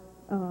Roberts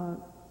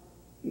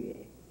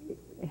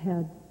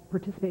had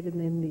participated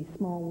in the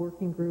small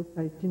working group.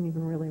 I didn't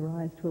even really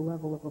rise to a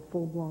level of a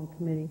full-blown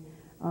committee,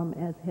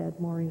 as had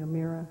Maureen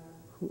O'Meara,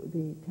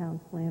 the town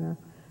planner,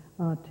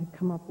 to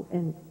come up,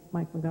 and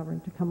Mike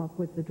McGovern, to come up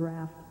with the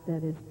draft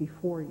that is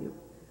before you.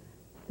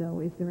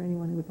 So is there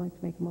anyone who would like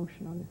to make a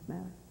motion on this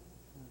matter?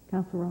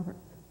 Councilor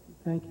Roberts.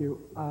 Thank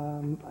you.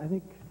 I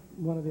think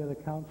one of the other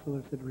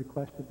councilors had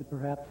requested that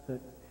perhaps that,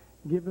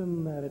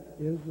 given that it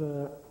is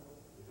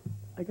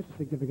I guess a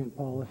significant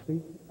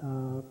policy,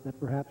 that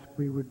perhaps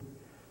we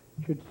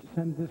should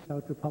send this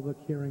out to a public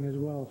hearing as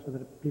well, so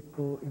that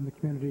people in the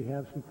community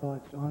have some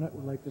thoughts on it,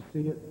 would like to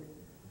see it,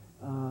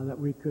 that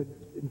we could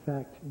in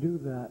fact do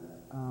that.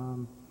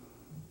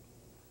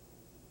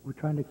 We're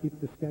trying to keep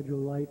the schedule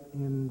light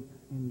in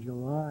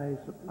July,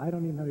 so I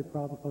don't even have any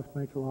problem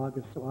postponing till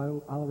August,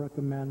 so I'll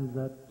recommend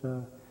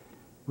that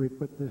we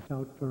put this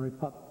out for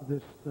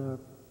this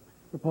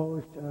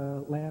proposed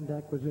land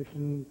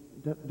acquisition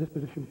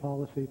disposition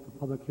policy for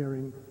public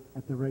hearing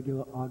at the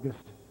regular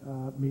August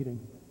meeting.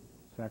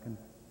 Second.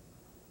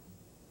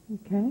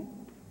 Okay.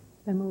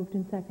 It's been moved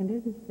and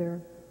seconded. Is there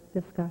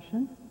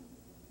discussion?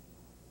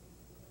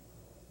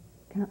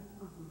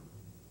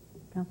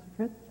 Councilor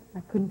Fritz?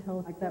 I couldn't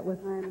tell if that was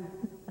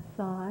a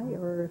sigh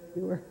or if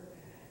you were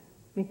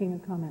making a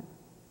comment.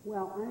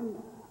 Well,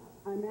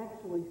 I'm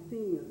actually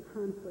seeing a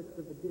conflict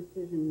of a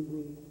decision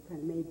we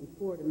kind of made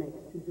before to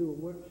do a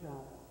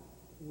workshop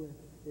with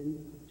the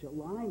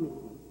July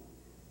meeting.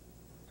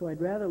 So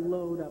I'd rather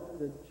load up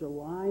the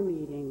July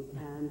meeting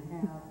and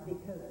have,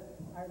 because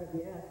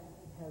RWS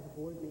has a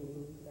board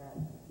meeting that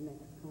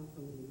next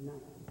council meeting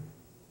night.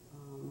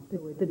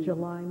 The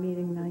July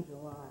meeting night?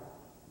 July.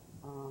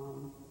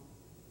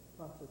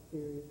 Plus a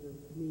series of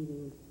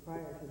meetings prior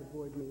to the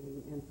board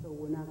meeting, and so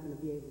we're not going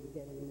to be able to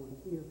get anyone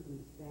here from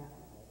the staff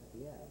at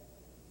RWS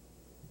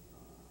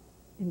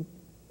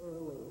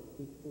early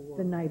before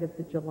The night of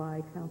the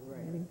July council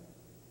meeting?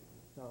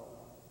 So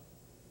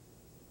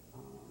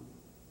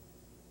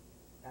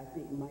I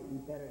think it might be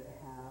better to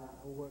have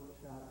a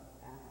workshop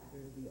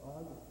after the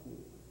August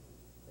meeting.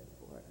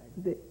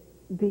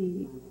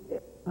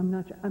 I'm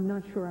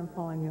not sure I'm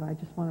following you. I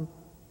just want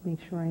to make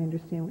sure I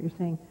understand what you're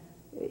saying.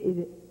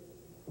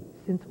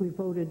 Since we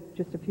voted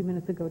just a few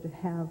minutes ago to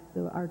have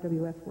the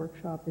RWS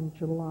workshop in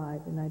July,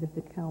 the night of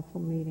the council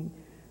meeting,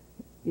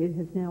 it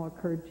has now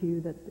occurred to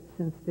you that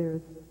since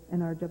there's an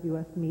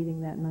RWS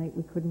meeting that night,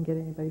 we couldn't get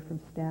anybody from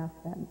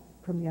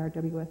the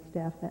RWS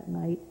staff that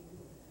night.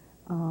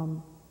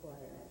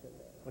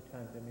 What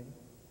time's their meeting?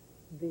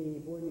 The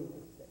board meeting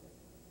is 6,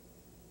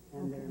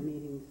 and their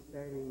meeting's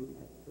starting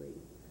at 3.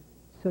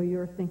 So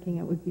you're thinking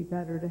it would be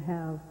better to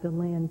have the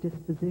land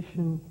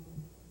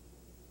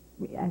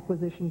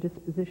acquisition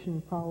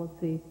disposition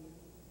policy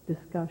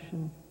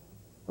discussion,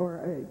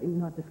 or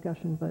not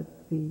discussion, but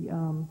the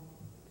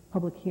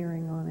public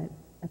hearing on it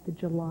at the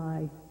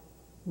July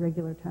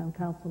regular town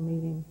council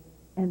meeting,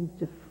 and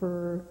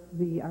defer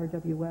the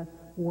RWS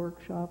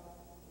workshop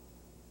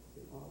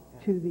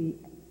to the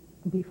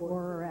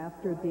before or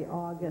after the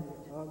August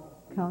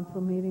council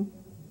meeting?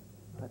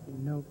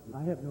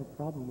 I have no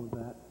problem with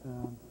that.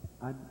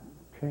 I'd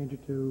change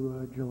it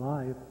to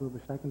July if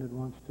whoever seconded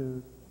wants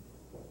to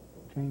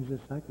change the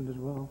second as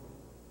well.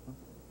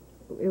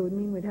 It would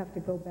mean we'd have to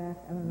go back,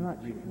 and I'm not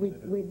sure,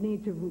 we'd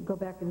need to go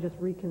back and just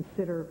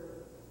reconsider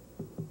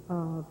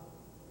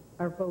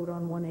our vote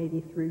on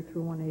 183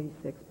 through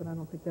 186, but I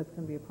don't think that's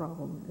going to be a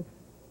problem if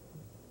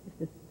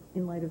this,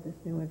 in light of this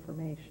new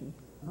information.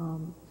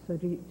 So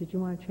did you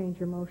want to change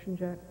your motion,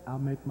 Jack? I'll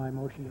make my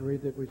motion to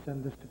read that we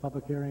send this to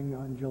public hearing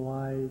on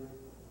July,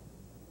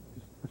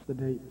 what's the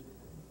date?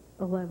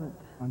 11th.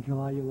 On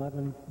July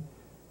 11,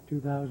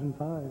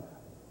 2005.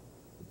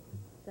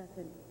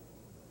 Second.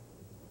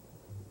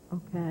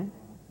 Okay.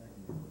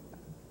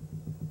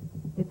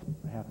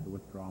 I have to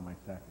withdraw my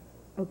second.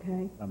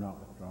 Okay. I'm not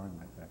withdrawing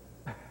my second.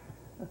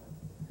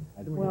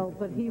 Well,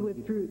 but he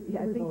withdrew.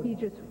 I think he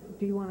just.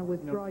 Do you want to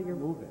withdraw your?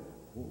 Move it.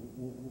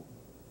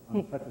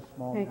 On such a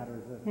small matter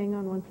as this. Hang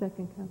on one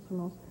second, Councilor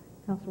Mills.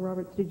 Councilor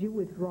Roberts, did you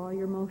withdraw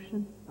your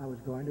motion? I was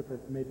going to if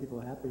it made people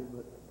happy,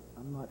 but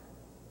I'm not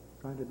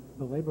trying to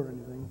belabor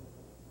anything.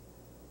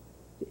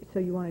 So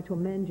you wanted to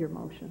amend your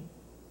motion,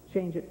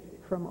 change it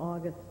from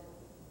August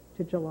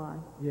to July?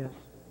 Yes.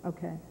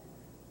 Okay.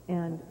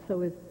 And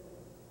so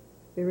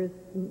there is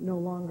no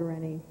longer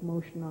any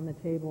motion on the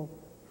table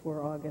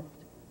for August.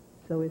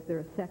 So is there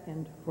a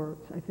second for,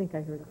 I think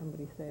I heard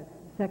somebody say it,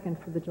 second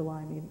for the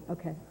July meeting?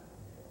 Okay.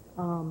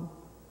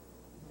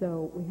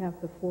 So we have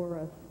before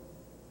us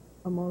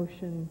a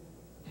motion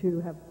to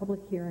have public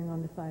hearing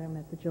on this item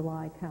at the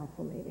July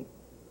council meeting.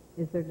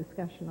 Is there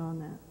discussion on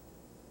that?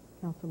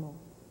 Councilor Moore.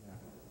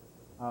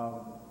 Yeah.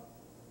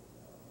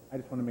 I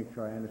just want to make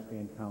sure I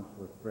understand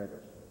Councilor Fritz.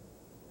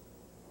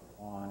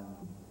 On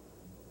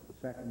the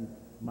second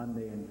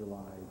Monday in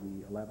July,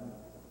 the 11th?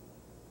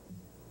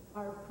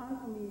 Our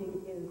council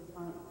meeting is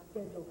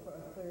scheduled for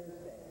a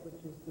Thursday,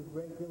 which is the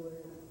regular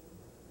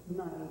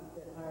night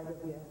that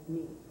RWS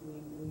meets.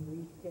 We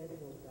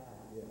rescheduled that.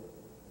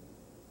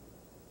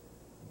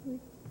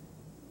 Is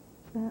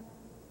that?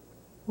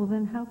 Well,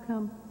 then how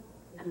come?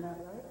 Isn't that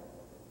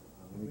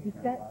right? Is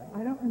that?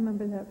 I don't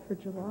remember that for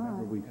July.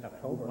 Remember we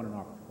one in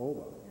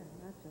October.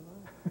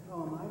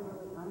 Oh, am I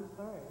really? I'm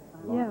sorry.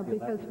 Yeah,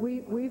 because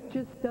we've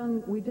just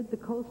done, we did the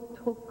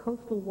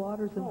coastal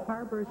waters and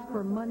harbors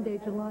for Monday,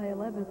 July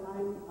 11th.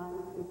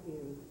 I'm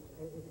confused.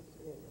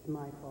 It's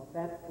my fault.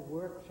 That's the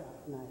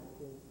workshop night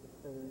is the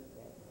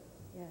Thursday.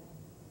 Yes.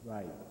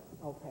 Right.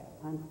 Okay,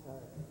 I'm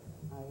sorry.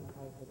 I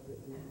had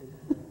written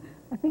it.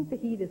 I think the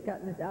heat has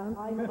gotten us down.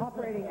 I'm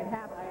operating at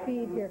half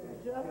speed here.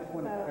 I just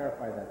want to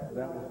clarify that. So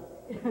that was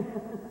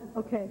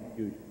okay.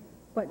 huge.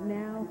 But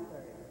now,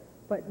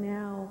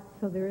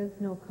 so there is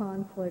no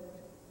conflict.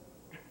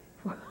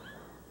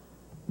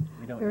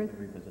 We don't need to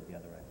revisit the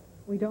other item.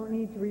 We don't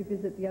need to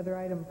revisit the other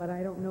item, but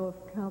I don't know if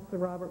Councilor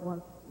Robert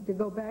wants to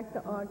go back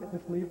to August.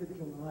 Let's leave it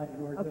July.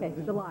 Okay,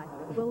 July.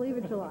 We'll leave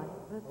it July.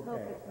 Let's hope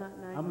it's not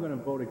 9. I'm going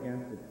to vote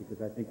against it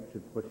because I think we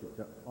should push it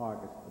to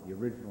August for the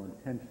original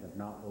intention of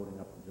not voting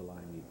up the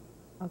July meeting.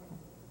 Okay.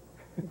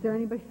 Is there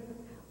anybody?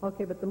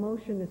 Okay, but the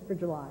motion is for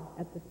July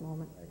at this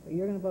moment, so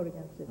you're going to vote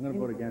against it. I'm going to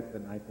vote against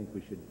it, and I think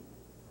we should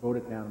vote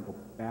it down and go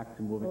back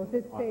to moving. Well, if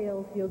it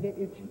fails, you'll get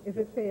your, if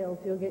it fails,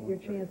 you'll get your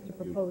chance to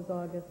propose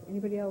August.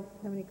 Anybody else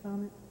have any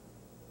comment?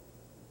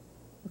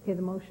 Okay,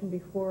 the motion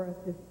before us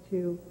is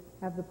to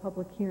have the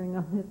public hearing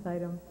on this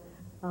item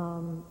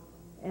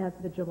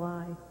at the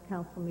July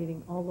council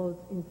meeting. All those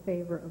in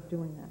favor of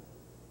doing that?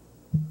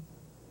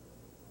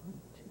 1,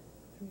 2,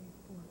 3,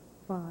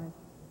 4,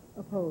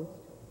 5. Opposed?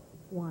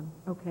 1.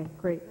 Okay,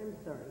 great. I'm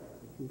sorry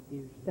for the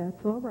confusion.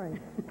 That's all right.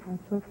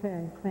 That's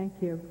okay. Thank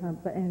you.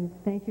 And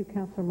thank you,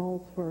 Councilor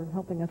Moles, for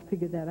helping us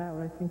figure that out.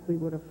 I think we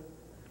would have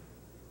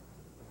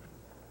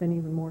been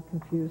even more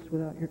confused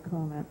without your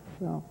comments.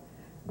 So,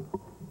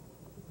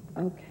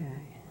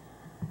 okay.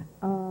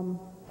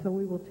 So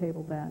we will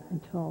table that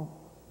until,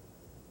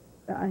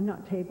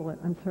 not table it,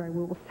 I'm sorry,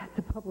 we will set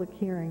the public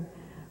hearing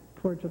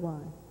for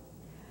July.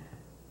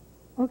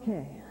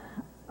 Okay.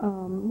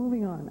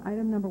 Moving on.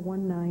 Item number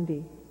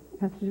 190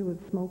 has to do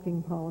with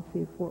smoking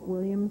policy of Fort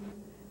Williams.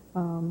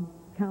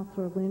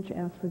 Councilor Lynch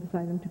asked for this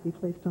item to be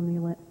placed on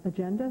the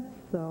agenda,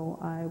 so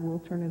I will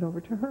turn it over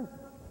to her.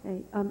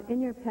 Okay.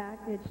 In your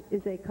package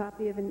is a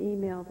copy of an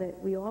email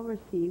that we all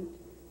received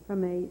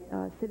from a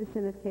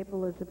citizen of Cape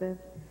Elizabeth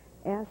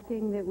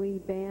asking that we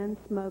ban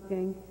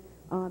smoking,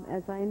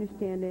 as I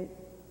understand it,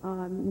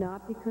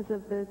 not because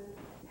of the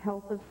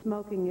health of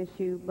smoking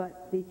issue,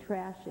 but the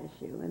trash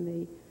issue, and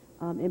the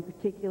in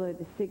particular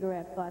the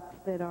cigarette butts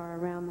that are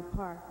around the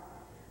park.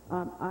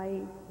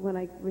 When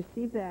I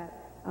received that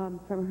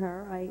from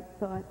her, I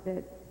thought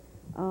that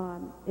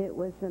it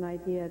was an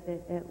idea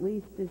that at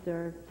least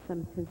deserved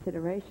some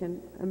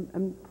consideration.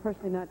 I'm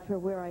personally not sure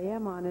where I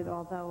am on it,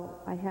 although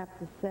I have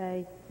to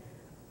say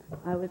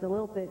I was a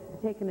little bit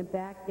taken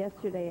aback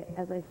yesterday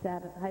as I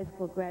sat at high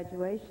school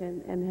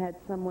graduation and had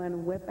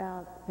someone whip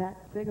out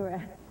packed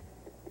cigarettes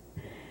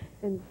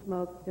and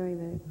smoke during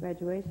the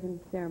graduation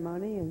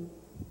ceremony and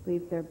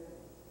leave their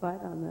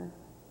butt on the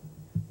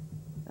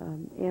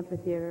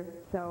amphitheater.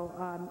 So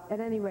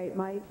at any rate,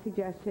 my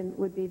suggestion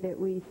would be that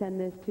we send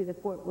this to the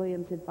Fort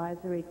Williams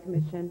Advisory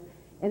Commission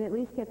and at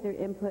least get their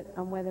input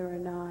on whether or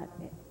not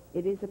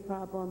it is a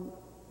problem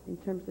in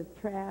terms of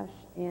trash,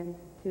 and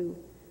to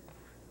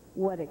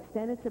what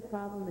extent it's a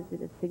problem. Is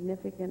it a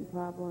significant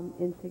problem,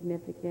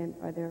 insignificant?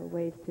 Are there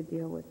ways to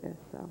deal with this?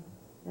 So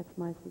that's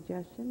my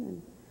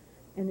suggestion.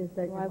 And is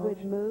that so your I would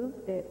motion? move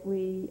that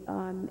we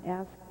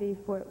ask the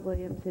Fort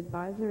Williams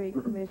Advisory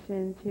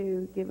Commission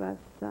to give us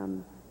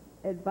some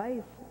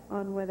advice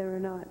on whether or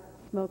not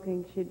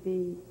smoking should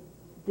be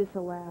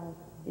disallowed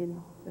in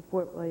the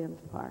Fort Williams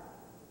Park.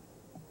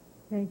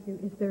 Thank you.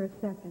 Is there a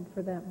second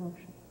for that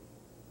motion?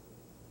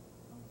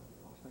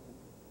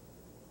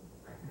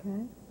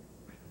 Okay.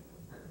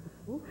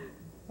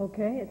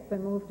 Okay, it's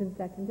been moved and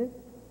seconded.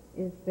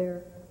 Is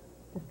there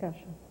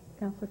discussion?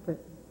 Councilor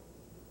Fritz.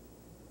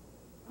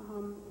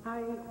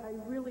 I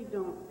really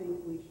don't think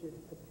we should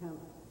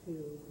attempt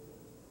to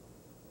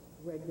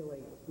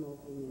regulate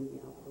smoking in the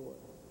outdoors.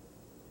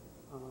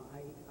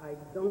 I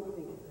don't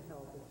think it's a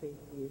health or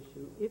safety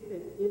issue. If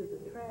it is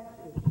a trash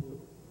issue,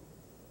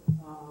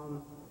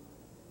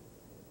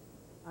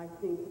 I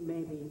think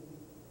maybe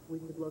we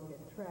could look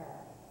at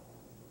trash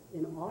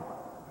in all our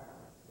parks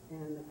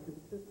and the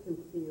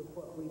consistency of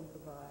what we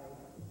provide,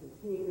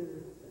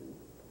 containers and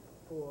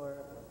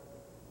for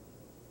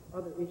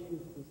other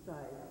issues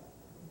besides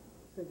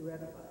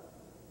cigarette butts,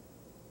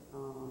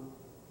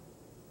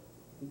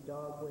 the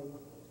dog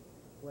waste,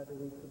 whether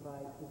we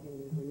provide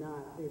containers or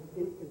not. There's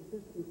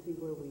inconsistency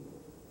where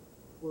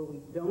we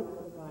don't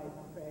provide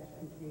trash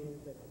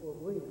containers at Fort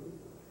Williams.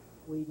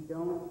 We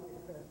don't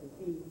at Crescent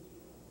Beach.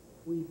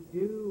 We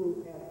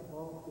do at the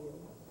ball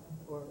field,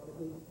 or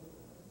at least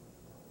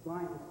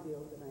Lions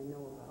Field that I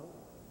know about.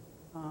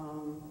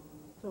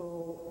 So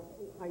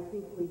I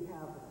think we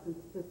have an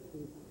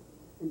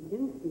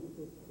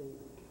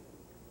inconsistent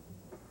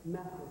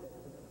method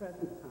at the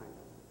present time.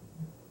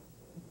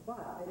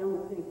 But I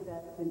don't think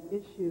that's an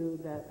issue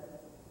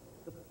that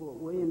the Fort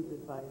Williams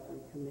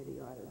Advisory Committee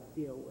ought to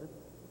deal with,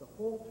 the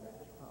whole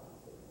trash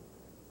policy.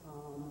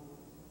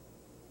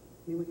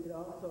 We could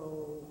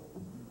also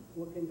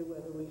look into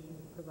whether we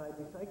should provide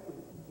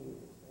recycling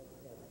containers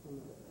at some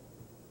of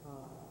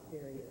the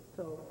areas.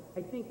 So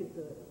I think it's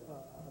a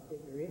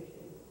bigger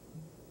issue.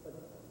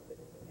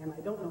 And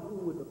I don't know who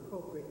would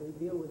appropriately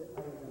deal with it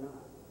other than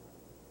us.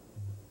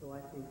 So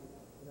I think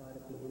it ought to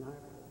be in our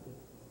purview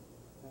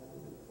rather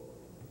than for.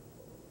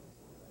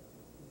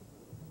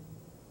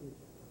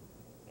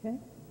 Okay.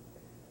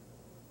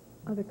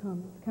 Other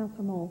comments?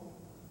 Councilor Moles.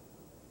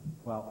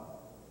 Well,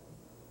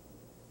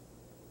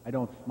 I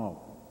don't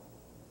smoke.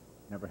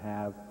 Never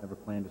have, never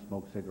plan to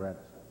smoke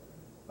cigarettes.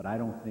 But I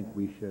don't think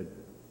we should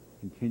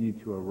continue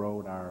to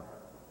erode our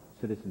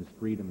citizens'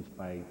 freedoms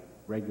by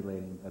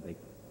regulating that they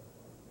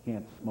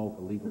can't smoke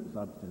a legal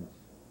substance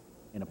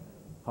in a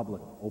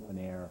public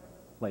open-air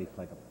place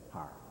like a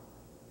park.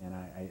 And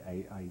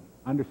I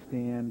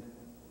understand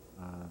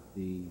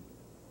the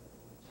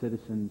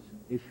citizens'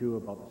 issue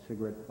about the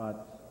cigarette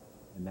butts,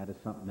 and that is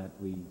something that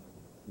we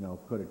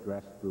could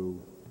address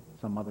through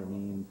some other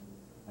means.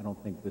 I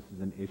don't think this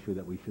is an issue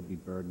that we should be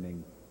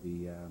burdening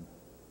the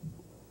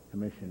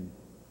commission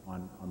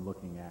on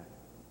looking at.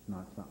 It's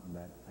not something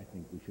that I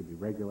think we should be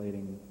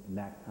regulating in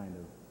that kind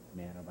of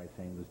manner by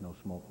saying there's no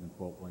smoking in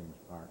Fort Williams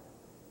Park.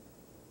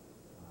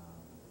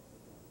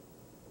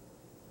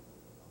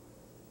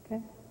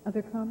 Okay.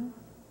 Other comments?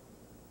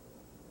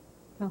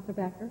 Councilor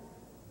Backer?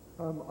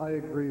 I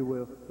agree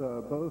with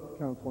both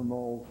Councilor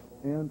Knowles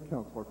and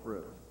Councilor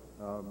Fritz.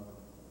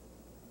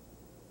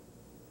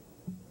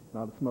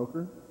 Not a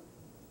smoker,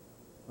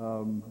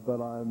 but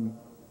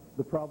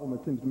the problem,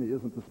 it seems to me,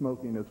 isn't the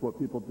smoking, it's what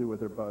people do with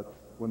their butts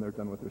when they're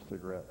done with their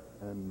cigarette,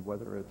 and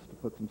whether it's to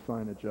put some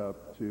signage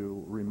up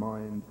to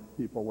remind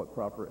people what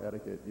proper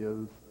etiquette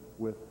is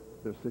with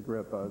their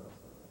cigarette butts.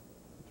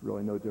 It's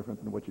really no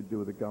different than what you do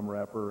with a gum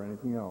wrapper or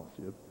anything else.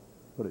 You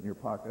put it in your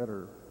pocket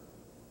or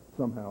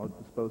somehow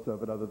dispose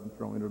of it other than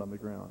throwing it on the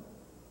ground.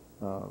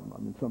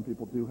 Some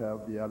people do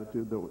have the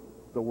attitude that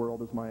the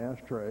world is my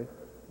ashtray,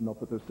 and they'll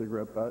put their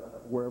cigarette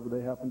butt wherever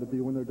they happen to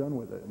be when they're done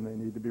with it, and they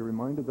need to be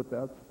reminded that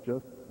that's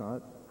just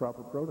not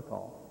proper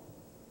protocol.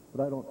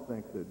 But I don't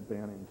think that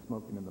banning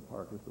smoking in the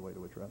park is the way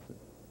to address it.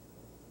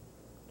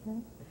 Okay.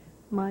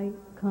 My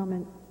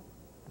comment,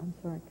 I'm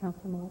sorry,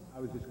 Councilor Knowles? I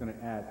was just going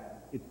to add,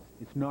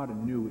 it's not a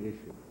new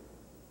issue.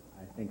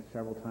 I think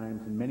several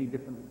times in many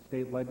different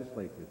state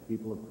legislatures,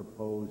 people have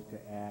proposed to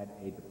add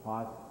a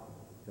deposit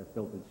to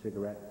filtered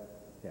cigarette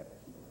tips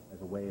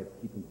as a way of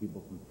keeping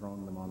people from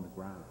throwing them on the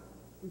ground.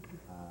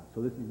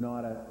 So this is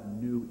not a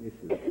new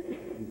issue.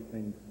 These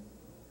things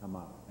come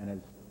up. And as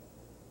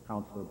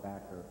Councilor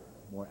Backer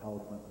more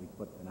eloquently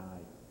put than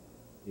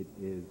I, it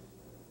is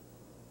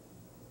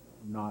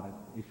not an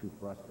issue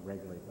for us to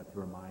regulate, but to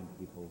remind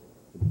people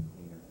to be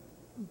cleaner.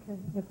 Okay.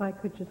 If I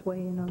could just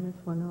weigh in on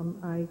this one,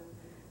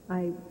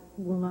 I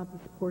will not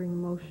be supporting the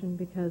motion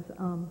because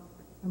I'm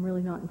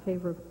really not in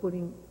favor of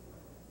putting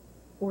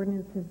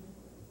ordinances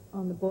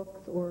on the books,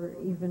 or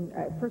even,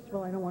 first of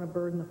all, I don't want to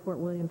burden the Fort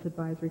Williams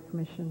Advisory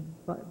Commission,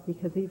 but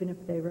because even if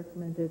they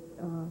recommended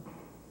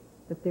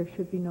that there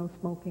should be no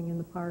smoking in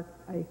the park,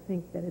 I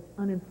think that it's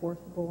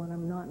unenforceable, and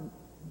I'm not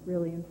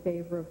really in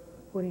favor of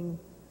putting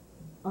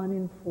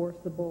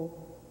unenforceable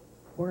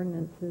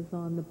ordinances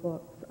on the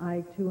books.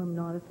 I, too, am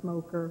not a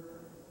smoker,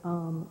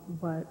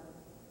 but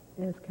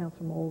as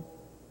Councilor Moles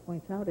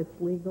points out, it's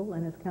legal,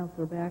 and as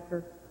Councilor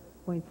Backer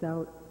points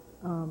out,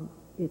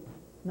 it's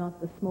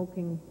not the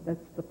smoking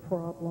that's the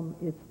problem,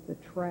 it's the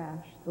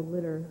trash, the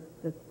litter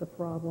that's the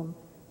problem.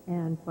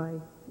 And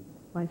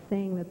by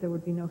saying that there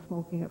would be no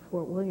smoking at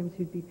Fort Williams,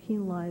 you'd be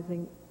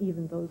penalizing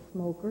even those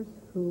smokers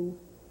who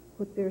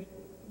took their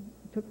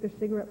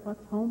cigarette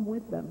butts home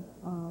with them.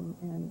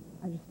 And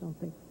I just don't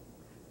think,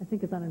 I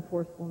think it's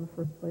unenforceable in the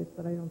first place,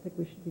 but I don't think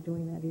we should be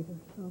doing that either.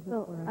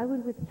 So I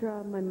would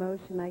withdraw my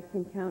motion. I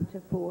can count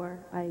to 4.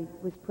 I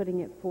was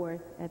putting it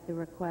forth at the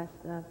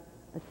request of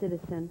a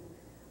citizen.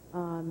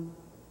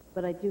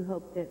 But I do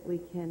hope that we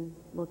can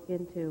look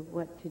into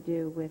what to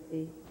do with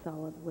the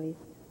solid waste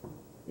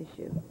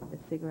issue, the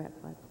cigarette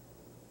butts.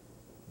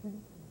 Okay.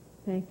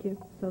 Thank you.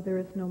 So there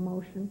is no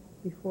motion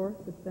before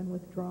us. It's been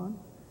withdrawn.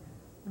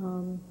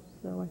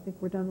 So I think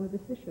we're done with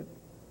this issue.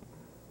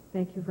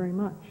 Thank you very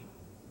much.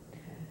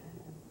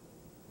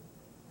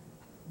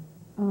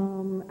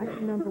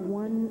 Item number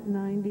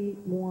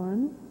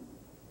 191,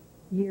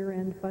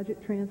 year-end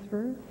budget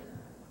transfers.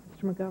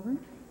 Mr. McGovern?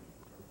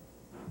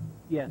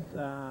 Yes,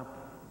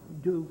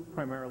 due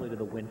primarily to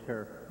the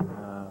winter,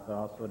 but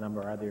also a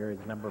number of other areas,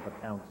 a number of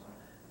accounts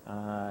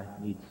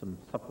need some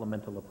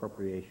supplemental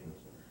appropriations.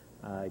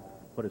 I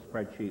put a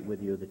spreadsheet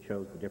with you that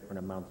shows the different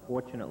amounts.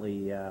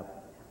 Fortunately,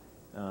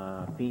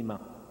 FEMA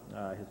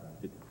has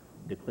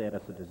declared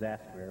us a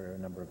disaster area a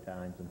number of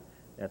times, and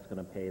that's going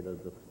to pay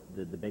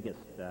the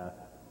biggest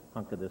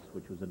hunk of this,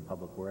 which was in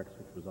Public Works,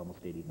 which was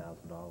almost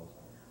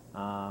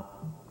 $80,000.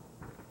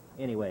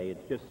 Anyway,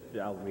 it's just,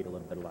 I'll read a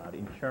little bit aloud.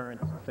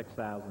 Insurance,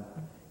 $6,000.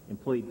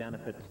 Employee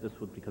benefits, this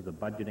was because of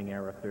budgeting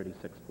error,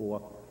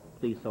 $36,400.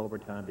 Police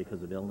overtime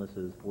because of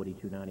illnesses,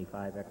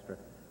 $42.95 extra.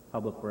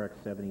 Public Works,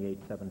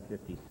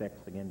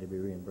 $78,756, again to be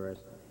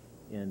reimbursed.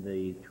 In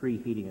the 3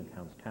 heating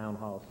accounts, Town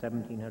Hall,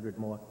 $1,700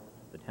 more.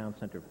 The Town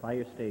Center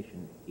Fire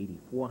Station,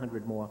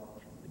 $8,400 more.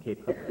 The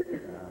Cape Cod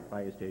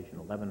Fire Station,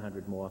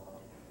 $1,100 more.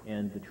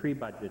 And the tree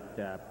budget,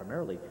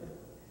 primarily,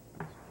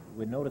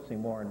 we're noticing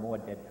more and more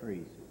dead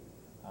trees.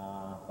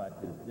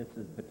 But this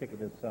is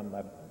particular, some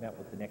I've met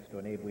with the next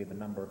door neighbor. We have a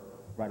number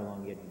right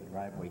along the edge of the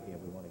driveway here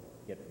we want to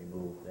get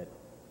removed that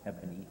have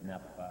been eaten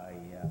up by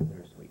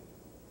bittersweet.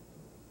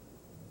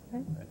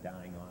 Okay.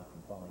 Dying off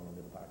and falling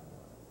into the parking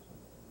lot.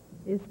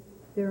 So. Is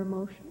there a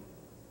motion?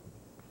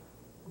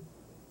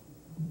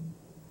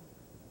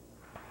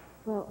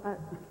 Well,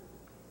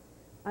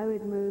 I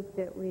would move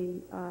that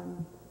we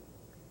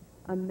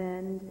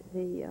amend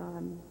the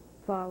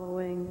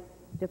following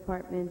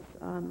department's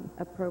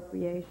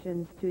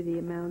appropriations to the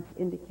amounts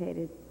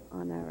indicated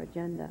on our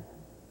agenda.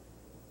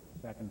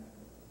 Second.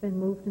 Been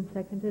moved and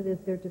seconded. Is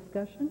there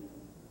discussion?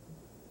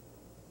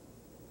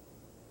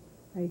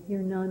 I hear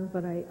none,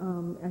 but I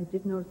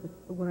did notice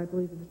what I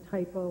believe is a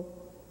typo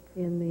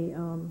in the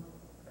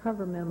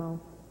cover memo,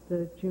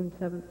 the June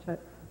 7th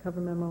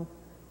cover memo,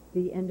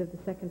 the end of the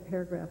second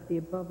paragraph, the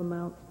above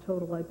amounts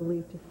total, I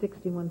believe, to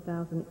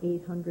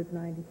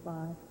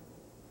 $61,895,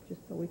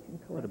 just so we can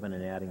correct. Could have been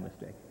an adding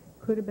mistake.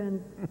 Could have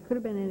been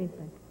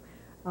anything.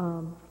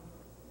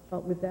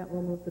 But with that,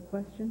 we'll move the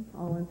question.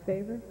 All in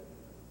favor?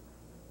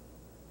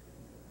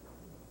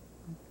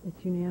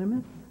 It's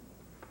unanimous.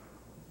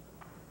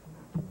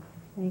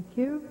 Thank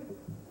you.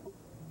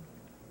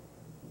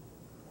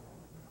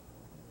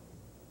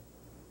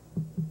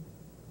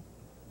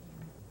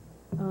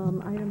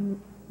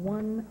 Item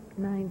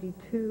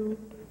 192,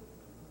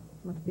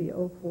 must be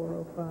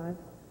 0405,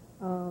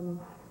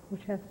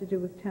 which has to do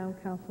with town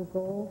council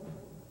goals.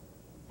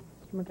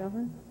 Mr.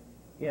 McGovern?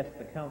 Yes,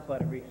 the council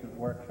at a recent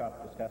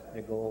workshop discussed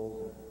their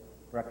goals,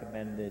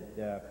 recommended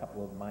a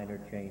couple of minor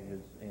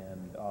changes,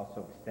 and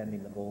also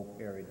extending the goal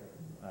period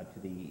to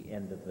the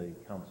end of the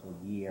council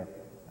year,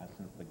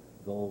 since the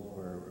goals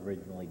were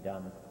originally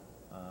done,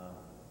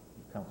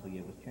 the council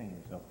year was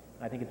changed. So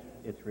I think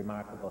it's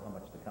remarkable how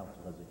much the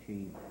council has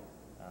achieved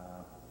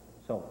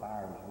so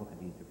far. As you look at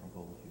these different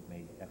goals, you've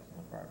made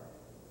excellent progress.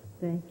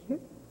 Thank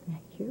you.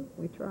 Thank you.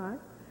 We tried.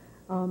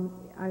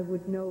 I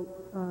would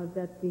note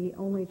that the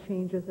only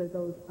changes are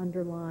those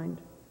underlined.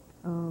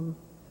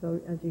 So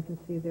as you can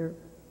see, they're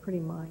pretty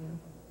minor.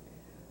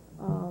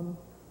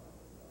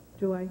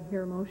 Do I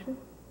hear a motion?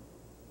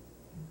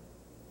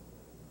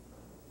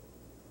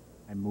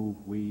 I move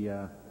we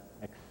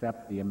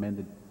accept the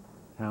amended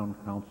town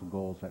council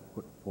goals that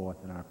put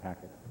forth in our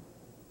packet.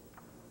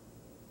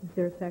 Is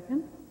there a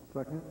second?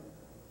 Second.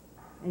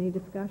 Any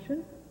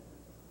discussion?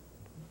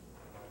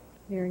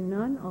 Hearing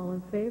none, all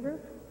in favor?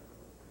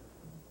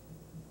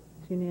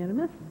 It's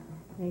unanimous.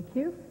 Thank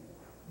you.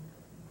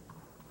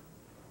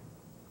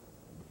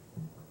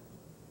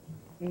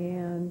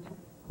 And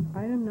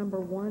item number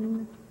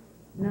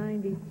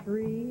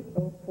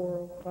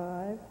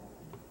 193-0405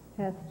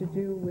 has to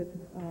do with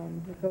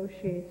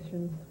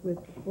negotiations with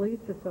the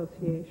police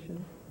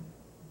association.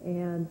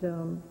 And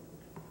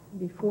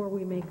before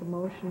we make a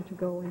motion to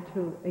go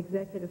into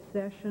executive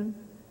session,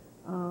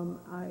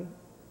 I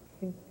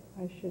think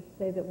I should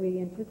say that we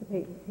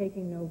anticipate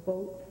taking no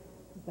vote.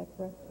 Is that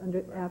correct?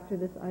 After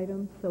this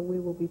item, so we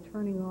will be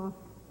turning off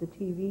the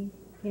TV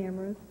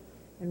cameras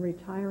and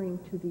retiring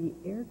to the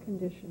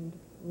air-conditioned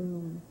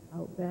room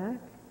out back.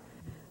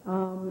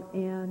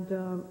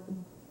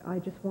 I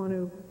just want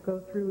to go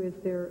through, is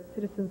there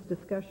citizens'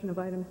 discussion of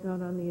items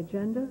not on the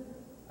agenda?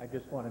 I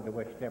just wanted to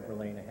wish Deborah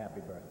Lane a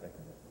happy birthday.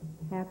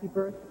 Happy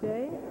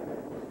birthday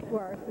to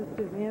our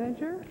assistant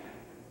manager.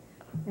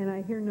 And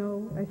I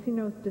see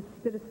no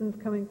citizens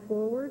coming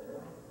forward,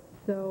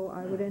 so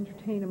I would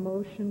entertain a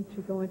motion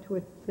to go into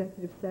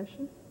executive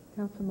session.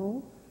 Council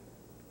Moles?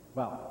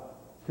 Well,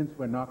 since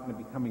we're not going to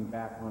be coming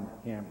back on the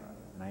camera,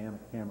 and I am a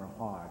camera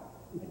hog,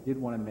 I did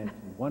want to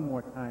mention one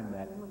more time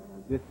that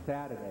this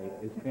Saturday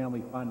is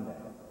Family Fun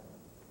Day.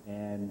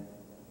 And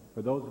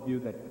for those of you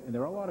that, and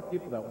there are a lot of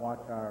people that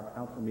watch our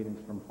council meetings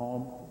from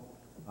home,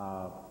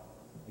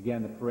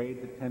 again, the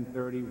parade's at 10:30.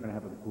 We're going to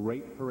have a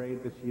great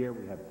parade this year.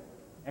 We have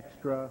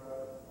extra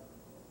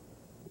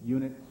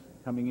units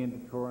coming in to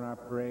tour in our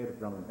parade, a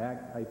drum and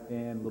bagpipe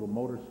band, little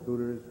motor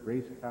scooters,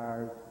 race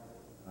cars,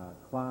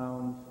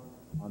 clowns.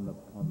 On the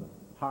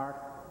park,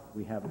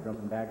 we have a drum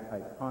and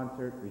bagpipe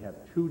concert. We have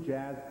 2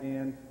 jazz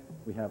bands.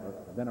 We have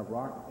then a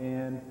rock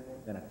band,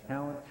 then a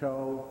talent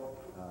show,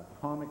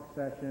 comic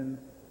session,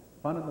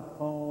 fun on the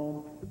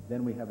foam.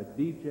 Then we have a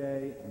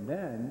DJ, and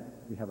then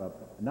we have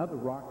another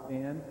rock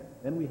band.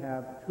 Then we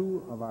have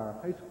 2 of our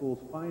high school's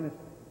finest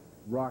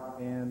rock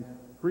bands,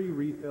 free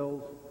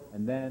refills,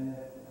 and then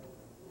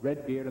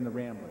Red Beard and the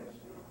Ramblers,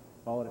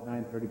 followed at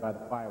 9:30 by the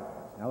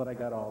fireworks. Now that I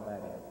got all that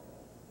in,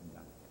 I'm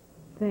done.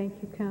 Thank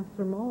you,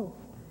 Councillor Moles.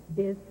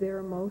 Is there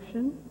a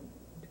motion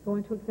to go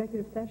into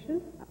executive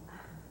session?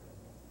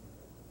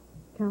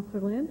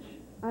 Councillor Lynch?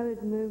 I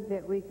would move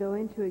that we go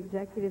into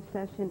executive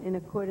session in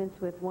accordance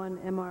with 1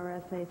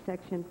 MRSA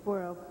Section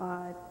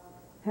 405,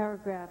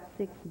 Paragraph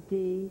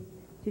 6D,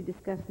 to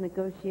discuss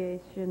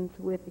negotiations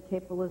with the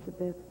Cape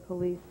Elizabeth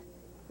Police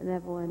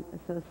Benevolent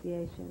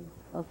Association,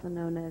 also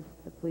known as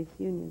the Police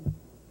Union.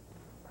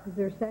 Is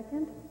there a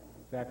second?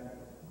 Second.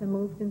 Been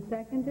moved and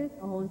seconded.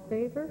 All in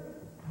favor?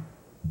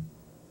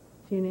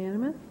 It's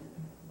unanimous.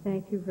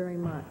 Thank you very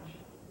much.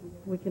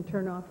 We can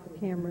turn off the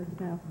cameras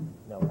now.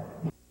 No.